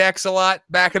 97.9 X a lot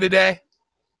back in the day?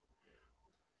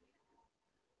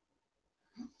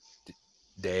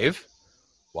 Dave?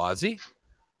 Wazzy?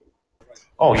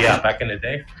 Oh yeah, back in the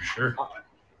day, for sure.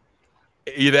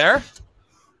 You there?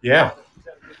 Yeah.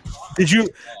 Did you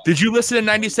listen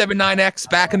to 97.9 X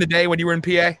back in the day when you were in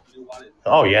PA?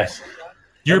 Oh yes.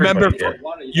 You remember Freddie?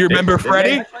 You remember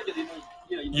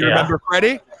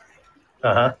Freddie?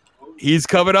 Uh-huh. He's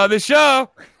coming on the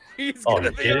show. He's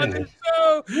gonna be on the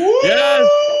show. Yes.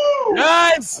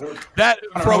 Yes. That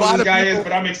for a lot of people,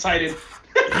 but I'm excited.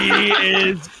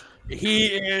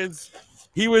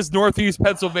 He was Northeast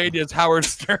Pennsylvania's Howard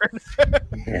Stern.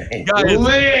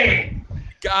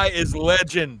 Guy is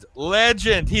legend.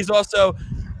 He's also,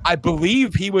 I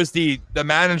believe, he was the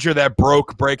manager that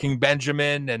broke Breaking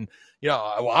Benjamin and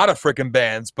a lot of freaking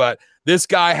bands. But this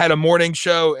guy had a morning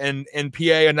show in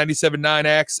PA on 97.9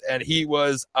 X, and he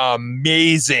was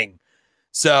amazing.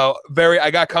 So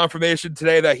I got confirmation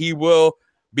today that he will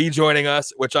be joining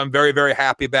us, which I'm very, very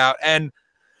happy about. And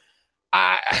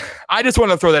I just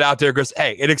want to throw that out there because,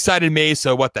 hey, it excited me,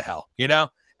 so what the hell,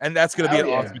 And that's going to be an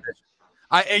awesome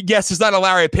addition. Yes, it's not a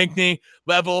Larry Pinkney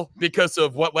level because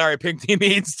of what Larry Pinkney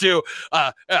means to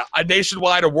a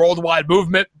nationwide or worldwide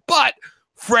movement, but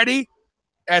Freddie,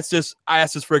 that's just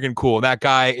freaking cool. That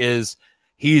guy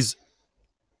he's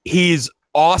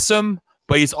awesome,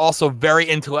 but he's also very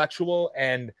intellectual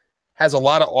and has a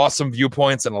lot of awesome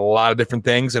viewpoints and a lot of different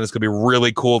things, and it's going to be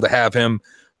really cool to have him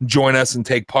join us and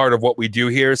take part of what we do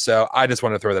here. So I just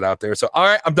want to throw that out there. So, all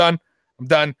right, I'm done.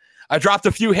 I dropped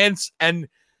a few hints, and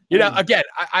again,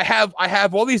 I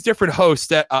have all these different hosts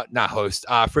that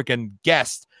freaking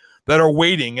guests that are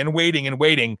waiting.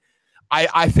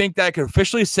 I think that I can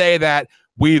officially say that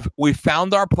we've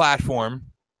found our platform.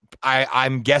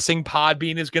 I'm guessing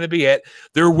Podbean is going to be it.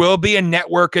 There will be a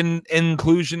network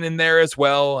inclusion in there as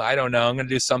well. I don't know. I'm going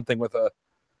to do something with a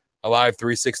Live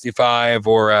 365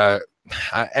 or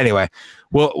anyway,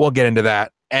 we'll get into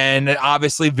that. And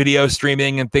obviously video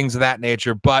streaming and things of that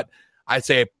nature. But I'd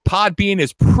say Podbean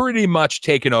is pretty much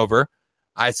taken over.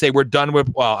 I'd say we're done with,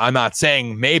 well, I'm not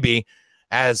saying maybe,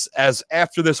 as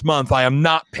after this month, I am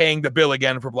not paying the bill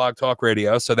again for Blog Talk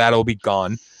Radio, so that'll be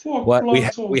gone. But we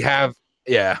have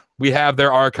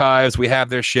their archives, we have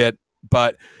their shit.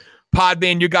 But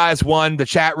Podbean, you guys won. The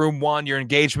chat room won. Your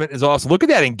engagement is awesome. Look at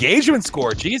that engagement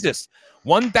score. Jesus.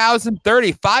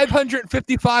 1,030,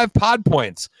 555 pod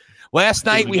points. Last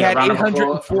night we had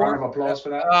 804. Round of applause for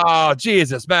that. Oh,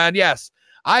 Jesus, man. Yes.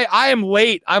 I am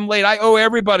late. I owe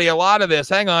everybody a lot of this.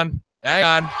 Hang on.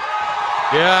 Yes.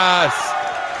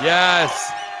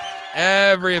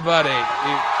 Everybody.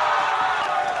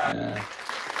 Yeah.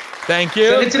 Thank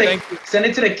you. Send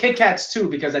it to the Kit Kats too,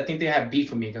 because I think they have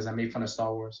beef with me because I made fun of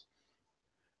Star Wars.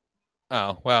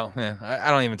 Oh, well, yeah,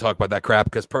 I don't even talk about that crap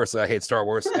because personally I hate Star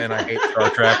Wars and I hate Star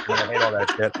Trek and I hate all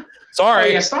that shit. Sorry. Oh,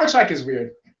 yeah, Star Trek is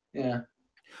weird. Yeah.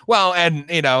 Well, and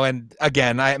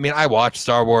again, I watched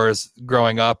Star Wars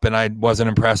growing up and I wasn't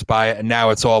impressed by it, and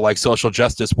now it's all like social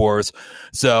justice wars.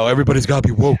 So everybody's got to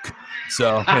be woke.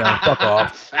 So, fuck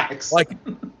off. Facts. Like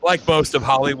most of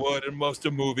Hollywood and most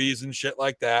of movies and shit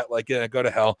like that. Like, go to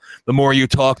hell. The more you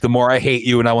talk, the more I hate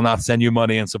you, and I will not send you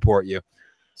money and support you.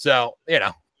 So,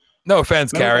 no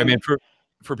offense, Carrie. I mean,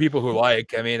 for people who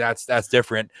that's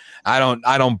different. I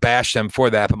don't bash them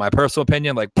for that, but my personal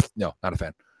opinion, no, not a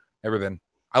fan. Never been.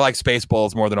 I like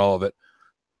Spaceballs more than all of it.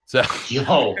 So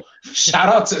Yo,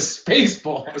 shout out to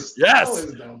Spaceballs. Yes. That was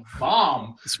the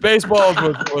bomb.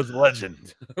 Spaceballs was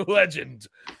legend. Legend.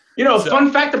 You know, So-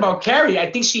 fun fact about Carrie,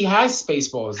 I think she has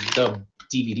Spaceballs, the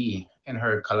DVD, in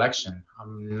her collection.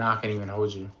 I'm not gonna even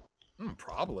hold you.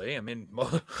 Probably. I mean,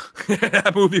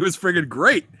 that movie was friggin'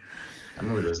 great. That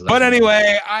movie was But legendary.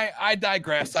 anyway, I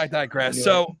digress.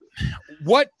 So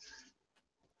what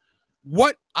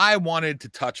I wanted to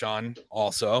touch on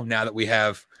also, now that we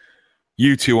have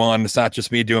you two on, it's not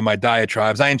just me doing my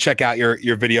diatribes. I didn't check out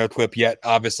your video clip yet,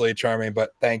 obviously, Charming,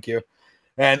 but thank you.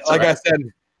 And It's like all right. I said,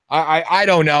 I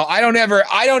don't know. I don't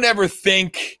ever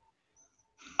think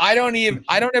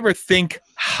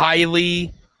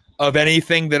highly of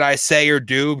anything that I say or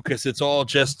do, because it's all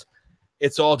just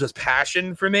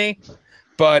passion for me.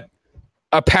 But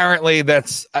apparently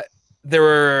that's there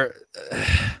were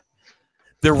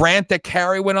the rant that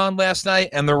Carrie went on last night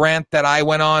and the rant that I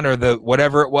went on, or the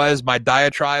whatever it was, my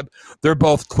diatribe, they're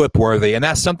both clip worthy. And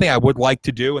that's something I would like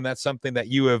to do. And that's something that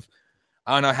you have,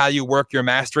 I don't know how you work your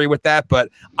mastery with that, but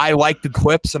I like the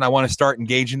clips and I want to start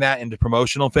engaging that into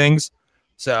promotional things.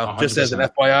 So just as an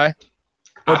 100%. FYI.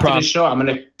 No After problem. this show, I'm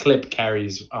gonna clip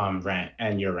Carrie's rant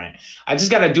and your rant. I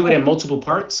just gotta do it in multiple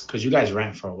parts because you guys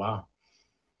rant for a while.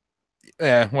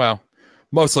 Yeah, well,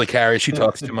 mostly Carrie. She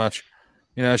talks too much.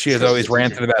 You know, she has always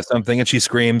ranted about something and she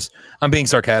screams. I'm being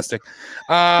sarcastic.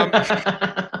 But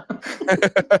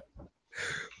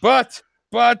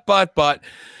no,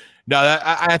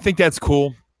 I think that's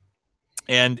cool.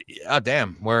 And oh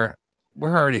damn, we're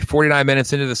already 49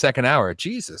 minutes into the second hour.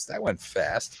 Jesus, that went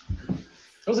fast.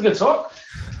 That was a good talk.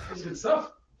 That was good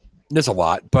stuff. There's a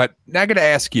lot, but now I got to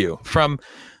ask you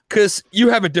because you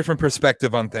have a different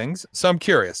perspective on things. So I'm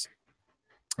curious.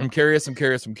 What's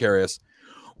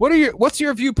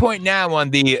your viewpoint now on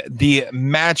the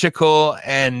magical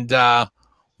and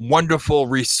wonderful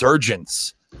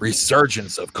resurgence of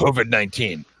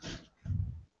COVID-19?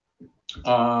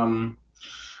 I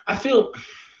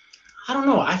don't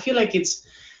know. I feel like it's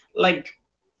like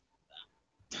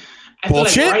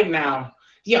bullshit? Like right now.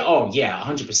 Yeah. Oh, yeah.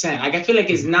 100%. Like I feel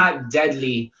like it's not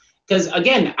deadly because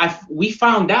again, we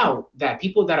found out that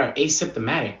people that are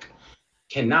asymptomatic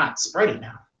cannot spread it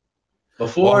now.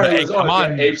 Before it was if you're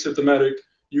asymptomatic,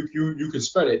 you can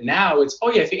spread it. Now it's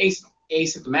if you're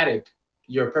asymptomatic,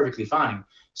 you're perfectly fine.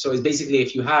 So it's basically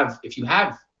if you have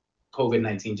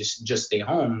COVID-19, just stay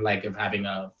home, like if having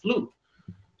a flu.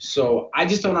 So I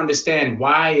just don't understand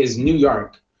why is New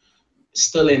York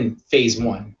still in phase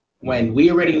 1 when we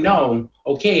already know,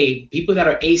 okay, people that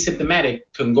are asymptomatic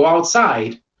can go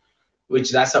outside,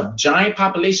 which that's a giant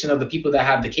population of the people that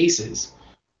have the cases.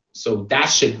 So that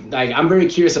should, like, I'm very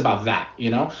curious about that,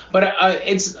 but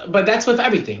but that's with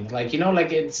everything, like,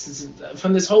 like it's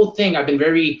from this whole thing. I've been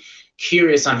very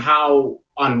curious on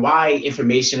why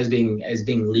information is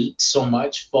being leaked so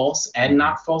much, false and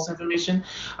not false information.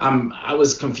 I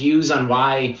was confused on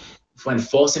why when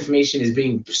false information is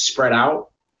being spread out,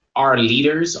 our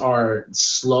leaders are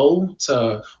slow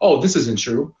to, this isn't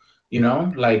true.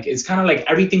 Like it's kind of like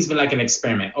everything's been like an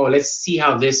experiment. Let's see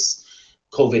how this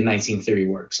COVID-19 theory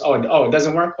works. It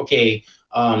doesn't work. Okay,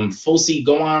 Fulci,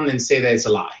 go on and say that it's a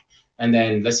lie, and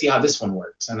then let's see how this one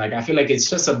works. And like I feel like it's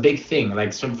just a big thing.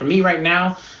 Like so for me right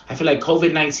now, I feel like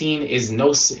COVID-19 is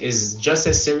just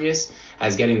as serious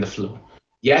as getting the flu.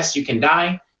 Yes, you can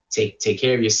die. Take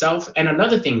care of yourself. And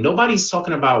another thing, nobody's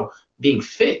talking about being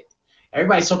fit.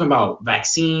 Everybody's talking about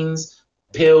vaccines,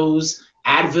 pills,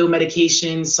 Advil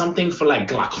medication, something for like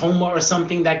glaucoma or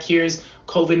something that cures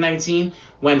COVID-19.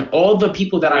 When all the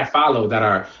people that I follow that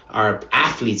are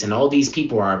athletes and all these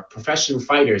people are professional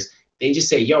fighters, they just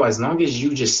say, as long as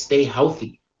you just stay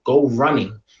healthy, go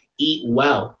running, eat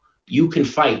well, you can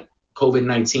fight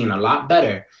COVID-19 a lot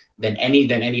better than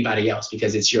anybody else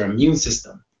because it's your immune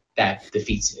system that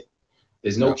defeats it.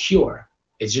 There's no cure.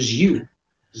 It's just you.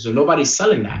 So nobody's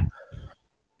selling that.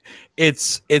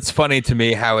 It's funny to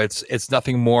me how it's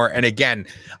nothing more. And again,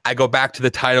 I go back to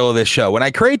the title of this show. When I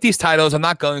create these titles, I'm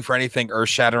not going for anything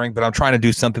earth-shattering, but I'm trying to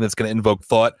do something that's going to invoke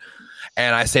thought.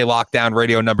 And I say Lockdown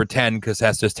Radio number 10 because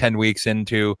that's just 10 weeks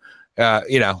into,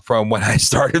 from when I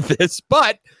started this.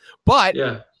 But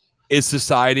yeah. Is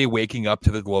society waking up to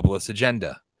the globalist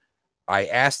agenda? I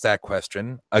asked that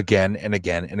question again and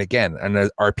again and again.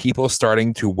 And are people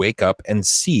starting to wake up and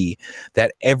see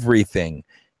that everything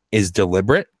is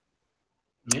deliberate?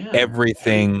 Yeah.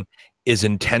 Everything is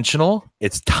intentional.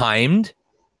 It's timed.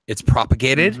 It's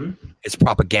propagated. It's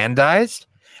propagandized.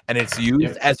 And it's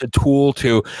used as a tool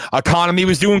to, economy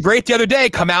was doing great the other day.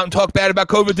 Come out and talk bad about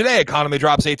COVID today. Economy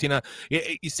drops 18.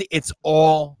 You see, it's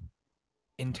all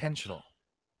intentional.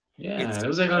 Yeah, it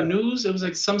was like on news. It was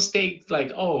like some state,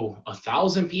 like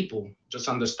 1,000 people just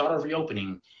on the start of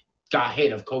reopening got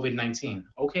hit of COVID-19. Of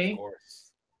Okay,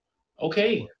 course. Of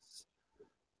okay. course.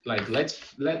 Like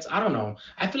let's. I don't know.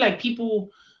 I feel like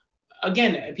people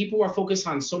are focused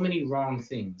on so many wrong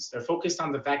things. They're focused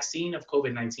on the vaccine of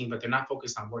COVID-19, but they're not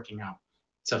focused on working out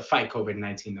to fight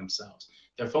COVID-19 themselves.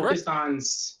 They're Correct. focused on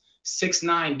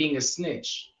 6ix9ine being a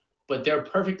snitch, but they're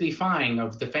perfectly fine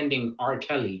of defending R.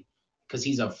 Kelly because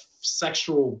he's a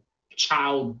sexual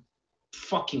child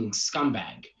fucking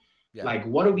scumbag. Yeah.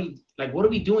 What are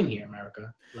we doing here,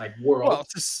 America? Like world. Well,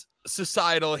 it's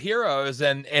societal heroes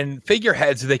and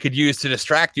figureheads they could use to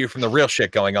distract you from the real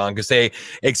shit going on because they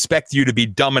expect you to be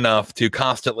dumb enough to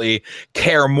constantly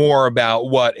care more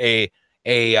about what a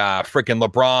freaking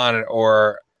LeBron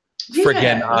or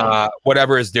freaking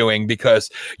whatever is doing because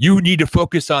you need to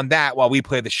focus on that while we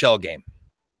play the shell game.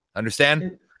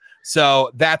 Understand? So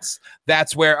that's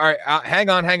where. All right, hang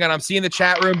on. I'm seeing the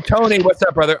chat room. Tony, what's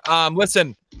up, brother?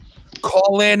 Listen.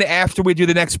 Call in after we do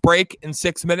the next break in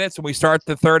 6 minutes when we start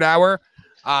the third hour.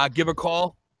 Give a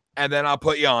call, and then I'll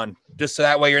put you on. Just so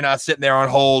that way you're not sitting there on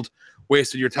hold,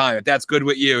 wasting your time. If that's good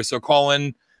with you. So call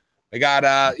in. We got,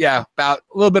 about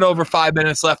a little bit over 5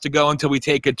 minutes left to go until we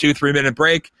take a 2-3 minute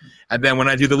break. And then when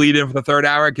I do the lead in for the third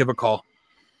hour, give a call.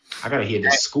 I got to hear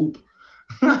the scoop.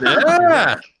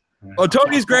 Yeah. Oh,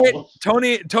 Tony's great.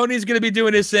 Tony's going to be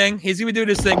doing his thing. He's going to be doing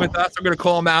his thing with us. I'm going to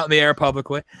call him out in the air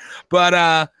publicly.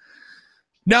 But,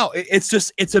 no,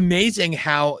 it's amazing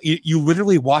how you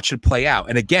literally watch it play out.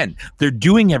 And again, they're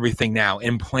doing everything now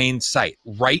in plain sight,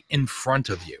 right in front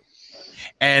of you.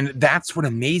 And that's what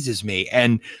amazes me.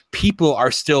 And people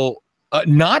are still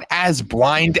not as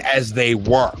blind as they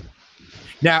were.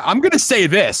 Now, I'm going to say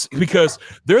this because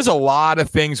there's a lot of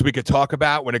things we could talk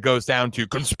about when it goes down to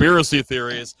conspiracy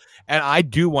theories. And I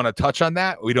do want to touch on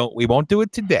that. We won't do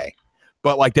it today.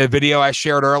 But like the video I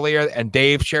shared earlier and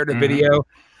Dave shared a video,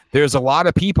 there's a lot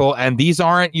of people, and these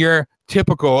aren't your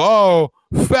typical,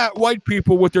 fat white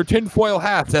people with their tinfoil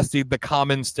hats. That's the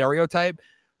common stereotype.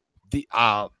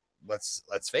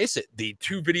 Let's face it. The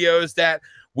two videos that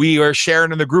we are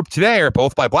sharing in the group today are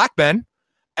both by black men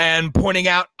and pointing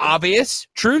out obvious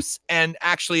truths and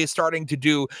actually starting to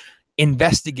do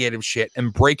investigative shit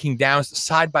and breaking down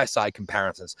side-by-side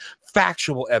comparisons,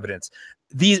 factual evidence.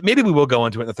 Maybe we will go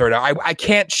into it in the third hour. I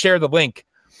can't share the link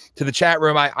to the chat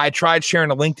room. I tried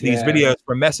sharing a link to these videos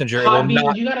from Messenger.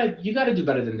 Podbean, you gotta do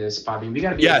better than this, Podbean. We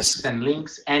gotta be able to send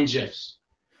links and GIFs.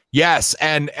 Yes,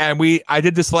 and I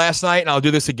did this last night, and I'll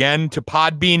do this again to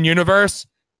Podbean Universe,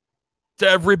 to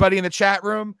everybody in the chat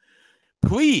room.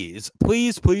 Please,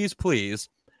 please, please, please,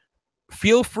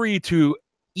 feel free to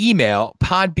email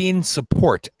Podbean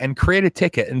support and create a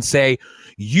ticket and say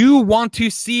you want to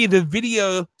see the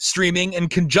video streaming in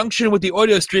conjunction with the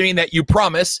audio streaming that you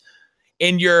promise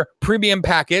in your premium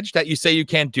package that you say you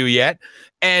can't do yet,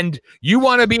 and you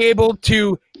want to be able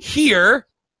to hear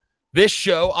this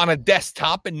show on a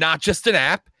desktop and not just an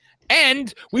app,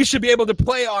 and we should be able to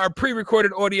play our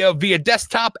pre-recorded audio via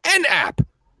desktop and app.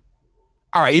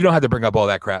 All right, you don't have to bring up all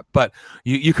that crap, but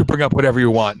you could bring up whatever you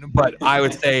want. But I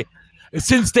would say,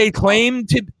 since they claim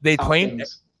to be,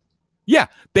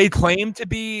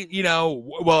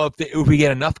 if we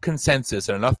get enough consensus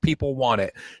and enough people want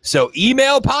it. So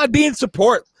email Podbean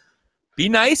support. Be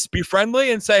nice, be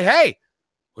friendly, and say, hey,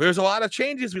 there's a lot of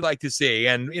changes we'd like to see.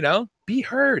 And, be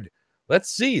heard. Let's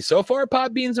see. So far,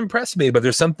 Podbean's impressed me, but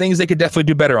there's some things they could definitely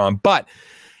do better on. But,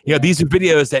 these are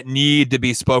videos that need to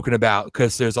be spoken about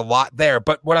because there's a lot there.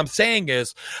 But what I'm saying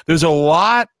is there's a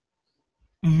lot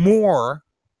more.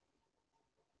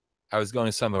 I was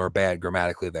going somewhere bad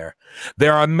grammatically there.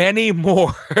 There are many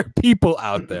more people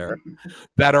out there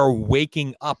that are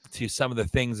waking up to some of the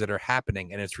things that are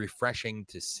happening, and it's refreshing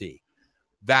to see.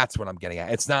 That's what I'm getting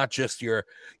at. It's not just your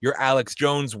Alex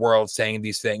Jones world saying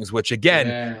these things, which,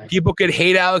 again, people could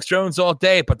hate Alex Jones all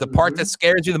day, but the part that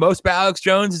scares you the most about Alex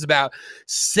Jones is about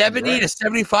 70 to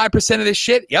 75% of this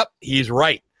shit. Yep, he's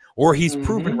right. Or he's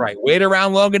proven right. Wait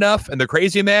around long enough, and the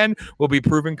crazy man will be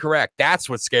proven correct. That's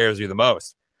what scares you the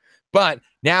most. But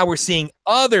now we're seeing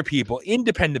other people,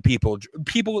 independent people,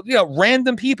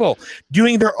 random people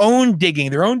doing their own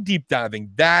digging, their own deep diving.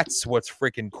 That's what's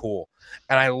freaking cool.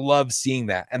 And I love seeing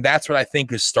that. And that's what I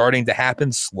think is starting to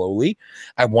happen slowly.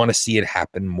 I want to see it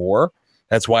happen more.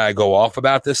 That's why I go off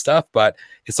about this stuff. But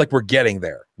it's like we're getting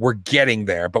there. We're getting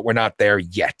there, but we're not there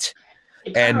yet.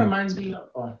 It kind of reminds me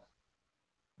of...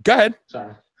 Go ahead.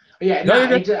 Sorry. Yeah,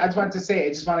 I just wanted to say,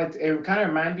 it kind of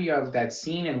reminded me of that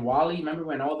scene in WALL-E. Remember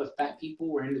when all the fat people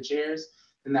were in the chairs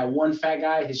and that one fat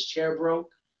guy, his chair broke?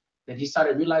 Then he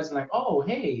started realizing, like, oh,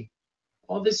 hey,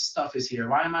 all this stuff is here.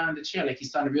 Why am I on the chair? Like he's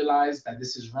starting to realize that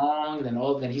this is wrong.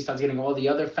 Then he starts getting all the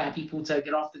other fat people to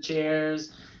get off the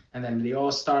chairs, and then they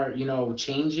all start,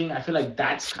 changing. I feel like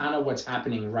that's kind of what's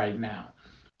happening right now.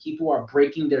 People are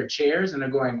breaking their chairs and they're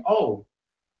going, oh,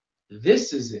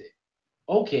 this is it.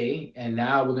 Okay, and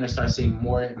now we're gonna start seeing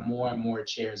more and more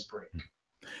chairs break.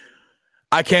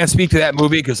 I can't speak to that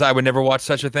movie because I would never watch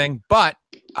such a thing, but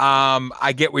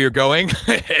I get where you're going,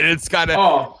 and it's kind of.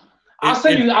 Oh, I'll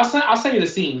send you the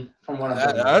scene from one of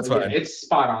them. That's fine. Yeah, it's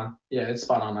spot on. Yeah, it's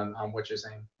spot on what you're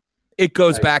saying. It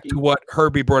goes back to what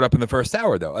Herbie brought up in the first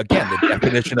hour, though. Again, the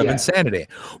definition of insanity.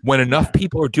 When enough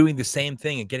people are doing the same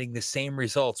thing and getting the same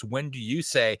results, when do you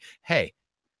say, hey,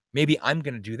 maybe I'm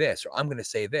going to do this, or I'm going to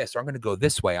say this, or I'm going to go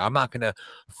this way. I'm not going to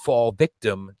fall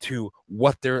victim to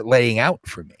what they're laying out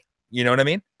for me. You know what I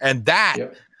mean? And that,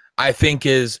 I think,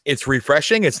 it's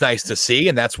refreshing. It's nice to see.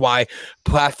 And that's why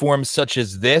platforms such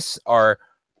as this are,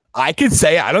 I could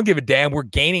say, I don't give a damn. We're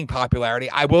gaining popularity.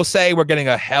 I will say we're getting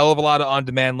a hell of a lot of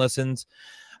on-demand listens,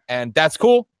 and that's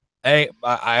cool. Hey,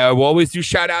 I will always do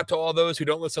shout out to all those who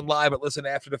don't listen live, but listen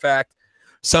after the fact.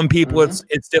 Some people,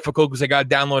 it's difficult because they got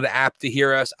to download an app to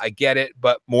hear us. I get it,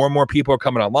 but more and more people are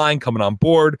coming online, coming on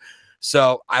board.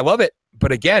 So I love it.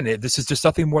 But again, this is just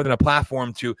something more than a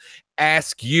platform to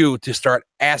ask you to start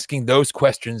asking those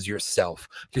questions yourself,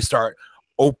 to start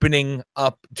opening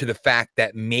up to the fact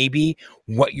that maybe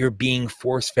what you're being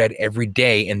force-fed every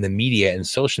day in the media and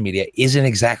social media isn't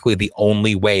exactly the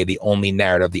only way, the only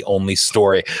narrative, the only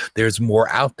story. There's more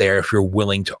out there if you're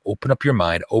willing to open up your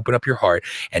mind, open up your heart,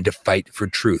 and to fight for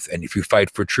truth. And if you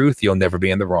fight for truth, you'll never be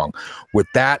in the wrong. With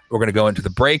that, we're going to go into the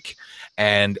break,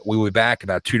 and we will be back in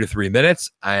about 2 to 3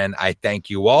 minutes. And I thank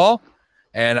you all.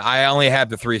 And I only have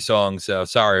the 3 songs, so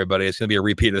sorry, everybody. It's going to be a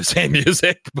repeat of the same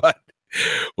music, but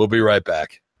we'll be right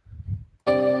back.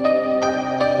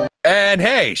 And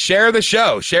hey, share the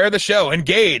show,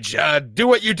 engage, do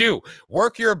what you do,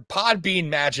 work your Podbean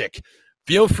magic.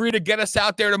 Feel free to get us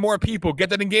out there to more people, get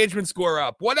that engagement score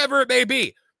up, whatever it may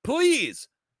be. Please.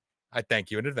 I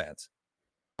thank you in advance.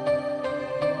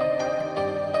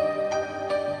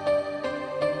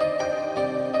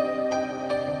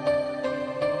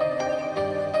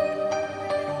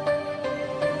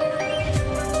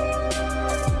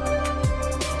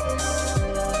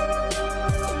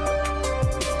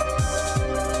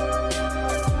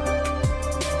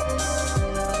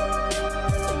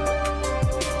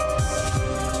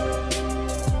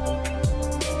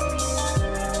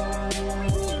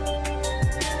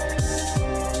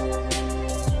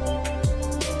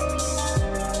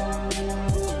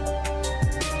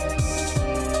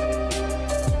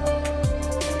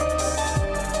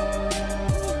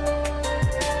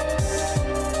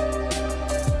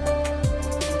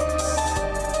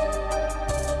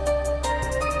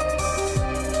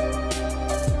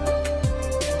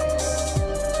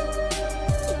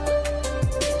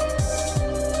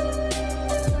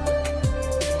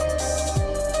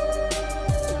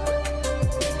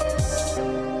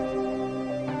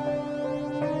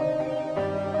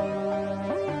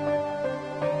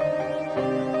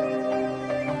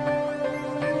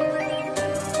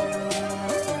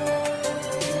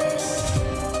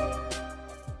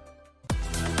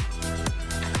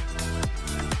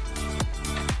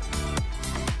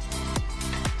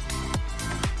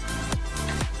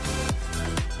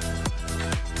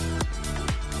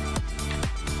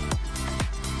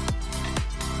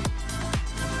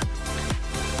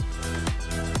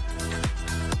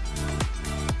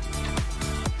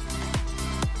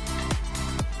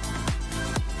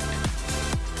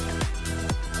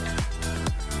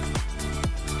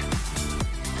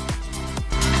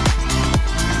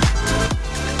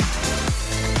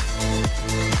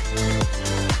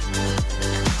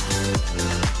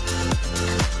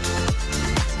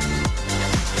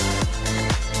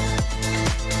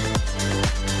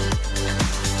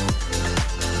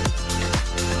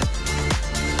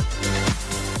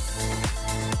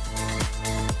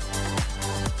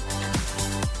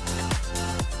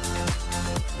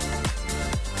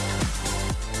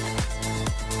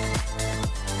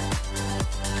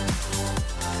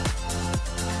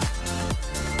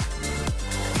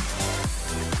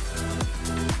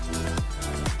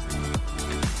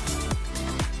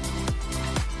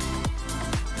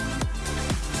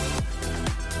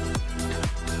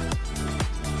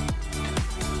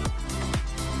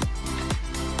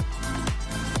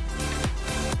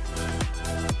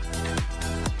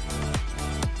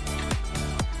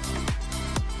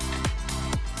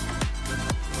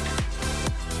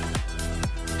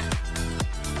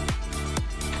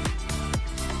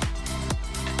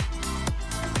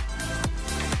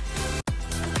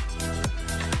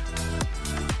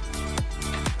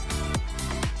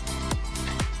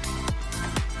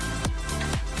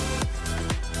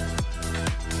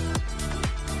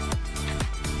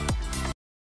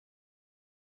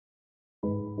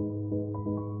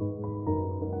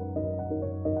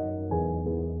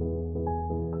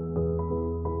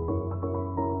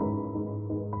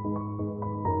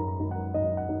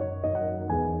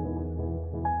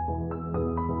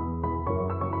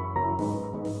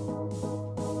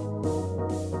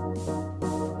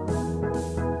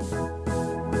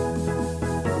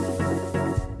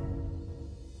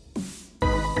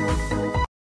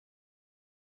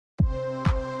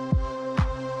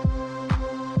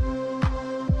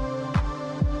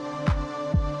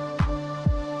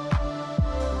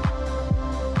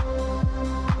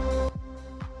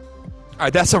 All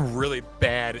right, that's some really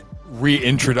bad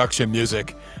reintroduction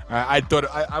music. I thought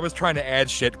I was trying to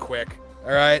add shit quick.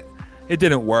 All right, it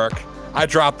didn't work. I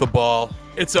dropped the ball.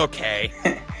 It's okay.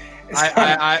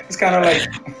 It's kind of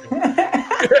like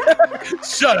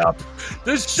shut up.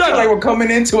 Just shut up. Like we're coming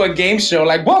into a game show.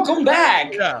 Like, welcome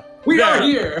back. Yeah, we are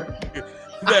here.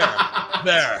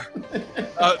 There.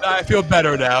 I feel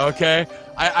better now. Okay,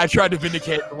 I tried to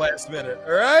vindicate the last minute.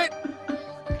 All right.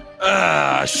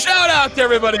 Shout out to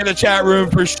everybody in the chat room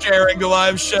for sharing the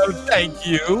live show. Thank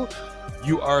you.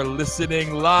 You are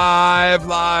listening live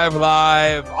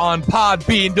on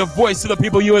Podbean to Voice of the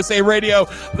People USA Radio,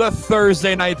 the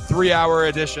Thursday night 3-hour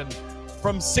edition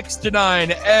from 6 to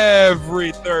 9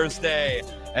 every Thursday.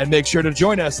 And make sure to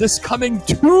join us this coming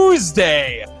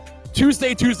Tuesday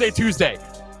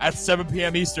at 7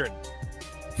 p.m. Eastern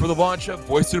for the launch of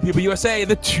Voice of the People USA,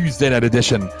 the Tuesday night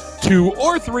edition. 2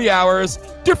 or 3 hours,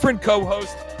 different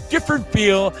co-host, different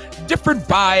feel, different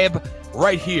vibe,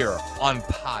 right here on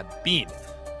Podbean.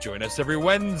 Join us every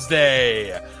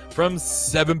Wednesday from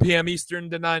 7 p.m.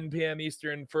 Eastern to 9 p.m.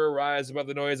 Eastern for Rise Above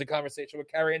the Noise, a conversation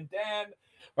with Carrie and Dan,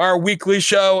 our weekly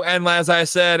show. And as I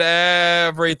said,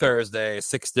 every Thursday,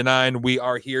 6 to 9, we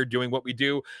are here doing what we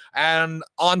do. And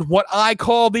on what I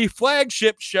call the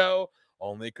flagship show,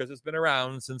 only because it's been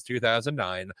around since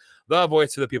 2009, the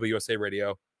Voice of the People USA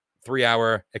Radio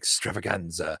 3-hour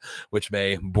extravaganza, which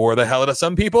may bore the hell out of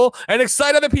some people and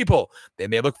excite other people. They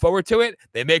may look forward to it.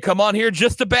 They may come on here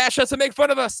just to bash us and make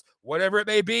fun of us, whatever it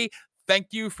may be. Thank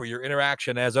you for your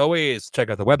interaction. As always,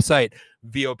 check out the website,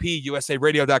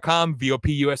 VOPUSARadio.com,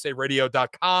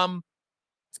 VOPUSARadio.com.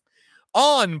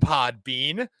 On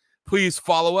Podbean, please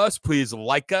follow us. Please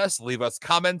like us. Leave us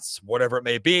comments, whatever it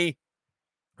may be.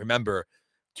 Remember,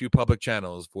 2 public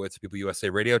channels, Voice of People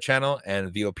USA Radio channel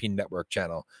and VOP Network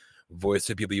channel. Voice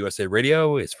of People USA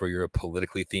Radio is for your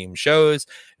politically themed shows.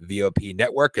 VOP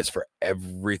Network is for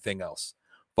everything else.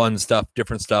 Fun stuff,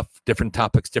 different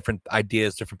topics, different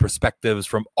ideas, different perspectives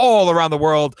from all around the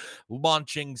world,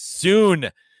 launching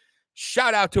soon.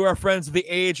 Shout out to our friends of the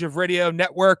Age of Radio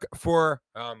Network for,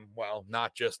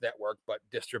 not just network, but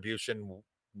distribution,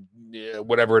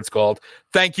 whatever it's called.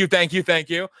 Thank you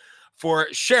for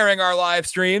sharing our live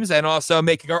streams and also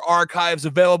making our archives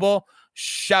available.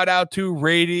 Shout out to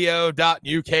radio.uk.co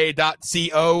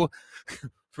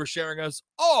for sharing us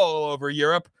all over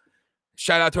Europe.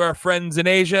 Shout out to our friends in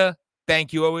Asia.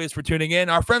 Thank you always for tuning in.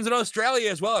 Our friends in Australia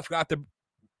as well. I forgot to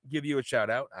give you a shout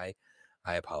out. I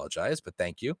apologize, but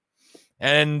thank you.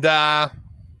 And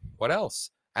what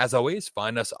else? As always,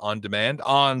 find us on demand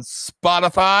on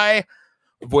Spotify,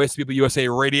 Voice of People USA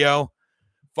Radio.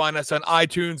 Find us on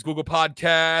iTunes, Google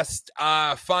Podcast.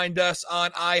 Find us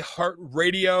on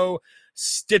iHeartRadio,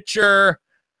 Stitcher,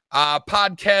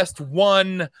 Podcast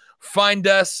One. Find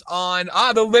us on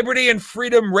the Liberty and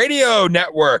Freedom Radio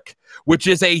Network, which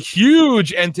is a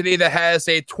huge entity that has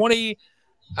a 20.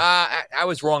 I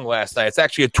was wrong last night. It's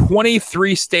actually a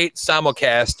 23-state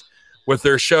simulcast with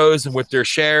their shows and with their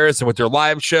shares and with their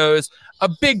live shows. A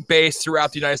big base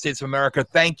throughout the United States of America.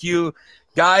 Thank you,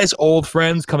 guys, old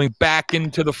friends coming back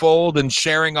into the fold and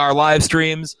sharing our live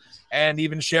streams and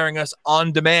even sharing us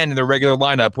on demand in the regular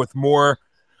lineup with more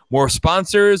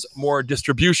sponsors, more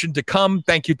distribution to come.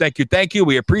 Thank you.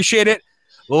 We appreciate it.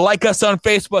 Like us on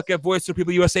Facebook at Voice of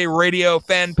People USA Radio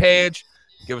fan page.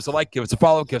 Give us a like, give us a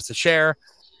follow, give us a share.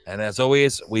 And as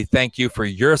always, we thank you for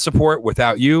your support.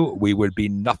 Without you, we would be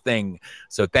nothing.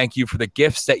 So thank you for the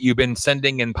gifts that you've been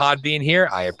sending in Podbean here.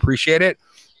 I appreciate it.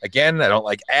 Again, I don't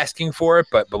like asking for it,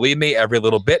 but believe me, every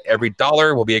little bit, every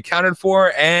dollar will be accounted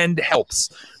for and helps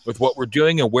with what we're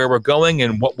doing and where we're going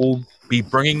and what we'll be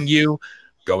bringing you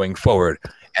going forward.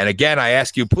 And again, I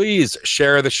ask you, please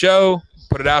share the show,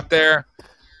 put it out there,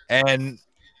 and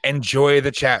enjoy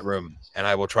the chat room. And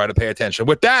I will try to pay attention.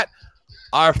 With that,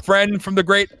 our friend from the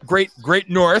great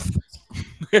north,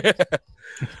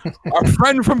 our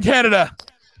friend from Canada,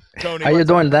 Tony. How you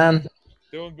doing, Dan?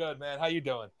 Doing good, man. How you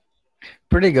doing?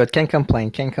 Pretty good. Can't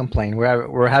complain.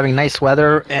 We're having nice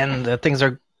weather and things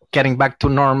are getting back to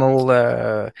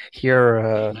normal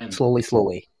here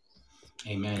slowly.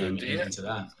 Amen. Amen to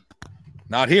that.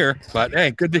 Not here, but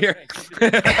hey, good to hear.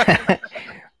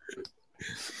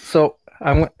 So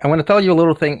I want to tell you a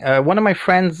little thing. One of my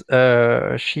friends,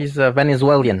 she's a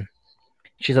Venezuelan.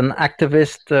 She's an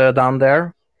activist down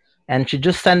there, and she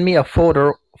just sent me a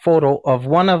photo of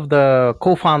one of the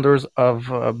co-founders of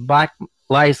Black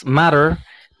Lives Matter,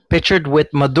 pictured with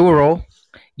Maduro,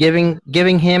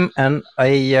 giving him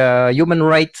a human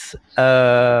rights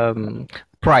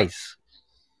prize.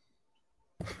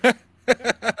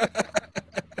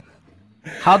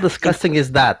 How disgusting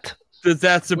is that? Does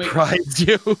that surprise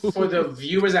you? For the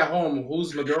viewers at home,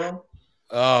 who's Maduro?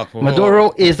 Oh,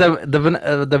 Maduro is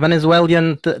the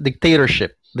Venezuelan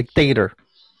dictator.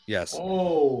 Yes.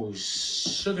 Oh,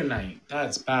 Sugar Knight.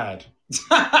 That's bad.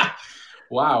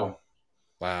 Wow.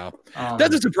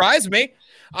 Doesn't surprise me.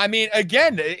 I mean,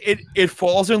 again, it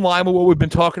falls in line with what we've been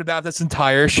talking about this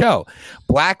entire show.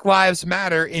 Black Lives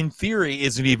Matter, in theory,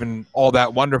 isn't even all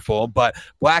that wonderful, but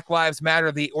Black Lives Matter,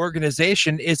 the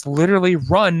organization, is literally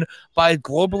run by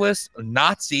globalist,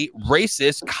 Nazi,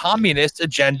 racist, communist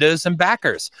agendas and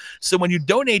backers. So when you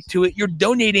donate to it, you're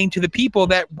donating to the people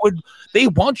that they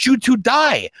want you to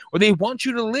die, or they want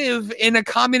you to live in a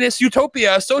communist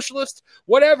utopia, a socialist,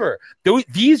 whatever.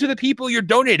 These are the people you're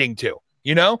donating to.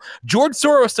 You know, George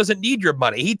Soros doesn't need your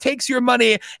money. He takes your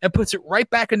money and puts it right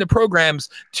back into programs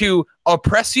to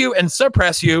oppress you and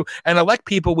suppress you and elect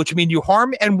people, which mean you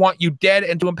harm and want you dead,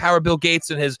 and to empower Bill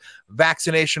Gates and his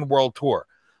vaccination world tour.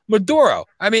 Maduro,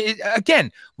 I mean,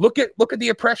 again, look at the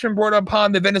oppression brought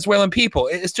upon the Venezuelan people.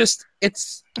 It's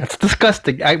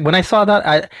disgusting. When I saw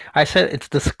that, I said it's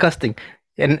disgusting.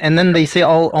 And then they say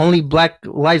only Black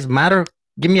Lives Matter.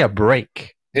 Give me a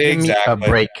break. Give me a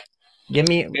break. Give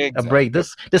me a break.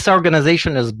 This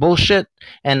organization is bullshit,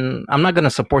 and I'm not going to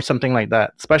support something like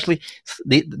that. Especially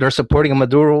they're supporting a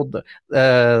Maduro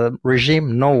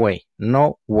regime. No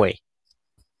way.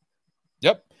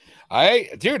 Yep. I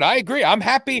agree. I'm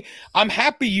happy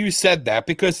you said that,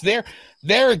 because there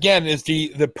again is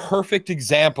the perfect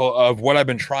example of what I've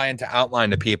been trying to outline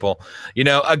to people. You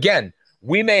know, again,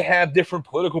 we may have different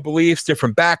political beliefs,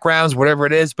 different backgrounds, whatever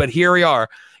it is, but here we are.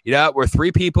 You know, we're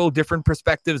three people, different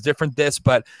perspectives, different this,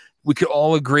 but we could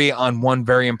all agree on one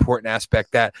very important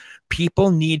aspect, that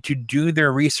people need to do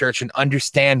their research and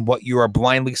understand what you are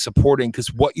blindly supporting,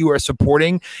 because what you are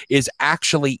supporting is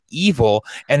actually evil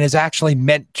and is actually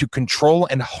meant to control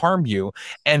and harm you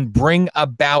and bring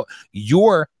about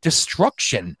your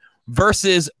destruction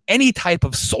versus any type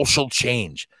of social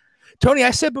change. Tony, I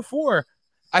said before,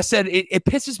 it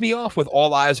pisses me off with All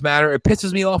Lives Matter. It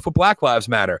pisses me off with Black Lives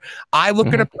Matter. I look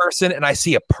at a person and I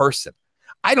see a person.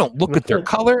 I don't look at their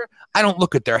color. I don't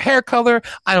look at their hair color.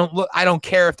 I don't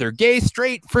care if they're gay,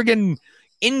 straight, friggin'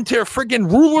 into friggin'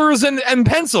 rulers and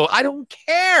pencil. I don't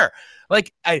care.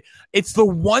 Like, it's the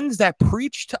ones that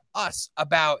preach to us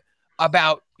about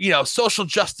social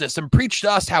justice and preach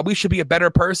to us how we should be a better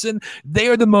person. They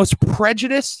are the most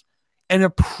prejudiced and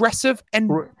oppressive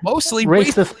and mostly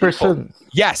racist person.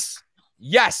 Yes.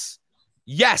 You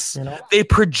know? They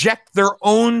project their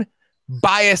own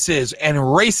biases and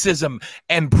racism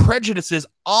and prejudices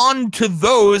onto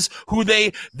those who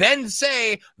they then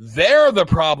say they're the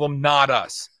problem, not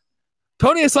us.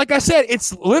 Tony, it's like I said,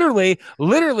 it's literally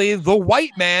the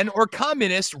white man or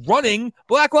communist running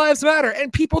Black Lives Matter,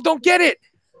 and people don't get it.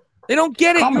 They don't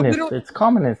get it. It's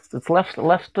communist. It's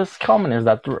leftist communists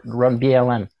that run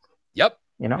BLM. Yep.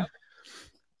 You know?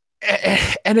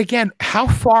 And again, how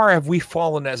far have we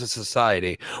fallen as a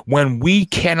society when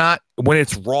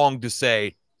it's wrong to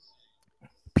say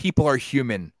people are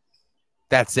human?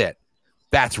 That's it.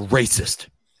 That's racist.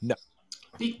 No.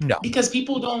 Because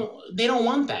people don't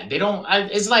want that.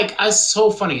 It's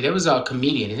so funny. There was a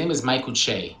comedian. His name is Michael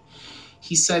Che.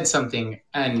 He said something,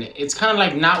 and it's kind of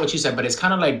like not what you said, but it's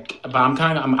kind of like. But I'm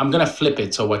gonna flip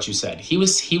it to what you said. He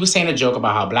was saying a joke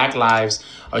about how Black lives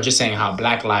are just saying how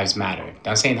Black lives matter.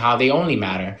 Not saying how they only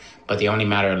matter, but they only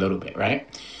matter a little bit, right?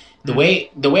 The way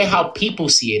how people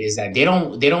see it is that they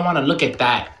don't want to look at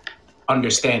that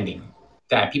understanding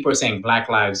that people are saying Black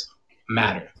lives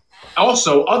matter.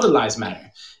 Also, other lives matter.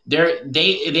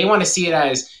 They want to see it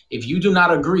as, if you do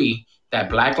not agree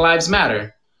that Black lives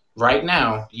matter. Right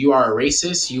now, you are a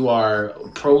racist, you are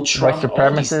pro-Trump,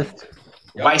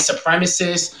 white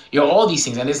supremacist, you're all these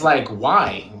things. And it's like,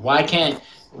 why? Why can't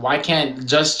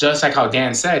just like how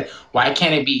Dan said, why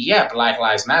can't it be, Black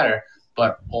Lives Matter,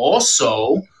 but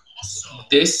also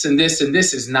this and this and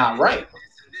this is not right.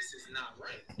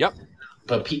 Yep.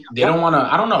 But they don't want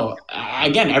to, I don't know.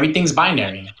 Again, everything's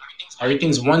binary.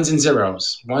 Everything's ones and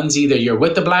zeros. One's either you're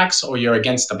with the blacks or you're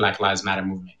against the Black Lives Matter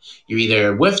movement. You're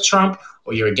either with Trump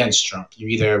or you're against Trump. You're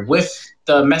either with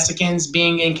the Mexicans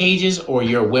being in cages or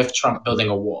you're with Trump building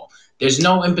a wall. There's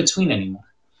no in between anymore.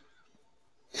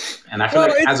 And I feel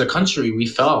like as a country, we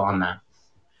fell on that.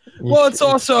 Well, it's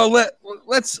also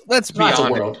let's be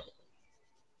honest.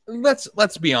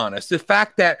 Let's be honest. The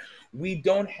fact that we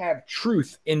don't have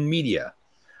truth in media.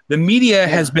 The media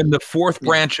has been the fourth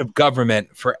branch of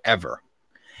government forever.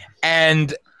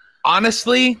 And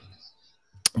honestly,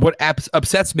 what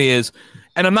upsets me is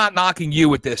and I'm not knocking you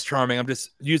with this, Charming. I'm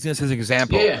just using this as an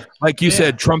example. Yeah. Like you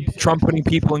said, Trump putting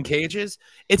people in cages.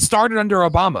 It started under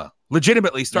Obama.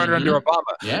 Legitimately started under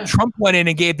Obama. Yeah. Trump went in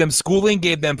and gave them schooling,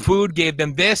 gave them food, gave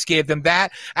them this, gave them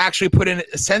that. Actually put in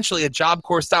essentially a Job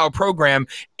Corps style program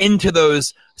into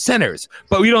those centers.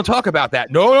 But we don't talk about that.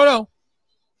 No.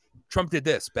 Trump did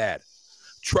this bad.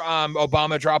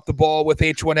 Obama dropped the ball with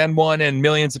H1N1 and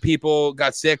millions of people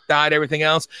got sick, died, everything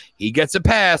else. He gets a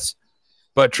pass.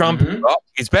 But Trump,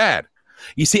 he's bad.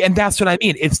 You see, and that's what I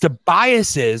mean. It's the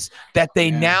biases that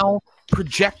they now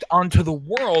project onto the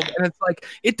world, and it's like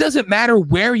it doesn't matter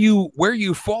where you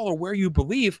fall or where you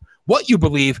believe, what you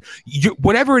believe,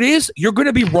 whatever it is, you're going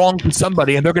to be wrong to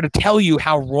somebody, and they're going to tell you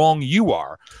how wrong you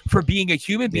are for being a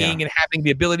human being and having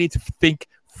the ability to think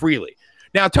freely.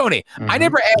 Now, Tony, I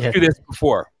never asked you this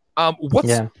before.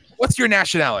 What's your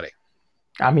nationality?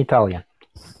 I'm Italian.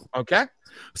 Okay,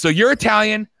 so you're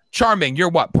Italian. Charming, you're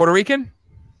what? Puerto Rican?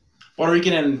 Puerto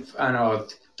Rican and I know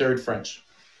third French.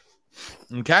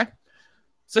 Okay.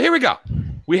 So here we go.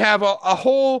 We have a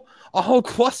whole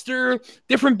cluster,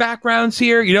 different backgrounds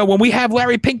here. You know, when we have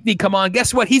Larry Pinkney come on,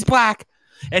 guess what? He's black,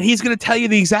 and he's going to tell you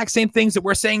the exact same things that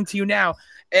we're saying to you now.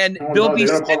 And they're going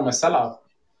to call him a sellout.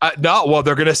 No, well,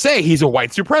 they're going to say he's a white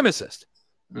supremacist.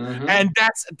 And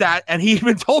that's that. And he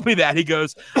even told me that. He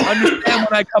goes, understand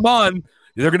when I come on,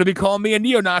 they're going to be calling me a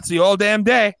neo-Nazi all damn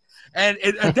day. And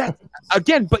that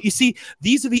again, but you see,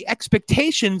 these are the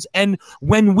expectations. And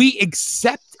when we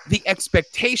accept the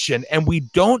expectation and we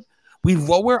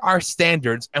lower our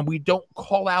standards and we don't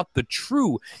call out the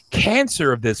true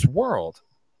cancer of this world,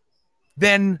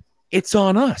 then it's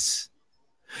on us.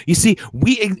 You see,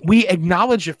 we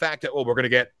acknowledge the fact that we're gonna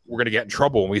get in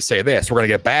trouble when we say this, we're gonna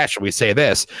get bashed when we say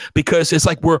this, because it's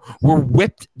like we're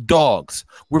whipped dogs,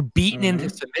 we're beaten into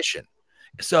submission.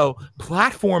 So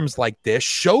platforms like this,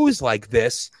 shows like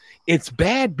this, it's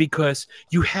bad because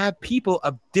you have people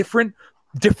of different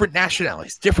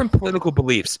nationalities, different political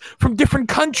beliefs from different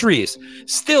countries,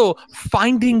 still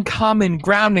finding common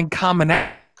ground and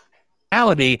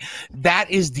commonality.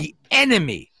 That is the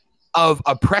enemy of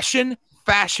oppression,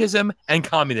 fascism, and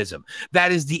communism.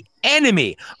 That is the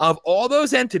enemy of all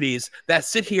those entities that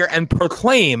sit here and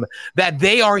proclaim that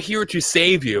they are here to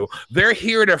save you. They're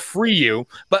here to free you.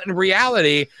 But in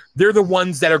reality, they're the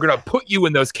ones that are going to put you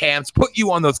in those camps, put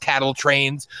you on those cattle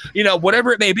trains, you know,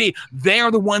 whatever it may be. They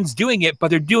are the ones doing it, but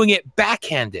they're doing it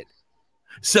backhanded.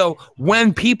 So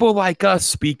when people like us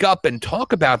speak up and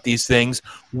talk about these things,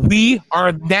 we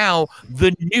are now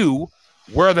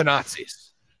we're the Nazis.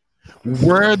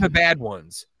 We're the bad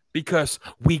ones because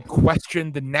we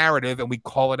question the narrative and we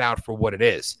call it out for what it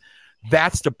is.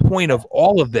 That's the point of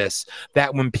all of this,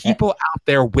 that when people out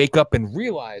there wake up and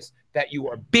realize that you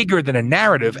are bigger than a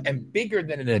narrative and bigger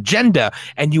than an agenda,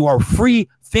 and you are free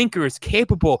thinkers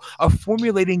capable of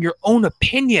formulating your own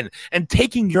opinion and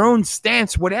taking your own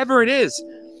stance, whatever it is.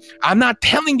 I'm not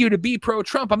telling you to be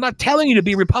pro-Trump. I'm not telling you to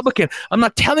be Republican. I'm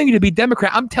not telling you to be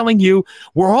Democrat. I'm telling you,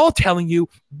 we're all telling you,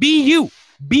 be you.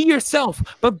 Be yourself,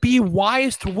 but be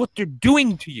wise to what they're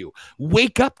doing to you.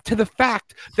 Wake up to the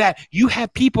fact that you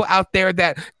have people out there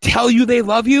that tell you they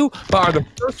love you, but are the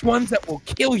first ones that will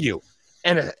kill you.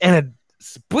 And a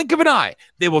blink of an eye,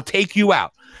 they will take you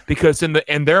out. Because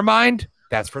in their mind,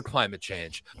 that's for climate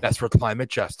change. That's for climate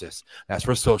justice. That's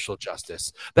for social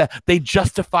justice. That they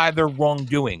justify their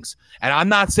wrongdoings. And I'm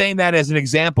not saying that as an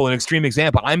example, an extreme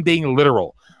example. I'm being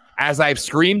literal. As I've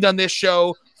screamed on this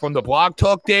show from the Blog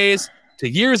Talk days to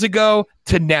years ago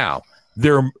to now,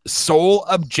 their sole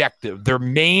objective, their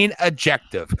main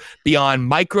objective,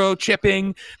 beyond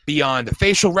microchipping, beyond the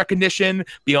facial recognition,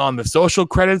 beyond the social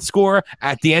credit score,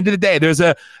 at the end of the day, there's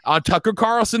on Tucker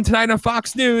Carlson tonight on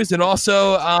Fox News, and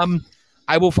also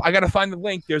I got to find the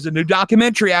link. There's a new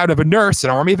documentary out of a nurse,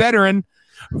 an Army veteran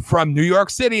from New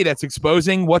York City, that's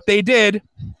exposing what they did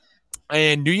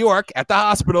in New York at the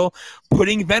hospital,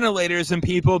 putting ventilators in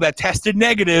people that tested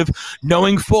negative,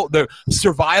 knowing the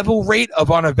survival rate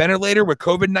of on a ventilator with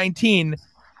COVID-19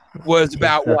 was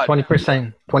about what?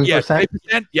 20%.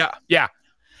 20%. Yeah.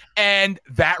 And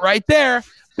that right there,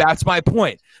 that's my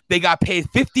point. They got paid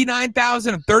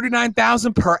 $59,000 and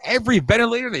 $39,000 per every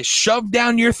ventilator they shoved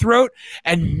down your throat,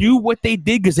 and knew what they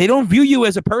did because they don't view you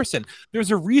as a person.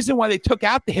 There's a reason why they took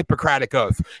out the Hippocratic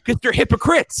Oath, because they're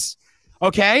hypocrites.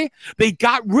 Okay? They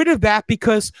got rid of that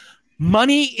because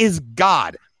money is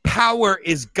God. Power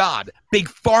is God. Big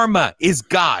Pharma is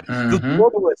God. The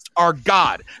globalists are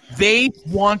God. They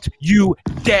want you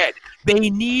dead. They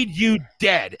need you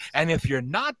dead. And if you're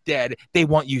not dead, they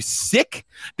want you sick,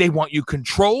 they want you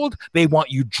controlled, they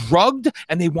want you drugged,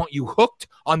 and they want you hooked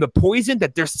on the poison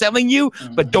that they're selling you.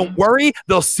 But don't worry,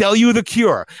 they'll sell you the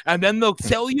cure. And then they'll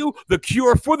sell you the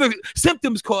cure for the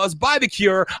symptoms caused by the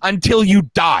cure until you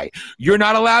die. You're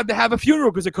not allowed to have a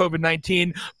funeral because of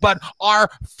COVID-19, but our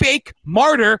fake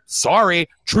martyr, sorry,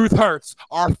 truth hurts,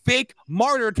 our fake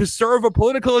martyr to serve a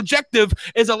political objective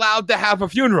is allowed to have a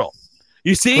funeral.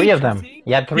 You see? 3 of them.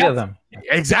 Yeah, 3 of them.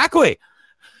 Exactly.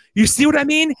 You see what I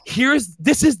mean?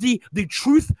 This is the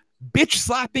truth bitch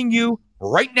slapping you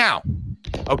right now.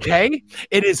 Okay?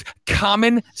 It is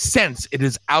common sense. It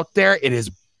is out there. It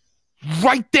is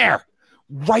right there.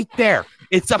 Right there.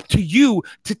 It's up to you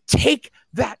to take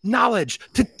that knowledge,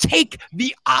 to take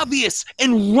the obvious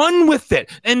and run with it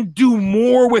and do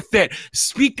more with it.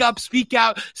 Speak up, speak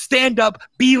out, stand up,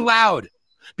 be loud.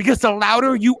 Because the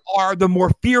louder you are, the more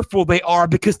fearful they are,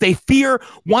 because they fear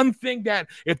one thing, that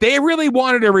if they really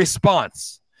wanted a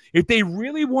response,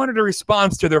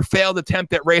 to their failed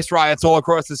attempt at race riots all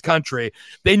across this country,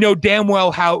 they know damn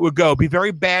well how it would go. Be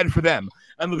very bad for them.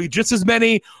 And there'll be just as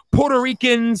many Puerto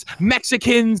Ricans,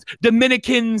 Mexicans,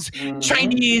 Dominicans,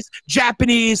 Chinese,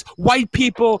 Japanese, white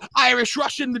people, Irish,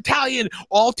 Russian, Italian,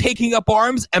 all taking up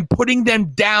arms and putting them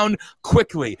down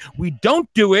quickly. We don't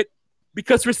do it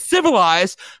because we're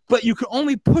civilized, but you can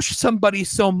only push somebody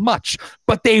so much.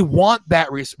 But they want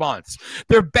that response.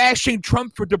 They're bashing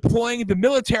Trump for deploying the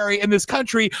military in this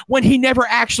country when he never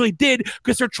actually did,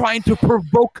 because they're trying to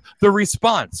provoke the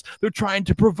response. They're trying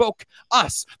to provoke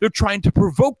us. They're trying to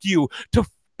provoke you to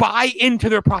buy into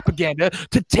their propaganda,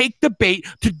 to take the bait,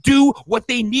 to do what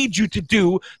they need you to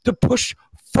do to push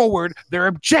forward their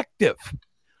objective.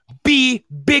 Be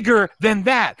bigger than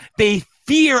that. They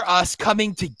fear us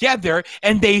coming together,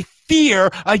 and they fear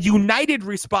a united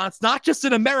response, not just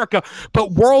in America,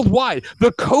 but worldwide.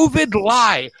 The COVID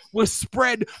lie was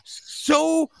spread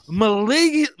so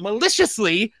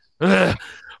maliciously,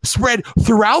 spread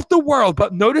throughout the world.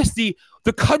 But notice the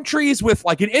countries with,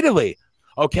 like in Italy,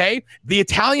 okay, the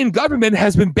Italian government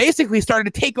has been basically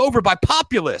started to take over by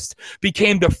populists,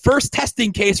 became the first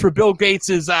testing case for Bill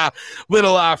Gates's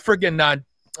little friggin'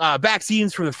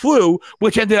 vaccines for the flu,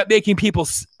 which ended up making people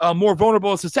more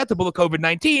vulnerable and susceptible to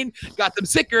COVID-19, got them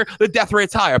sicker, the death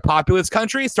rate's higher. Populist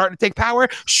countries starting to take power,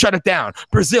 shut it down.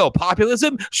 Brazil,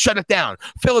 populism, shut it down.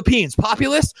 Philippines,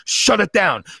 populist, shut it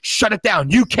down. Shut it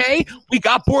down. UK, we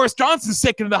got Boris Johnson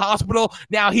sick in the hospital.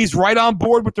 Now he's right on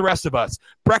board with the rest of us.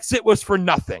 Brexit was for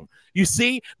nothing. You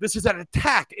see, this is an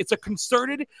attack. It's a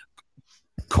concerted,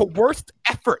 coerced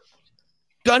effort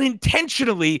done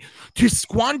intentionally to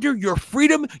squander your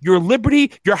freedom, your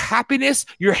liberty, your happiness,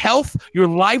 your health, your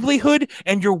livelihood,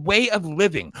 and your way of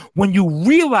living. When you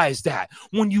realize that,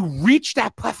 when you reach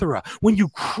that plethora, when you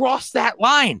cross that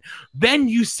line, then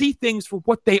you see things for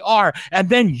what they are, and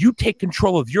then you take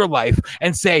control of your life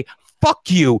and say,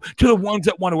 fuck you to the ones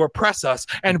that want to oppress us,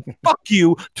 and fuck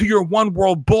you to your one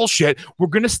world bullshit. We're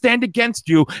going to stand against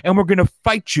you, and we're going to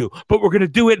fight you, but we're going to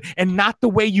do it and not the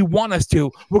way you want us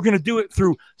to. We're going to do it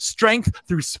through strength,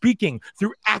 through speaking,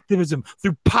 through activism,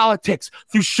 through politics,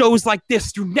 through shows like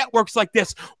this, through networks like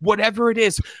this, whatever it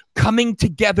is, coming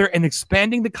together and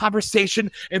expanding the conversation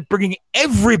and bringing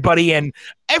everybody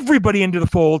into the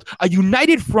fold, a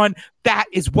united front. That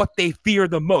is what they fear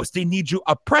the most. They need you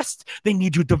oppressed, they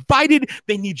need you divided,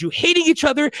 they need you hating each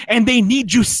other, and they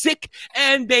need you sick,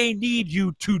 and they need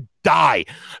you to die.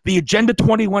 The Agenda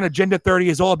 21, Agenda 30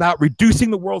 is all about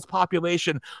reducing the world's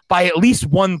population by at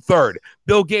least 1/3.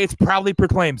 Bill Gates proudly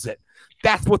proclaims it.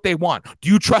 That's what they want. Do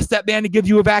you trust that man to give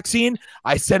you a vaccine?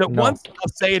 I said it once,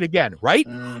 I'll say it again, right?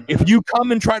 If you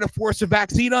come and try to force a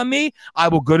vaccine on me, I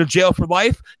will go to jail for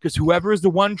life, because whoever is the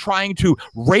one trying to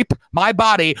rape my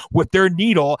body with their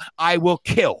needle, I will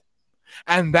kill.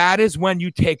 And that is when you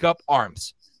take up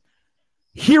arms.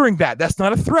 Hearing that, that's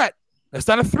not a threat. That's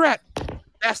not a threat.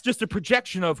 That's just a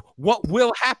projection of what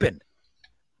will happen.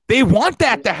 They want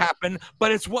that to happen,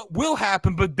 but it's what will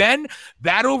happen. But then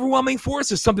that overwhelming force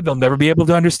is something they'll never be able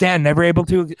to understand, never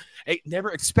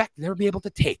expect, never be able to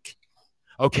take.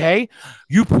 Okay?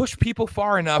 You push people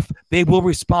far enough, they will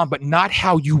respond, but not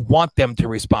how you want them to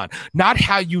respond, not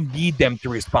how you need them to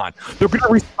respond. They're going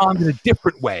to respond in a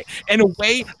different way, in a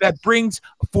way that brings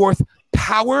forth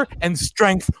power and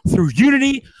strength through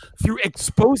unity, through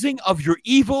exposing of your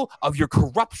evil, of your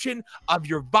corruption, of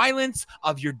your violence,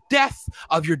 of your death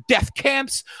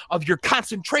camps, of your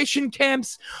concentration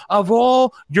camps, of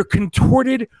all your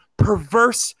contorted,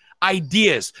 perverse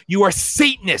ideas. You are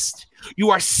Satanist. You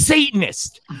are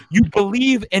Satanist. You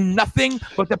believe in nothing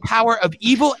but the power of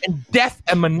evil and death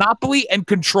and monopoly and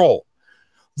control.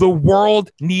 The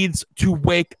world needs to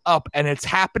wake up, and it's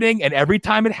happening. And every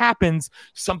time it happens,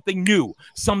 something new,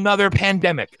 some other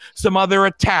pandemic, some other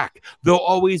attack, there'll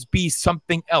always be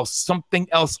something else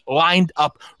lined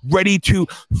up, ready to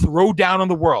throw down on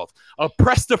the world.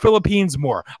 Oppress the Philippines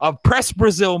more, oppress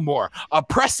Brazil more,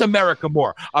 oppress America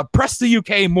more, oppress the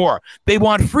UK more. They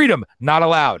want freedom. Not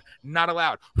allowed. Not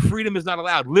allowed. Freedom is not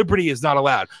allowed. Liberty is not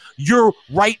allowed. Your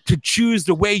right to choose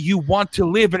the way you want to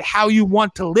live and how you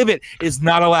want to live it is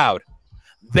not allowed.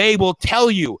 They will tell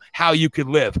you how you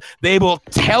can live. They will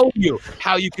tell you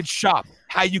how you can shop,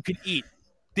 how you can eat.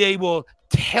 They will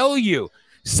tell you.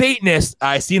 Satanists,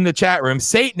 I see in the chat room,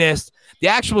 Satanists, the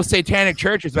actual satanic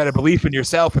church is about a belief in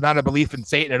yourself and not a belief in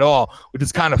Satan at all, which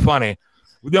is kind of funny.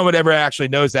 No one ever actually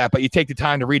knows that, but you take the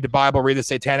time to read the Bible, read the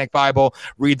Satanic Bible,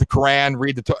 read the Quran,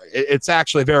 it's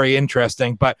actually very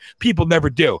interesting, but people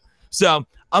never do. So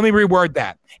let me reword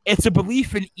that. It's a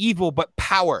belief in evil, but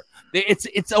power.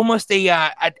 It's almost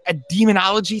a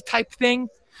demonology type thing.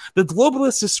 The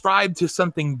globalists ascribe to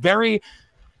something very,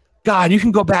 God, you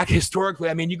can go back historically.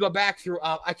 I mean, you go back through,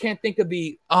 I can't think of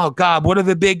what are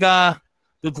the big,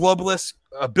 the globalists,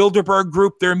 Bilderberg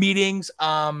group, their meetings.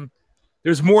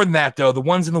 There's more than that, though. The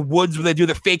ones in the woods where they do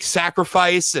the fake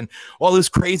sacrifice and all this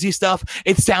crazy stuff.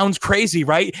 It sounds crazy,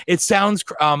 right? It sounds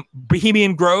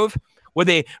Bohemian Grove, where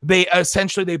they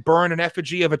essentially they burn an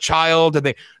effigy of a child,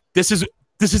 and this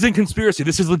isn't conspiracy.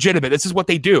 This is legitimate. This is what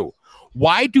they do.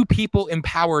 Why do people in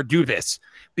power do this?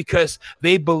 Because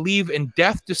they believe in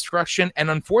death, destruction, and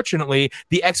unfortunately,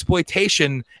 the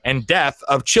exploitation and death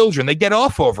of children. They get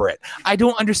off over it. I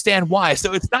don't understand why.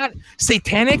 So it's not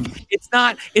satanic.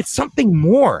 It's something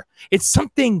more. It's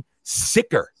something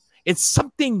sicker. It's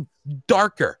something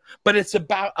darker, but it's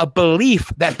about a belief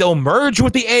that they'll merge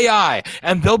with the AI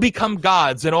and they'll become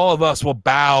gods and all of us will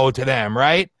bow to them,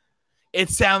 right? It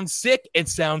sounds sick. It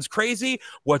sounds crazy.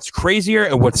 What's crazier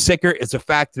and what's sicker is the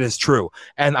fact that it's true.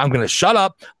 And I'm going to shut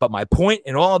up. But my point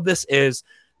in all of this is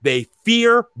they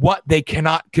fear what they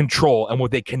cannot control. And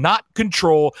what they cannot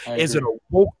control is an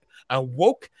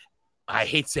awoke, I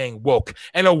hate saying woke,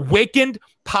 an awakened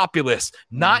populace,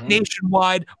 not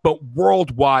nationwide, but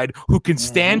worldwide, who can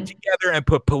stand together and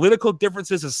put political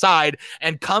differences aside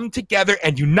and come together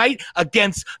and unite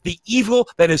against the evil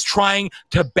that is trying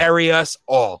to bury us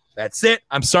all. That's it.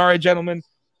 I'm sorry, gentlemen.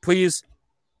 Please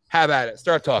have at it.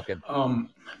 Start talking.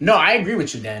 No, I agree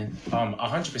with you, Dan.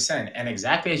 100%. And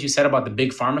exactly as you said about the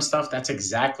big pharma stuff, that's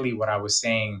exactly what I was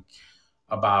saying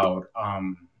about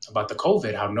the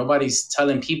COVID, how nobody's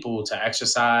telling people to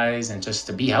exercise and just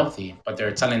to be healthy, but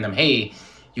they're telling them, hey,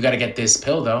 you got to get this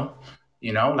pill though.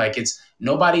 You know, like it's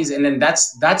nobody's. And then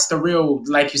that's the real,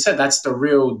 like you said, that's the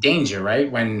real danger,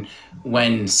 right?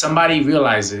 When somebody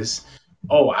realizes,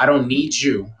 oh, I don't need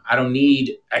you. I don't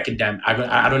need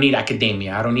I don't need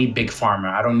academia. I don't need big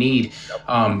pharma. I don't need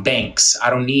banks. I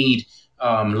don't need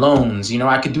loans. You know,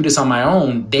 I could do this on my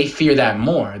own. They fear that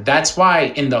more. That's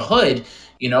why in the hood,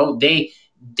 you know, they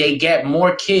get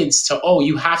more kids to, oh,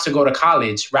 you have to go to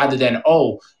college, rather than,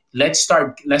 oh, let's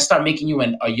start making you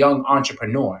a young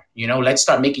entrepreneur. You know, let's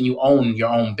start making you own your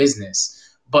own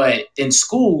business. But in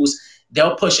schools,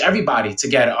 they'll push everybody to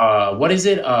get a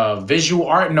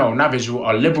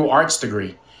liberal arts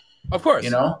degree. Of course. You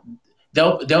know,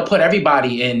 they'll put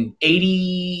everybody in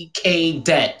 $80,000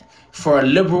 debt for a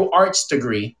liberal arts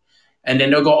degree, and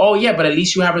then they'll go, oh yeah, but at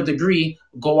least you have a degree,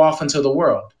 go off into the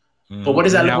world. But what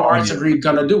is that liberal arts degree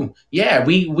gonna do? Yeah,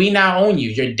 we now own you.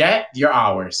 Your debt, you're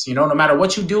ours. You know, no matter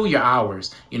what you do, you're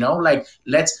ours. You know, like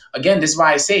this is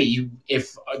why I say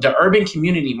if the urban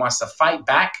community wants to fight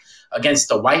back against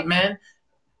the white man,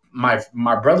 my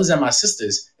brothers and my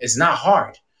sisters, it's not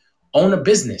hard. Own a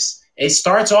business. It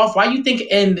starts off, why you think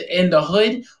in the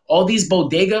hood, all these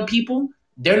bodega people,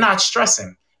 they're not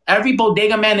stressing. Every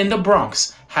bodega man in the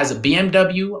Bronx has a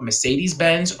BMW, a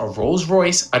Mercedes-Benz, a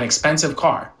Rolls-Royce, an expensive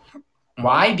car.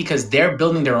 Why? Because they're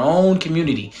building their own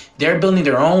community. They're building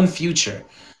their own future.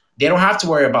 They don't have to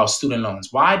worry about student loans.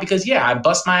 Why? Because I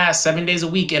bust my ass 7 days a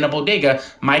week in a bodega.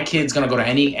 My kid's gonna go to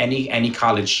any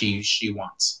college she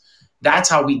wants. That's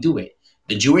how we do it.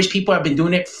 The Jewish people have been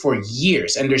doing it for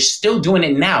years, and they're still doing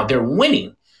it now. They're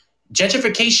winning.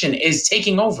 Gentrification is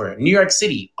taking over New York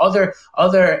City, other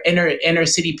inner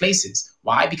city places.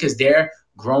 Why? Because they're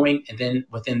growing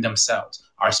within themselves.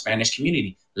 Our Spanish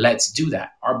community, let's do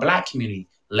that. Our Black community,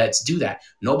 let's do that.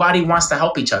 Nobody wants to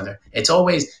help each other. It's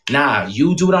always, nah,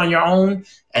 you do it on your own,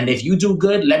 and if you do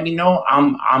good, let me know.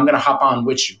 I'm gonna hop on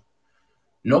with you.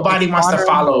 Nobody wants to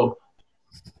follow.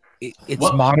 It's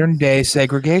modern day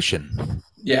segregation.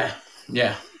 Yeah.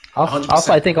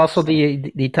 Also, I think also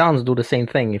the towns do the same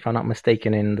thing, if I'm not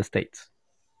mistaken, in the States.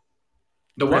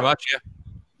 The Pretty what? much, yeah.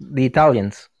 The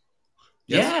Italians.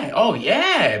 Yes. Yeah. Oh,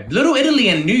 yeah. Little Italy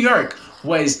in New York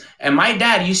was, and my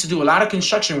dad used to do a lot of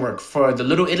construction work for the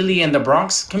Little Italy and the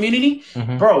Bronx community.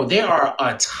 Mhm. Bro, they are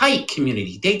a tight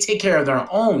community. They take care of their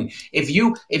own. If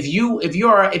you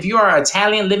are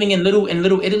Italian living in Little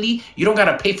Italy, you don't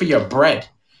gotta pay for your bread.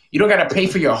 You don't gotta pay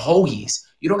for your hoagies.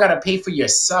 You don't gotta pay for your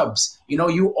subs. You know,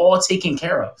 you all taken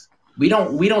care of. We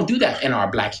don't do that in our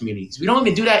black communities. We don't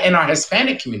even do that in our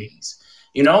Hispanic communities.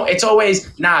 You know, it's always,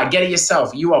 nah, get it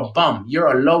yourself. You a bum. You're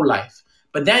a low life.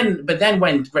 But then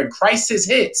when crisis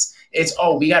hits, it's,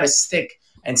 oh, we gotta stick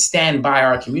and stand by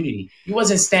our community. You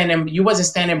wasn't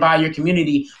standing by your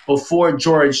community before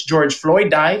George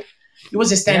Floyd died. You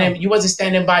wasn't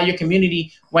standing by your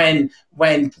community when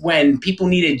people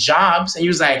needed jobs, and you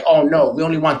was like, oh no, we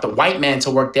only want the white man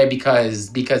to work there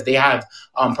because they have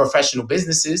professional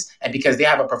businesses and because they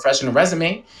have a professional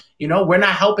resume. You know, we're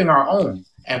not helping our own.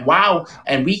 And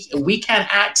we can't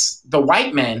ask the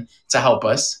white man to help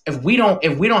us if we don't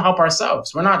help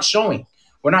ourselves. We're not showing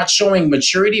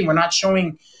maturity. We're not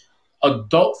showing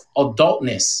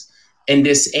adultness in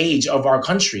this age of our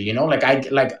country. You know, like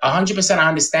 100%. I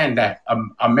understand that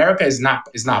America is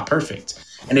not perfect.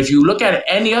 And if you look at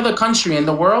any other country in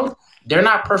the world, they're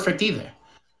not perfect either.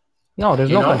 No, there's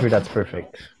no country that's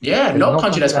perfect. Yeah, there's no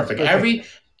country that's perfect.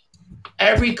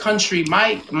 Every country,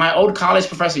 my old college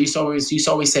professor used to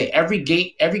always say every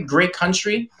great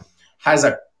country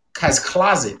has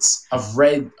closets of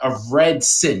red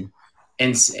sin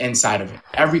inside of it.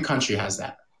 Every country has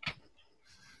that,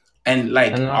 and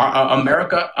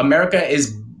America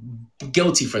is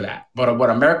guilty for that. But what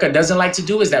America doesn't like to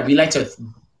do is that we like to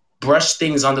brush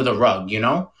things under the rug. You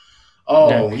know.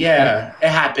 Oh yeah, it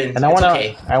happened. And I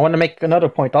want to make another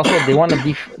point. Also, they want to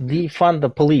defund the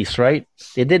police, right?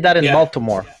 They did that in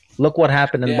Baltimore. Look what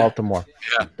happened in Baltimore.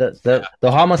 The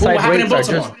homicide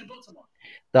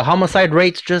the homicide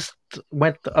rates just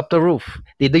went up the roof.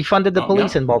 They defunded the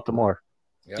police in Baltimore.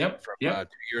 Yep. From 2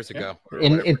 years ago.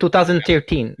 In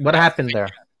 2013, what happened there?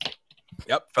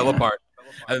 Yep, fell apart.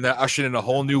 And that ushered in a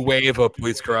whole new wave of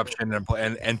police corruption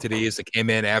and entities that came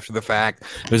in after the fact,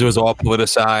 because it was all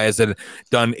politicized and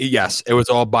done. Yes, it was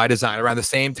all by design. Around the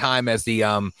same time as the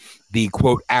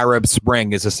quote Arab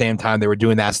Spring is the same time they were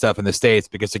doing that stuff in the States,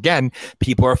 because again,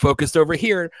 people are focused over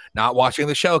here, not watching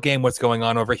the shell game. What's going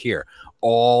on over here?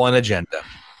 All an agenda.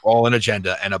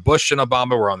 And Bush and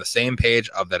Obama were on the same page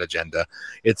of that agenda.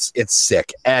 It's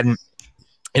sick. And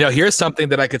you know, here's something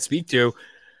that I could speak to.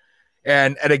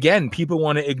 And again, people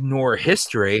want to ignore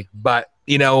history, but,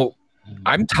 you know,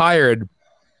 I'm tired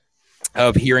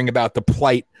of hearing about the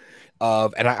plight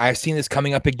of, and I've seen this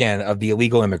coming up again, of the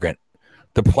illegal immigrant.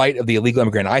 The plight of the illegal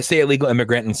immigrant. I say illegal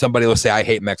immigrant, and somebody will say I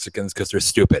hate Mexicans because they're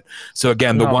stupid. So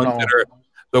again,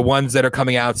 the ones that are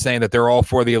coming out saying that they're all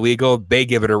for the illegal, they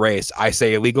give it a race. I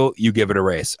say illegal, you give it a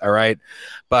race. All right.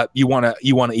 But you want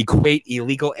to equate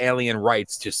illegal alien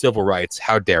rights to civil rights.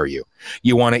 How dare you?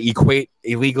 You want to equate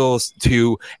illegals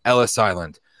to Ellis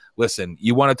Island. Listen,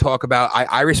 you want to talk about,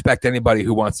 I respect anybody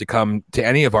who wants to come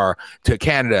to to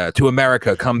Canada, to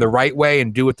America, come the right way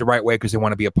and do it the right way because they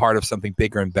want to be a part of something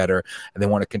bigger and better, and they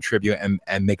want to contribute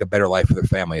and make a better life for their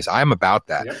families. I'm about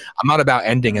that. Yep. I'm not about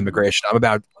ending immigration. I'm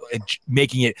about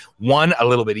making it, one, a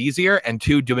little bit easier, and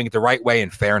two, doing it the right way in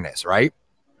fairness, right?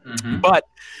 Mm-hmm. But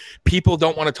people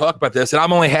don't want to talk about this, and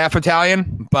I'm only half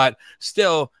Italian, but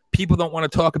still, people don't want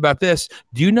to talk about this.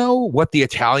 Do you know what the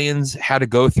Italians had to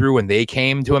go through when they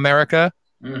came to America?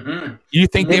 Mm-hmm. You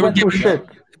think they were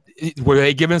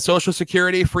given Social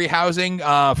Security, free housing,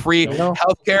 free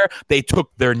healthcare? They took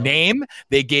their name.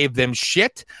 They gave them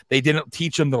shit. They didn't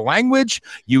teach them the language.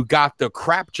 You got the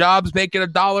crap jobs making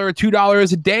 $1 or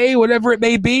 $2 a day, whatever it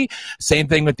may be. Same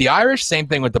thing with the Irish. Same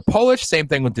thing with the Polish. Same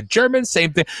thing with the Germans.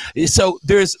 Same thing. So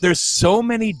there's so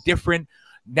many different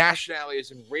nationalities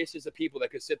and races of people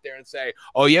that could sit there and say,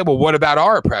 oh yeah, well, what about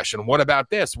our oppression? What about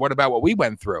this? What about what we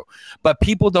went through? But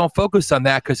people don't focus on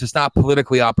that because it's not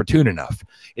politically opportune enough.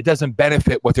 It doesn't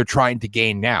benefit what they're trying to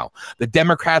gain now. The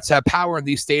Democrats have power in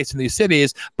these states and these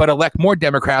cities, but elect more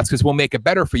Democrats because we'll make it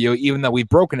better for you, even though we've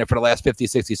broken it for the last 50,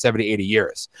 60, 70, 80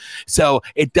 years. So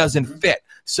it doesn't fit.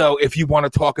 So if you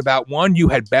want to talk about one, you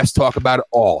had best talk about it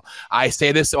all. I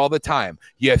say this all the time.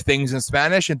 You have things in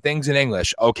Spanish and things in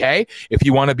English. Okay. If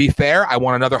you want to be fair, I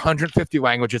want another 150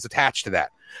 languages attached to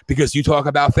that, because you talk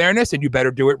about fairness and you better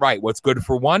do it right. What's good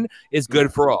for one is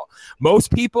good for all.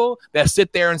 Most people that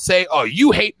sit there and say, oh,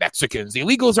 you hate Mexicans, the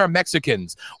illegals are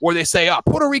Mexicans, or they say, oh,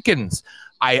 Puerto Ricans.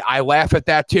 I laugh at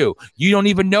that too. You don't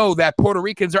even know that Puerto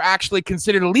Ricans are actually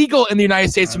considered illegal in the United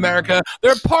States of America.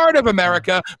 They're part of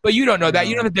America, but you don't know that.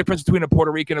 You don't know the difference between a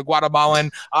Puerto Rican, a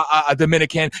Guatemalan, a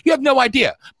Dominican. You have no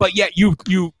idea. But yet you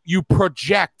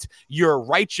project your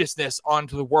righteousness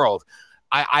onto the world.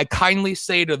 I kindly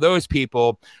say to those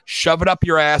people, shove it up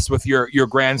your ass with your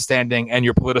grandstanding and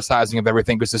your politicizing of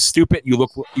everything, because it's stupid. You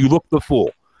look the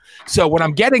fool. So what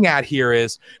I'm getting at here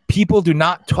is people do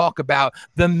not talk about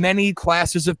the many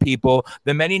classes of people,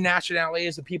 the many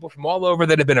nationalities of people from all over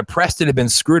that have been oppressed and have been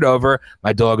screwed over.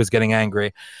 My dog is getting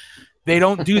angry. They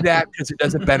don't do that because it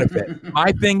doesn't benefit.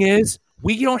 My thing is,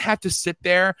 we don't have to sit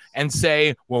there and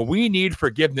say, well, we need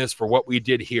forgiveness for what we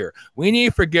did here. We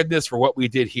need forgiveness for what we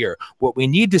did here. What we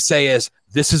need to say is,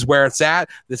 this is where it's at.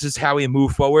 This is how we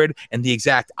move forward in the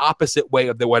exact opposite way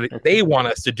of what they want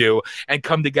us to do, and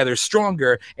come together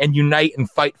stronger and unite and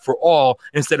fight for all,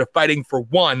 instead of fighting for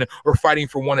one, or fighting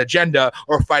for one agenda,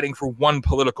 or fighting for one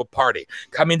political party.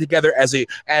 Coming together as a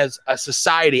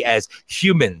society, as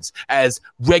humans, as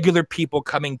regular people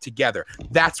coming together.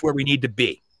 That's where we need to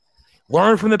be.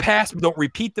 Learn from the past, but don't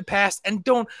repeat the past, and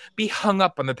don't be hung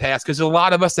up on the past, because a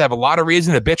lot of us have a lot of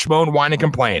reason to bitch, moan, whine, and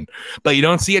complain. But you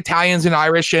don't see Italians and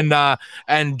Irish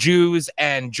and Jews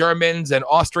and Germans and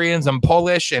Austrians and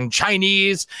Polish and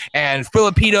Chinese and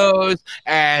Filipinos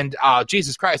and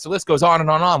Jesus Christ, the list goes on and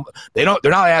on and on. They're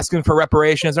not asking for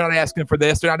reparations. They're not asking for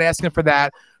this. They're not asking for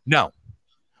that. No.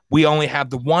 We only have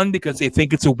the one because they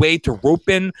think it's a way to rope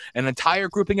in an entire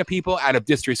grouping of people out of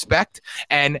disrespect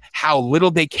and how little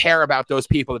they care about those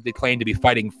people that they claim to be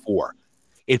fighting for.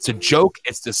 It's a joke.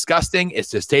 It's disgusting. It's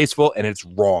distasteful, and it's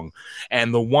wrong.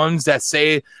 And the ones that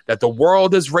say that the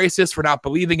world is racist for not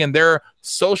believing in their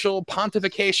social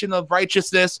pontification of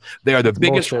righteousness, they are the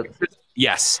biggest.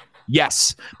 Yes.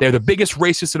 They're the biggest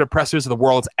racists and oppressors the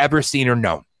world's ever seen or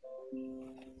known.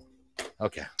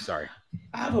 Okay, sorry.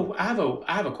 I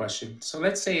have a question. So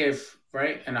let's say if,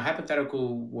 right, in a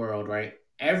hypothetical world, right,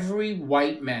 every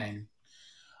white man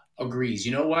agrees,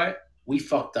 you know what? We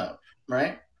fucked up,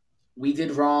 right? We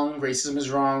did wrong. Racism is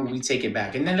wrong. We take it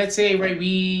back. And then let's say, right,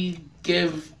 we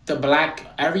give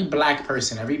every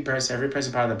person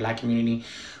part of the black community,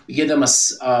 we give them a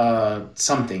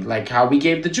something, like how we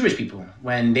gave the Jewish people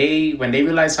when they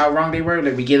realized how wrong they were.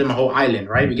 Like, we gave them a whole island,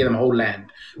 right? We gave them a whole land,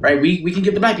 right? We can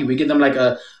give the black people, we give them like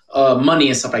a money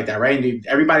and stuff like that, right? And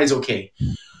everybody's okay.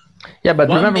 Yeah, but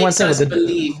what remember one thing.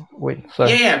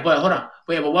 But hold on.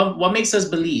 But what makes us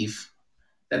believe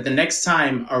that the next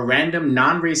time a random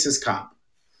non-racist cop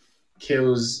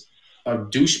kills a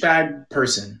douchebag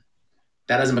person,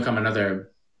 that doesn't become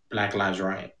another Black Lives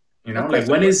Riot? You know, like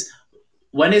when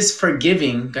is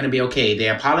forgiving going to be okay? They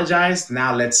apologized.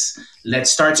 Now let's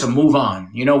start to move on.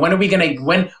 You know, when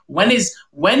is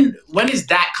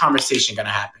that conversation going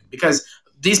to happen? Because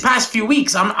these past few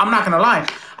weeks, I'm not going to lie,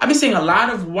 I've been seeing a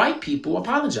lot of white people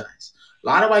apologize. A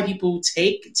lot of white people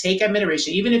take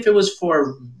admiration, even if it was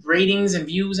for ratings and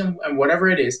views and whatever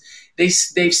it is. They've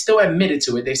still admitted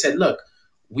to it. They said, look,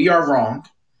 we are wrong,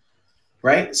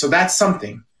 right? So that's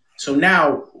something. So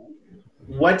now,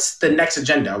 what's the next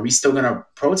agenda? Are we still going to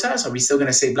protest? Are we still going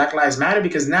to say Black Lives Matter?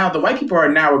 Because now the white people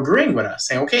are now agreeing with us,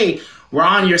 saying, okay, we're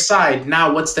on your side.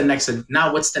 Now what's the next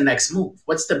move?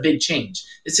 What's the big change?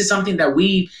 This is something that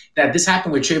this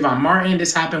happened with Trayvon Martin.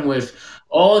 This happened with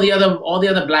all the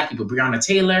other black people, Breonna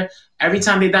Taylor. Every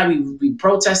time they died, we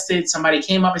protested. Somebody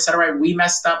came up and said, all right, we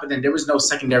messed up. And then there was no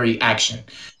secondary action.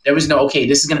 There was no, okay,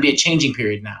 this is going to be a changing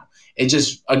period now. It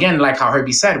just, again, like how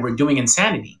Herbie said, we're doing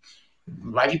insanity.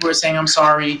 White people are saying, I'm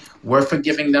sorry. We're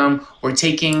forgiving them. We're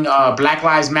taking Black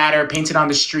Lives Matter painted on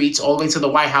the streets all the way to the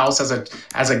White House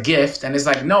as a gift. And it's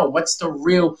like, no, what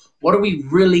are we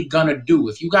really going to do?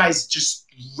 If you guys just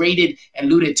raided and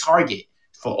looted Target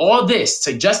for all this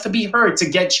to be heard, to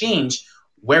get change,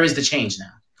 where is the change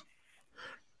now?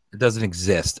 It doesn't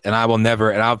exist. And I will never,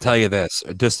 and I'll tell you this,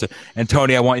 and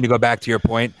Tony, I want you to go back to your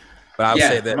point, but I'll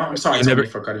say that. I'm sorry, Tony,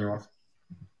 for cutting you off.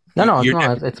 No,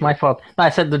 it's my fault. No, I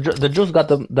said the Jews got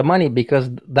the money because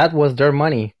that was their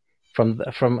money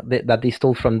that they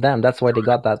stole from them. That's why they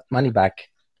got that money back.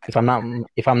 If I'm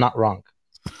not wrong.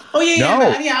 Oh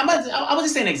yeah. I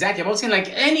wasn't saying exactly. I was saying like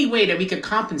any way that we could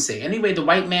compensate, any way the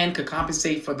white man could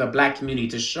compensate for the black community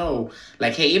to show,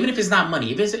 like, hey, even if it's not money,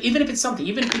 even if it's something,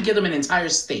 even if we give them an entire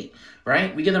state,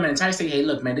 right? We give them an entire state. Hey,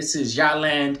 look, man, this is y'all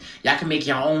land. Y'all can make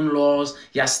your own laws.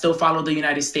 Y'all still follow the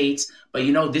United States. But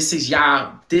you know, this is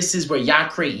where y'all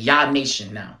create y'all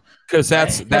nation now. Because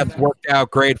that's worked out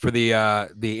great for the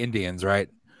Indians, right?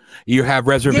 You have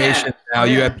reservations now.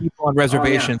 You have people on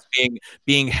reservations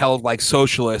being held like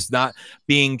socialists, not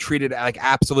being treated like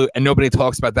absolute. And nobody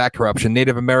talks about that corruption.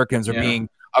 Native Americans are being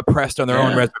oppressed on their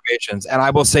own reservations. And I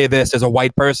will say this as a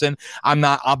white person,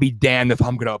 I'll be damned if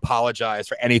I'm going to apologize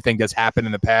for anything that's happened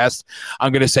in the past.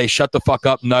 I'm going to say, shut the fuck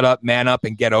up, nut up, man up,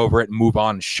 and get over it and move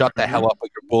on. Shut the hell up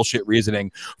with your bullshit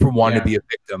reasoning for wanting to be a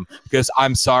victim, because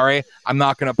I'm sorry. I'm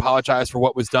not going to apologize for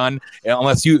what was done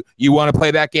unless you want to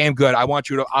play that game. Good. I want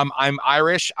you to, I'm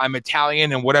Irish, I'm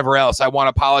Italian, and whatever else. I want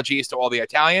apologies to all the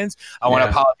Italians. I want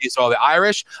apologies to all the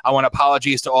Irish. I want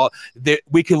apologies to all that.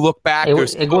 We can look back. It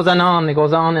goes on. It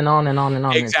goes on and on and on and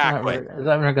on. Exactly. It's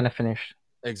never going to finish.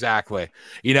 Exactly.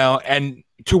 You know, and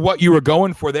to what you were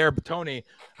going for there, Tony,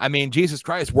 I mean, Jesus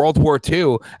Christ, World War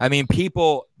II. I mean,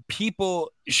 people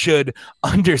should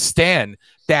understand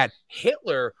that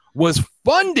Hitler was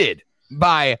funded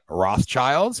by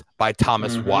Rothschilds, by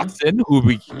Thomas Watson, who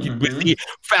was the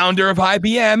founder of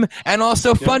IBM, and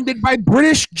also funded by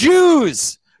British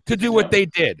Jews to do what they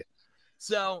did.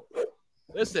 So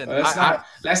listen, let's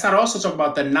not also talk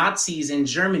about the Nazis in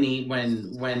Germany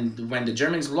when the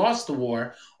Germans lost the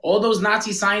war. All those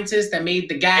Nazi scientists that made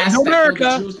the gas that killed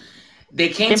the Jews, they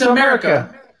came to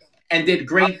America and did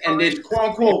great and did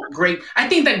quote unquote great. I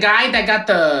think the guy that got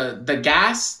the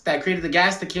gas that created the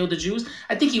gas that killed the Jews,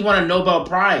 I think he won a Nobel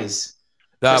Prize.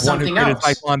 The one who created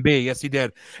Cyclone B, yes, he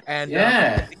did. And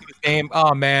I think his name.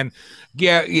 Oh man,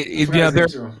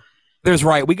 there's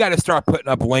right. We got to start putting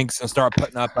up links and start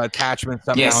putting up attachments.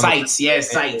 Sites.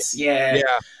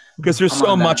 Because there's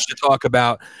so much to talk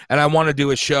about, and I want to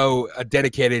do a show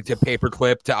dedicated to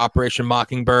Paperclip, to Operation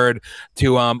Mockingbird,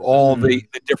 to all the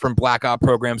different Black Op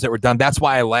programs that were done. That's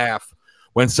why I laugh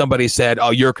when somebody said,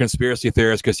 "Oh, you're a conspiracy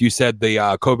theorist because you said the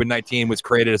COVID-19 was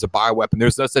created as a bioweapon."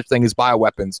 There's no such thing as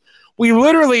bioweapons. We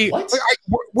literally,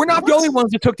 we're not the only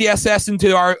ones that took the SS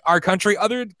into our country.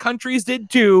 Other countries did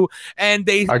too, and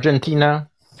Argentina.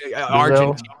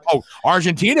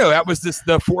 Argentina. That was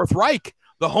the Fourth Reich.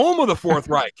 The home of the Fourth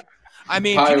Reich. I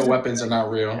mean, bioweapons are not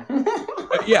real.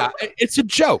 It's a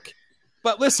joke.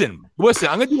 But listen. I'm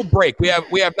gonna do a break. We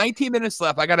have 19 minutes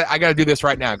left. I gotta do this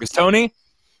right now because Tony,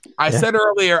 I said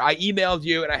earlier I emailed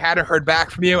you and I hadn't heard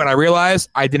back from you, and I realized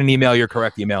I didn't email your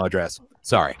correct email address.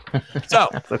 Sorry. So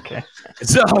that's okay.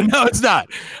 So no, it's not.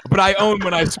 But I own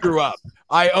when I screw up.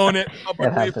 I own it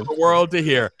publicly for the world to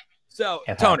hear. So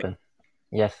Tony,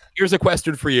 yes. Here's a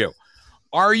question for you.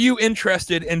 Are you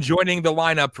interested in joining the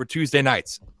lineup for Tuesday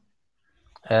nights?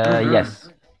 Yes.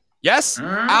 Yes?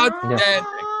 Outstanding.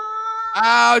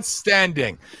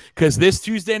 Outstanding. Because this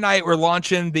Tuesday night, we're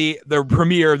launching the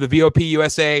premiere of the VOP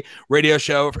USA radio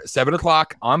show for 7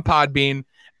 o'clock on Podbean.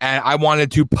 And I wanted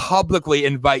to publicly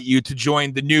invite you to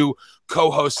join the new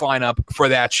co-host lineup for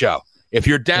that show. If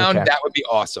you're down, that would be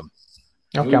awesome.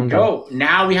 Okay, I'm dope.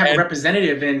 Now we have a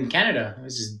representative in Canada.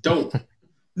 This is dope.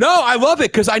 No, I love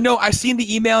it because I've seen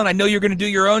the email and I know you're going to do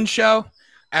your own show,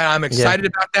 and I'm excited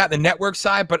about that, the network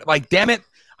side. But like, damn it,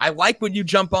 I like when you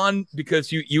jump on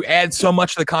because you add so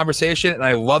much to the conversation, and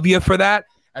I love you for that.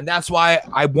 And that's why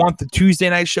I want the Tuesday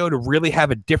night show to really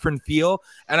have a different feel,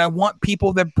 and I want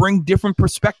people that bring different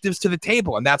perspectives to the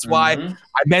table. And that's why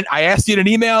I asked you in an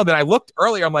email. Then I looked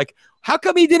earlier. I'm like, how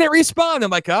come he didn't respond?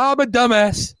 I'm like, oh, I'm a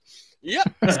dumbass.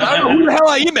 Yep. So I don't know who the hell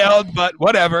I emailed, but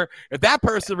whatever. If that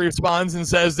person responds and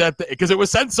says that, because it was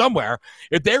sent somewhere,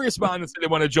 if they respond and say they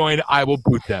want to join, I will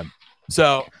boot them.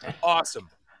 So awesome.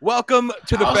 Welcome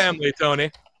to the family,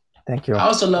 Tony. Thank you. I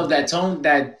also love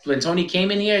that when Tony came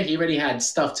in here, he already had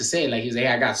stuff to say. Like he was like,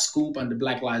 hey, I got scoop on the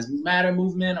Black Lives Matter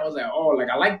movement. I was like, oh, like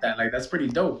I like that. Like that's pretty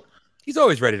dope. He's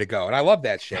always ready to go, and I love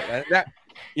that shit.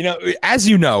 As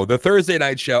you know, the Thursday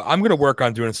night show, I'm going to work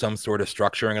on doing some sort of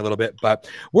structuring a little bit, but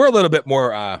we're a little bit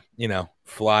more,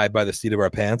 fly by the seat of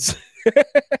our pants.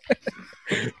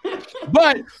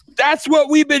 But that's what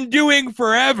we've been doing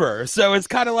forever. So it's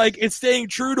kind of like it's staying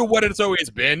true to what it's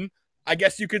always been, I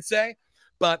guess you could say.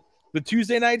 But the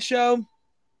Tuesday night show,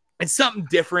 it's something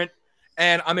different.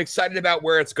 And I'm excited about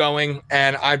where it's going.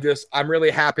 And I'm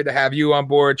really happy to have you on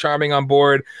board, Charming on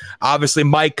board. Obviously,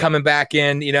 Mike coming back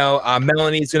in,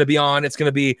 Melanie's going to be on. It's going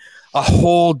to be a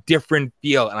whole different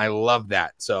feel. And I love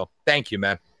that. So thank you,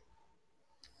 man.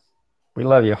 We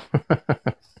love you.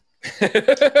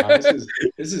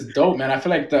 This is dope, man. I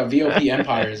feel like the VOP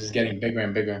empire is just getting bigger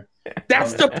and bigger.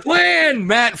 That's the plan,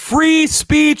 Matt. Free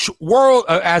speech world,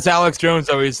 as Alex Jones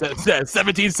always says,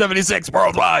 1776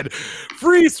 worldwide.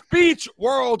 Free speech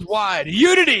worldwide.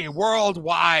 Unity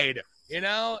worldwide.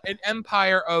 An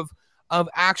empire of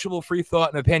actual free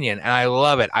thought and opinion. And I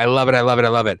love it. I love it. I love it. I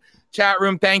love it. Chat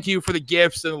room, thank you for the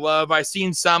gifts and love. I've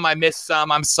seen some. I missed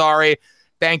some. I'm sorry.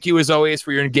 thank you as always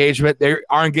for your engagement.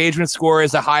 Our engagement score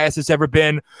is the highest it's ever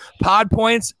been. Pod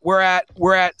points, we're at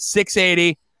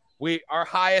 680. Our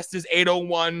highest is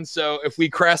 801. So if we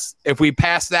pass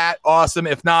that, awesome.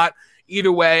 If not,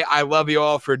 either way, I love you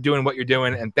all for doing what you're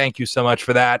doing, and thank you so much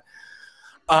for that.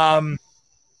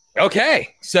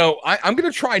 Okay, so I'm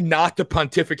going to try not to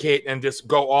pontificate and just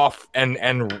go off and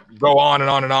go on and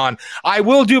on and on. I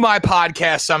will do my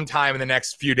podcast sometime in the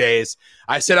next few days.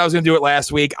 I said I was going to do it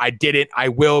last week. I didn't. I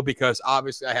will, because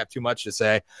obviously I have too much to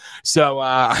say. So,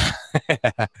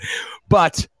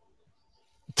 but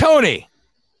Tony,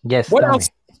 yes, what Tony. else?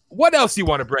 What else do you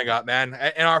want to bring up, man?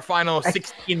 In our final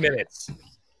 16 minutes.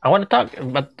 I want to talk,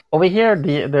 but over here,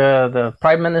 the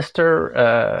Prime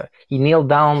Minister, he kneeled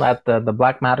down at the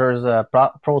Black Matters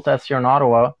protest here in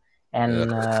Ottawa,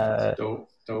 and Dope.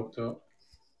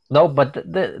 no, but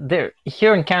they're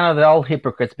here in Canada. They're all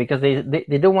hypocrites, because they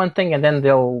do one thing and then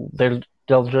they'll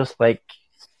just like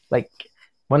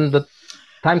when the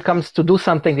time comes to do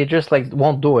something, they just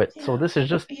won't do it. So this is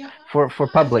just for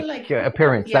public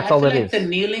appearance. Yeah, That's all it like is. the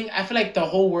kneeling. I feel like the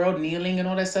whole world kneeling and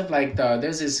all that stuff. Like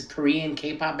there's this Korean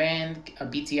K-pop band,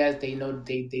 BTS. They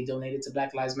donated to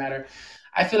Black Lives Matter.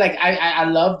 I feel like I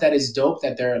love that it's dope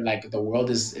that they're like the world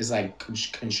is like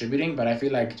contributing. But I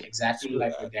feel like exactly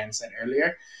like what Dan said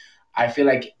earlier. I feel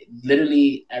like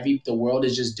literally the world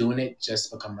is just doing it just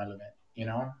to become relevant. You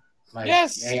know, like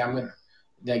yes. Hey, I'm gonna.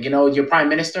 Like, your prime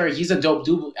minister, he's a dope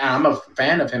dude. I'm a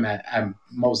fan of him,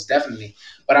 most definitely.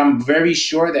 But I'm very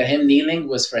sure that him kneeling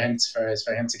was for him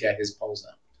to get his polls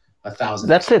up 1,000%.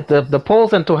 That's it. The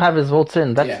polls, and to have his votes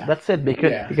in. That's it.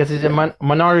 Because he's a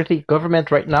minority government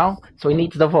right now, so he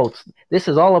needs the votes. This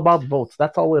is all about votes.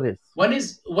 That's all it is. When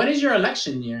is your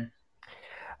election year?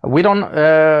 We don't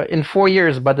in 4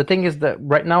 years, but the thing is that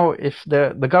right now, if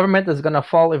the government is gonna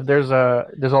fall, if there's a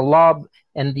law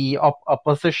and the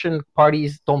opposition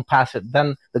parties don't pass it,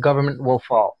 then the government will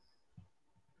fall.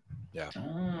 Yeah.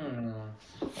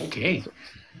 Okay.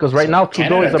 Because right now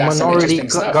Trudeau is a minority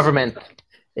government.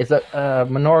 It's a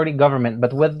minority government,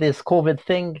 but with this COVID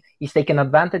thing, he's taking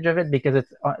advantage of it because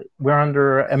we're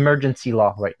under emergency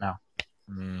law right now.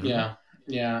 Yeah.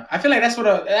 Yeah, I feel like that's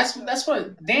what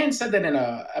Dan said that in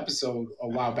a episode a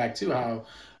while back too. How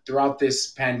throughout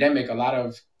this pandemic, a lot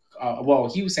of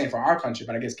he was saying for our country,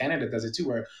 but I guess Canada does it too,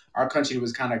 where our country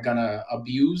was kind of gonna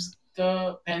abuse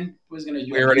the pandemic. Yeah,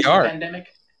 we already are.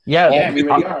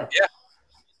 Yeah,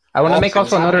 I want to make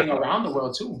also another around the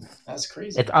world too. That's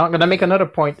crazy. I'm gonna make another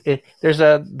point.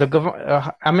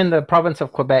 I'm in the province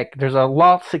of Quebec. There's a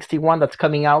law 61 that's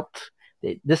coming out.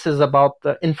 This is about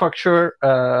infrastructure.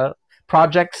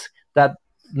 Projects that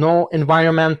no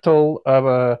environmental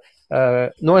they're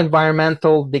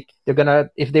gonna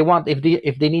if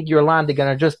they need your land, they're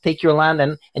gonna just take your land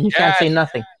and you can't say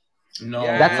nothing. No,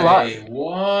 that's a lot.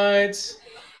 What?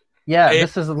 Yeah,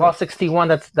 this is law 61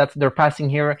 that's they're passing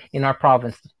here in our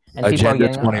province, and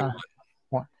Agenda 21.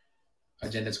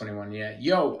 Agenda 21. Yeah,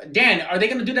 yo, Dan, are they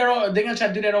gonna do that? Are they gonna try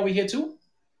to do that over here too?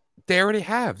 They already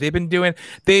have. They've been doing.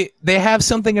 They have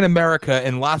something in America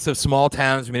in lots of small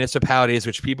towns, municipalities,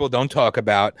 which people don't talk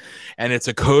about, and it's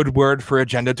a code word for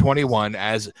Agenda 21,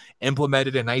 as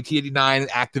implemented in 1989,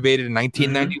 activated in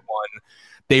 1991. Mm-hmm.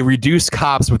 They reduce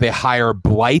cops with a higher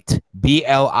blight,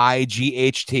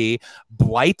 BLIGHT,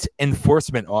 blight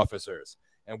enforcement officers,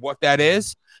 and what that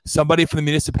is, somebody from the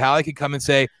municipality can come and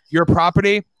say, "Your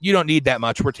property, you don't need that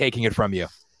much. We're taking it from you."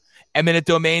 Eminent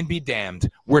domain be damned.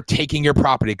 We're taking your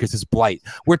property because it's blight.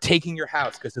 We're taking your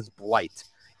house because it's blight.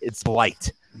 It's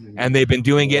blight. And they've been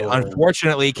doing it.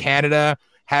 Unfortunately, Canada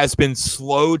has been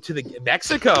slow to the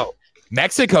Mexico.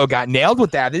 Mexico got nailed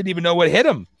with that. They didn't even know what hit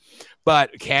them.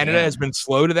 But Canada has been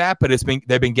slow to that, but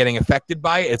they've been getting affected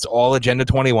by it. It's all Agenda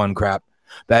 21 crap.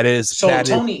 That is so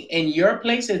Tony, in your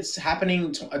place it's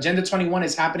happening. Agenda 21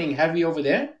 is happening heavy over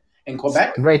there in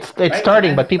Quebec. Right, it's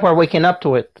starting, but people are waking up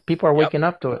to it. People are waking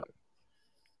up to it.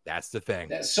 That's the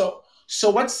thing. So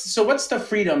what's the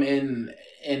freedom in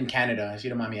Canada, if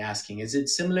you don't mind me asking? Is it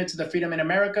similar to the freedom in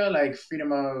America, like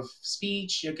freedom of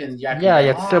speech? You can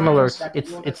it's similar. But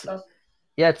it's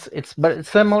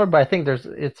similar. But I think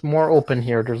it's more open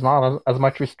here. There's not as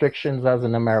much restrictions as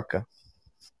in America.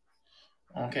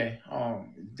 Okay.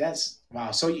 That's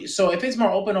wow. So if it's more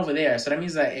open over there, so that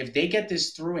means that if they get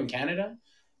this through in Canada,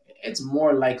 it's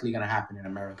more likely going to happen in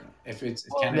America if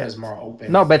Canada is more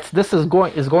open. No, but this is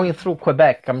going through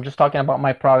Quebec. I'm just talking about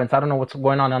my province. I don't know what's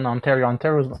going on in Ontario. I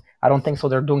don't think so.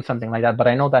 They're doing something like that, but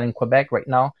I know that in Quebec right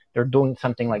now they're doing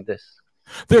something like this.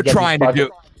 They're trying to do.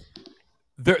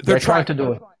 They're trying to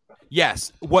do it.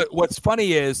 Yes. What's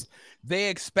funny is they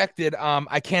expected,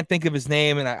 I can't think of his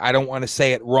name, and I don't want to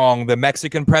say it wrong, the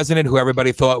Mexican president who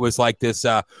everybody thought was like this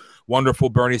wonderful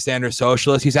Bernie Sanders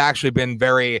socialist. He's actually been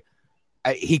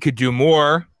he could do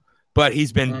more, but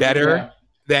he's been better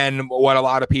than what a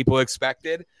lot of people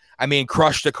expected. I mean,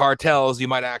 crush the cartels, you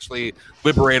might actually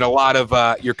liberate a lot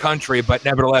of your country, but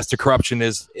nevertheless, the corruption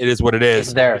is what it is.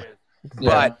 It's there.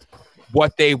 But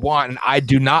what they want, and I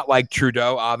do not like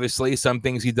Trudeau, obviously. Some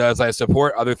things he does I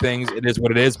support, other things it is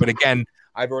what it is. But again,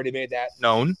 I've already made that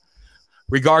known.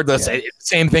 Regardless,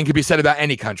 same thing could be said about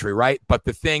any country, right? But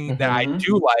the thing that I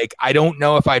do like, I don't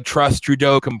know if I trust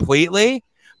Trudeau completely,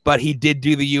 but he did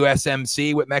do the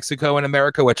USMC with Mexico and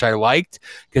America, which I liked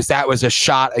because that was a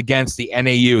shot against the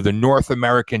NAU, the North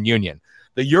American Union.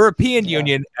 The European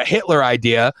Union, a Hitler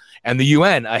idea, and the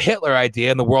UN, a Hitler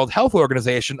idea, and the World Health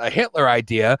Organization, a Hitler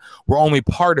idea, were only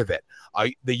part of it.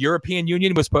 The European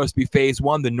Union was supposed to be phase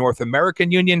 1, the North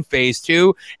American Union, phase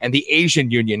 2, and the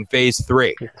Asian Union, phase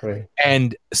 3.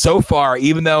 And so far,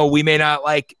 even though we may not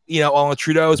like, all of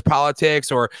Trudeau's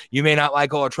politics, or you may not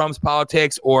like all of Trump's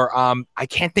politics, or I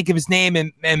can't think of his name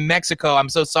in Mexico. I'm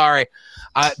so sorry.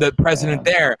 The president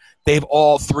there,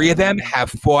 all three of them have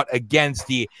fought against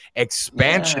the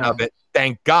expansion of it.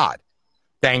 Thank God.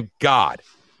 Thank God.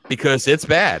 Because it's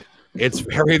bad. It's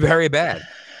very, very bad.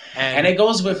 And it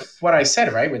goes with what I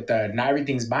said, right? With not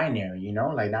everything's binary,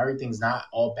 like not everything's not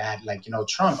all bad. Like,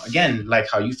 Trump, again, like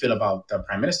how you feel about the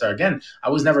prime minister. Again, I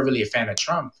was never really a fan of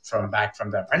Trump from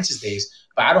the Apprentice days,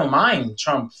 but I don't mind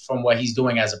Trump from what he's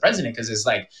doing as a president. Cause it's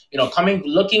like,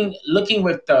 looking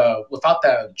without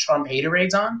the Trump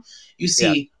haterades on, you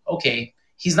see, okay,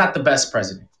 he's not the best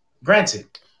president, granted,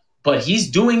 but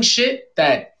he's doing shit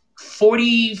that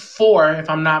 44, if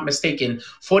I'm not mistaken,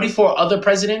 44 other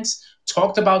presidents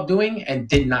talked about doing and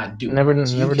did not do. Never did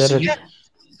it.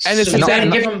 And it's you gotta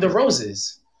give him the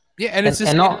roses. Yeah, and it's the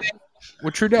same thing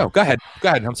with Trudeau. Go ahead.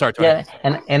 I'm sorry. Tony.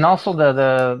 Yeah, and also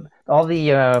all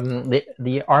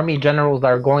the army generals that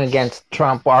are going against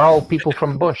Trump are all people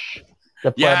from Bush,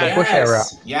 the Bush era.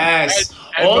 Yes,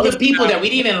 and all the people that we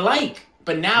didn't even like,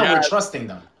 but now we're trusting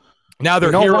them. Now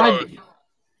they're heroes.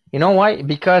 You know why?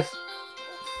 Because,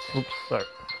 oops, sorry.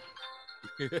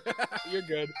 You're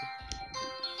good.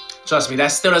 Trust me, that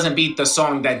still doesn't beat the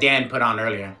song that Dan put on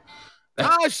earlier.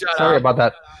 Sorry about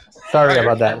that.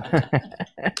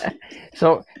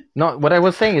 So, no, what I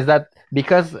was saying is that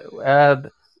because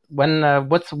when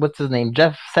what's his name?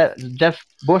 Jeff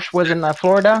Bush was in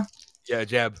Florida. Yeah,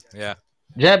 Jeb. Yeah.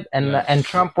 Jeb and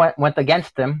Trump went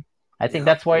against him. I think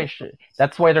that's why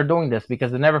they're doing this,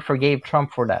 because they never forgave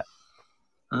Trump for that.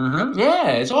 Yeah,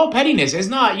 it's all pettiness. It's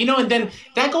not, and then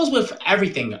that goes with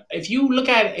everything. If you look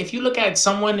at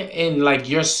someone in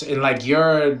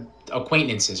your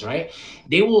acquaintances, right?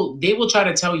 They will try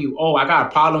to tell you, oh, I got a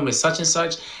problem with such and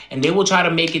such, and they will try to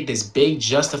make it this big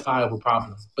justifiable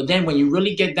problem. But then when you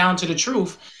really get down to the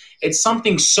truth, it's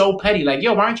something so petty. Like,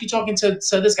 yo, why aren't you talking to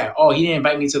this guy? Oh, he didn't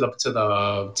invite me to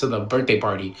the birthday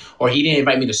party, or he didn't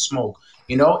invite me to smoke.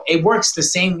 It works the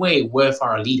same way with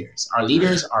our leaders. Our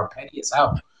leaders are petty as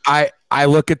hell. I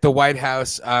look at the White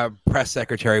House press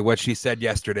secretary, what she said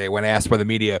yesterday when asked by the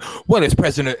media, what does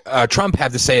President Trump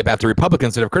have to say about the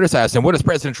Republicans that have criticized him? What does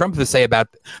President Trump have to say about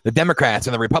the Democrats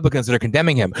and the Republicans that are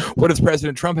condemning him? What does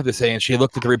President Trump have to say? And she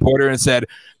looked at the reporter and said,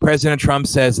 President Trump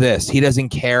says this. He doesn't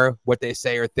care what they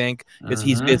say or think because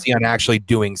he's busy on actually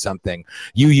doing something.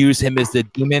 You use him as the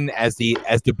demon, as the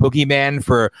boogeyman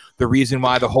for the reason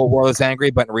why the whole world is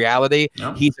angry. But in reality,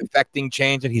 he's affecting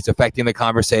change and he's affecting the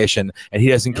conversation, and he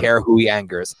doesn't care who he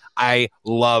angers. I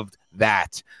loved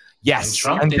that. Yes,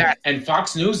 and Trump and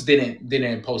Fox News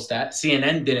didn't post that.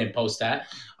 CNN didn't post that.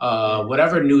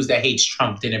 Whatever news that hates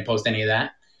Trump didn't post any of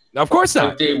that. Of course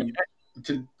not. Oh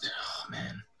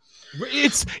man.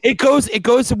 It goes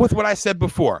with what I said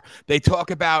before. They talk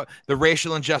about the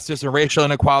racial injustice and racial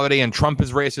inequality, and Trump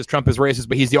is racist,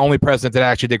 but he's the only president that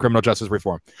actually did criminal justice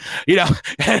reform.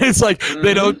 And it's like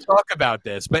they don't talk about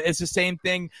this, but it's the same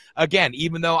thing again.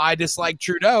 Even though I dislike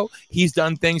Trudeau, he's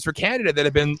done things for Canada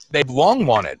that they've long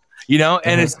wanted.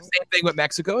 And it's the same thing with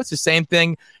Mexico. It's the same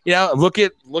thing. Look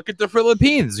at the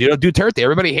Philippines. Duterte.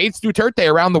 Everybody hates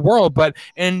Duterte around the world, but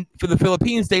for the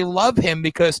Philippines, they love him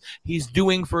because he's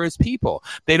doing for his people.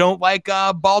 They don't like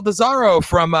Baldazaro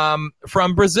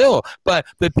from Brazil, but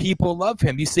the people love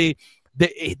him. You see,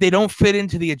 they don't fit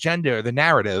into the agenda or the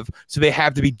narrative, so they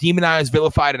have to be demonized,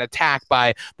 vilified, and attacked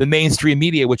by the mainstream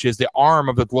media, which is the arm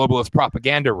of the globalist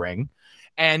propaganda ring.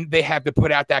 And they have to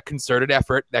put out that concerted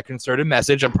effort, that concerted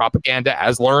message and propaganda,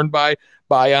 as learned by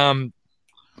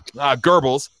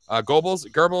Goebbels,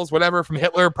 whatever, from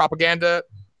Hitler, propaganda,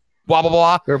 blah blah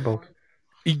blah. Goebbels.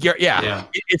 Yeah.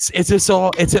 It's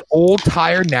an old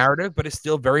tired narrative, but it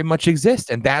still very much exists,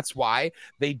 and that's why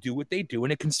they do what they do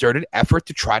in a concerted effort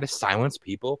to try to silence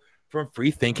people from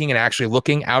free thinking and actually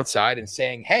looking outside and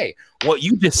saying, "Hey, what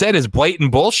you just said is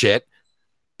blatant bullshit,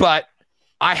 but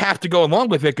I have to go along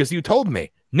with it because you told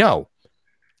me." No,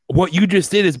 what you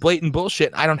just did is blatant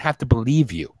bullshit. I don't have to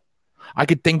believe you. I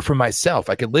could think for myself.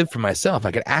 I could live for myself.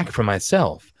 I could act for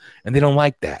myself, and they don't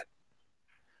like that.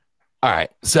 All right,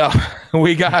 so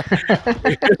we got.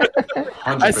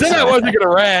 I said I wasn't going to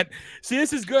rant. See,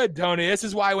 this is good, Tony. This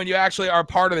is why when you actually are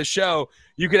part of the show,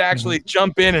 you could actually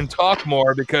jump in and talk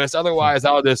more, because otherwise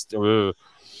I'll just, I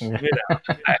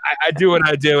do what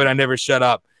I do and I never shut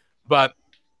up. But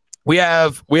we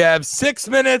have 6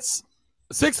 minutes.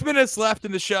 6 minutes left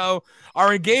in the show.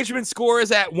 Our engagement score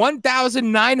is at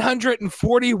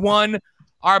 1,941.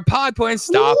 Our pod points,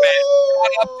 stop it,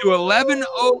 up to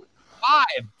 1105.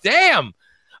 Damn.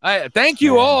 Thank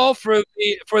you all for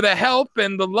the help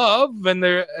and the love and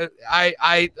I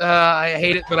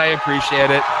hate it, but I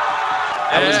appreciate it.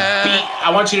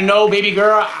 I want you to know, baby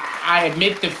girl, I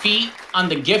admit defeat on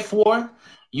the gift war.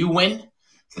 You win.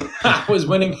 I was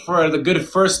winning for the good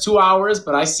first 2 hours,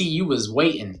 but I see you was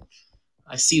waiting.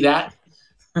 I see that.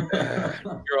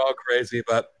 You're all crazy,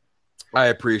 but I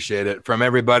appreciate it. From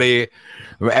everybody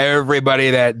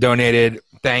that donated,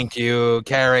 thank you.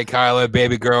 Carrie, Kyla,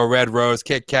 Baby Girl, Red Rose,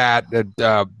 Kit Kat,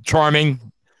 Charming.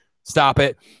 Stop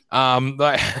it. Thank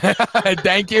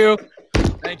you.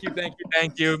 Thank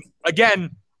you.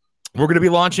 Again, we're going to be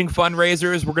launching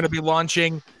fundraisers. We're going to be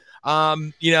launching,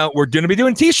 we're going to be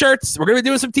doing T-shirts. We're going to be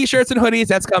doing some T-shirts and hoodies.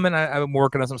 That's coming. I'm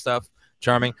working on some stuff.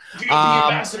 Charming.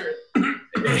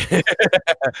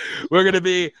 We're gonna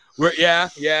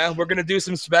do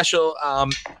some special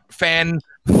fan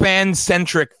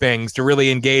centric things to really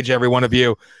engage every one of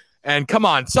you. And come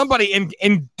on, somebody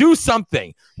and do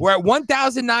something. We're at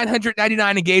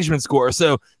 1,999 engagement score,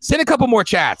 so send a couple more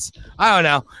chats. I don't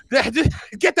know,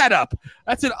 get that up.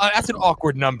 That's an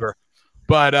awkward number,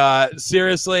 but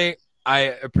seriously,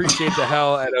 I appreciate the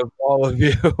hell out of all of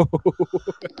you.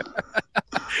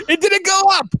 It didn't go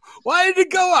up. Why did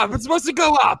it go up? It's supposed to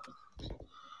go up.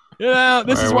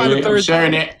 This is why the third.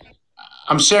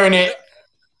 I'm sharing it.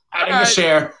 Adding the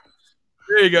share.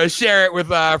 There you go. Share it with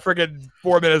freaking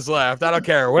 4 minutes left. I don't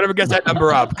care. Whatever gets that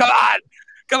number up. Come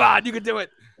on. You can do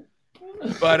it.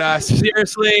 But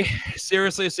seriously,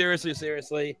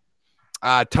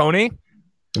 Tony.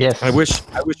 Yes. I wish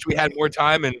we had more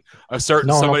time and a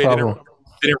certain somebody didn't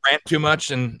rant too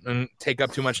much and take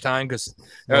up too much time, because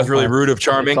that was really rude of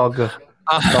Charming. It's all good.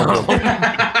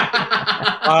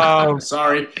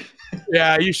 Sorry.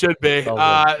 Yeah, you should be.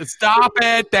 Stop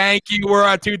it. Thank you. We're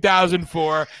on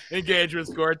 2004 engagement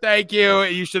score. Thank you.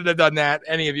 You shouldn't have done that.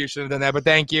 Any of you should have done that. But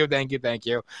thank you. But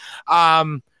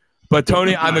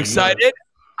Tony, I'm excited.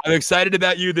 I'm excited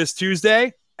about you this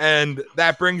Tuesday. And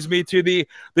that brings me to the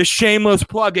shameless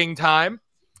plugging time.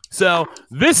 So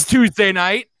this Tuesday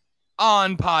night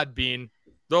on Podbean,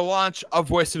 the launch of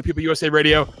Voice of the People USA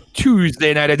Radio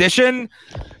Tuesday night edition.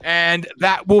 And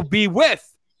that will be with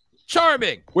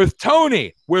Charming, with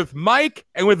Tony, with Mike,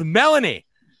 and with Melanie.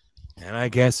 And I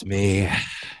guess me.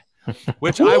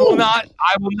 Which I will not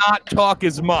talk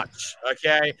as much.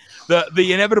 Okay.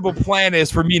 The inevitable plan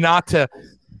is for me not to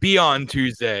be on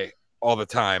Tuesday all the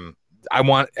time. I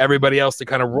want everybody else to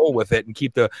kind of roll with it and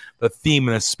keep the theme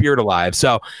and the spirit alive.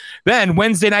 So then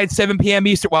Wednesday night, 7 p.m.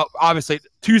 Eastern. Well, obviously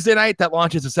Tuesday night, that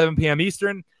launches at 7 p.m.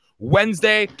 Eastern.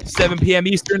 Wednesday, 7 p.m.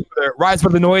 Eastern, for the Rise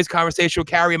Above the Noise conversation with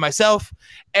Carrie and myself.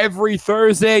 Every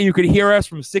Thursday, you could hear us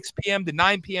from 6 p.m. to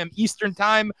 9 p.m. Eastern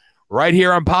time right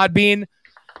here on Podbean.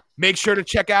 Make sure to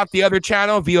check out the other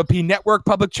channel, VOP Network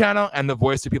Public Channel, and the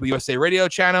Voice of People USA Radio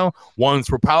Channel. One's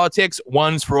for politics,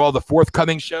 one's for all the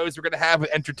forthcoming shows we're going to have with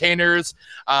entertainers.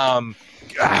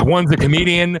 One's a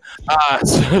comedian,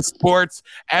 sports,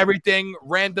 everything,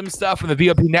 random stuff on the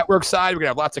VOP Network side. We're going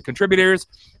to have lots of contributors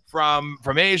from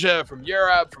Asia, from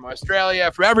Europe, from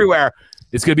Australia, from everywhere.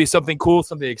 It's going to be something cool,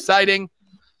 something exciting.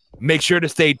 Make sure to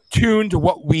stay tuned to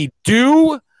what we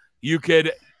do. You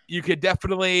could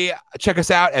definitely check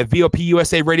us out at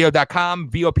VOPUSARadio.com,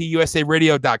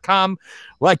 VOPUSARadio.com.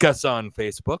 Like us on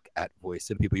Facebook at Voice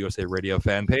of the People USA Radio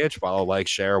fan page. Follow, like,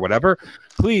 share, whatever.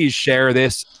 Please share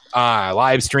this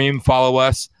live stream. Follow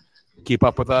us. Keep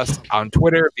up with us on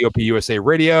Twitter, VOPUSA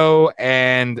Radio.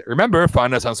 And remember,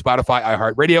 find us on Spotify,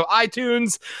 iHeartRadio,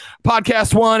 iTunes,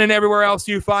 Podcast One, and everywhere else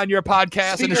you find your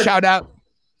podcast. Speaker. And a shout out.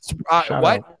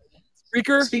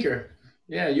 Spreaker?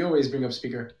 Yeah, you always bring up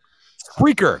Speaker.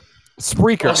 Spreaker. Oh,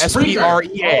 Spreaker. Oh.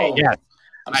 Yes.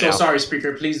 I'm so sorry,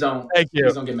 Spreaker. Please don't. Thank you.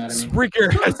 Please don't get mad at me.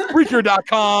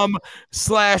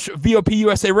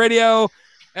 Spreaker.com/VOPUSA Radio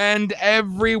and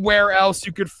everywhere else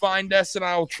you could find us. And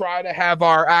I'll try to have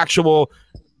our actual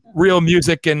real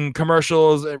music and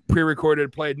commercials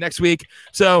pre-recorded played next week.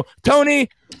 So Tony,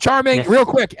 Charming, Yes. real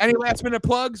quick, any last minute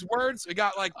plugs, words? We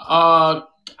got like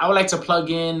I would like to plug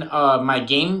in my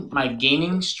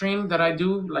gaming stream that I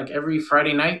do like every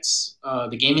Friday nights,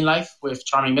 the Gaming Life with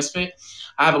Charming Misfit.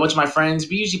 I have a bunch of my friends.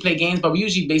 We usually play games, but we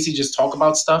usually basically just talk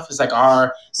about stuff. It's like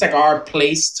our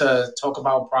place to talk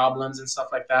about problems and stuff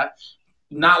like that.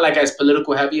 Not like as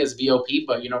political heavy as VOP,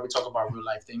 but we talk about real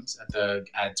life things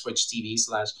at Twitch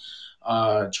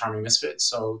TV/Charming Misfit.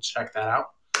 So check that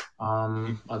out.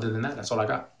 Other than that, that's all I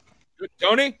got.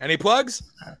 Tony, any plugs?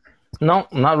 No,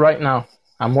 not right now.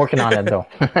 I'm working on it though.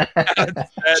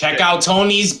 Check out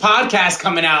Tony's podcast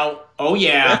coming out. Oh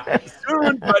yeah.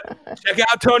 Soon, but check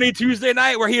out Tony Tuesday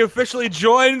night where he officially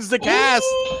joins the cast.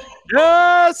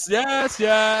 Yes.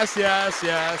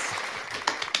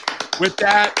 With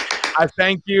that, I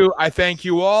thank you. I thank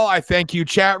you all. I thank you,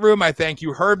 chat room. I thank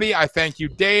you, Herbie. I thank you,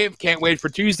 Dave. Can't wait for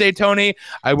Tuesday, Tony.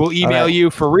 I will email you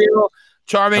for real.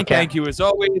 Charming, thank you as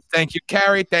always. Thank you,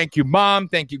 Carrie. Thank you, Mom.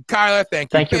 Thank you, Kyla.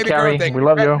 Thank you, Baby Carrie. Girl. Thank we you,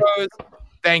 love you. Rose.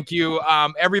 Thank you,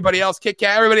 everybody else, Kit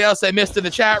Kat, everybody else I missed in the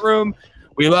chat room.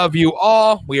 We love you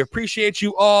all. We appreciate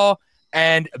you all.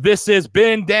 And this has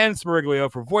been Dan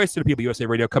Spiriglio for Voice of the People USA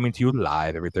Radio, coming to you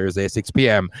live every Thursday at 6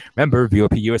 p.m. Remember,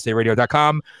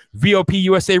 VOPUSARadio.com,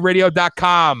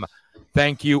 VOPUSARadio.com.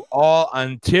 Thank you all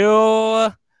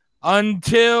until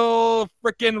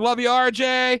freaking love you,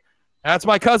 RJ. That's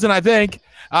my cousin, I think.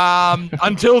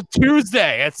 Until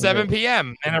Tuesday at 7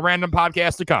 p.m. and a random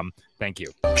podcast to come. Thank you.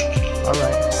 All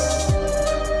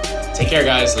right. Take care,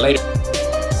 guys. Later.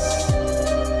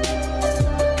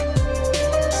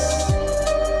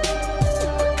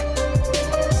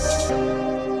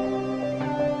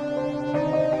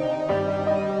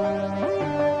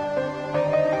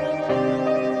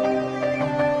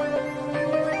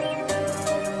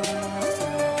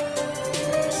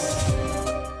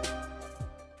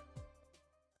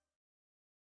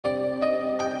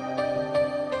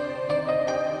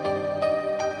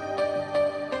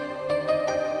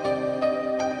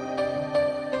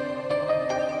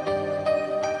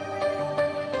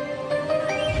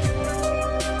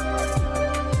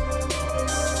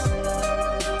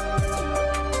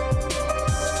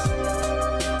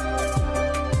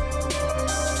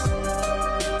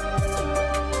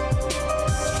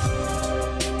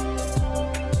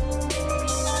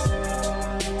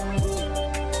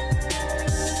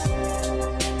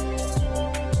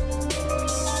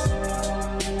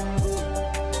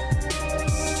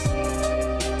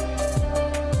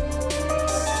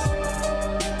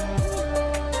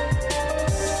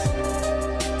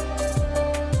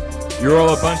 You're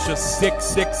all a bunch of sick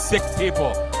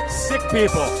people. Sick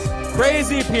people.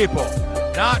 Crazy people.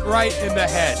 Not right in the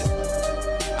head.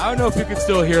 I don't know if you can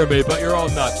still hear me, but you're all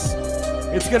nuts.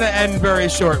 It's going to end very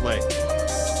shortly.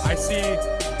 I see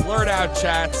blurred out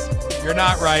chats. You're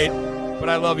not right, but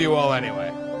I love you all anyway.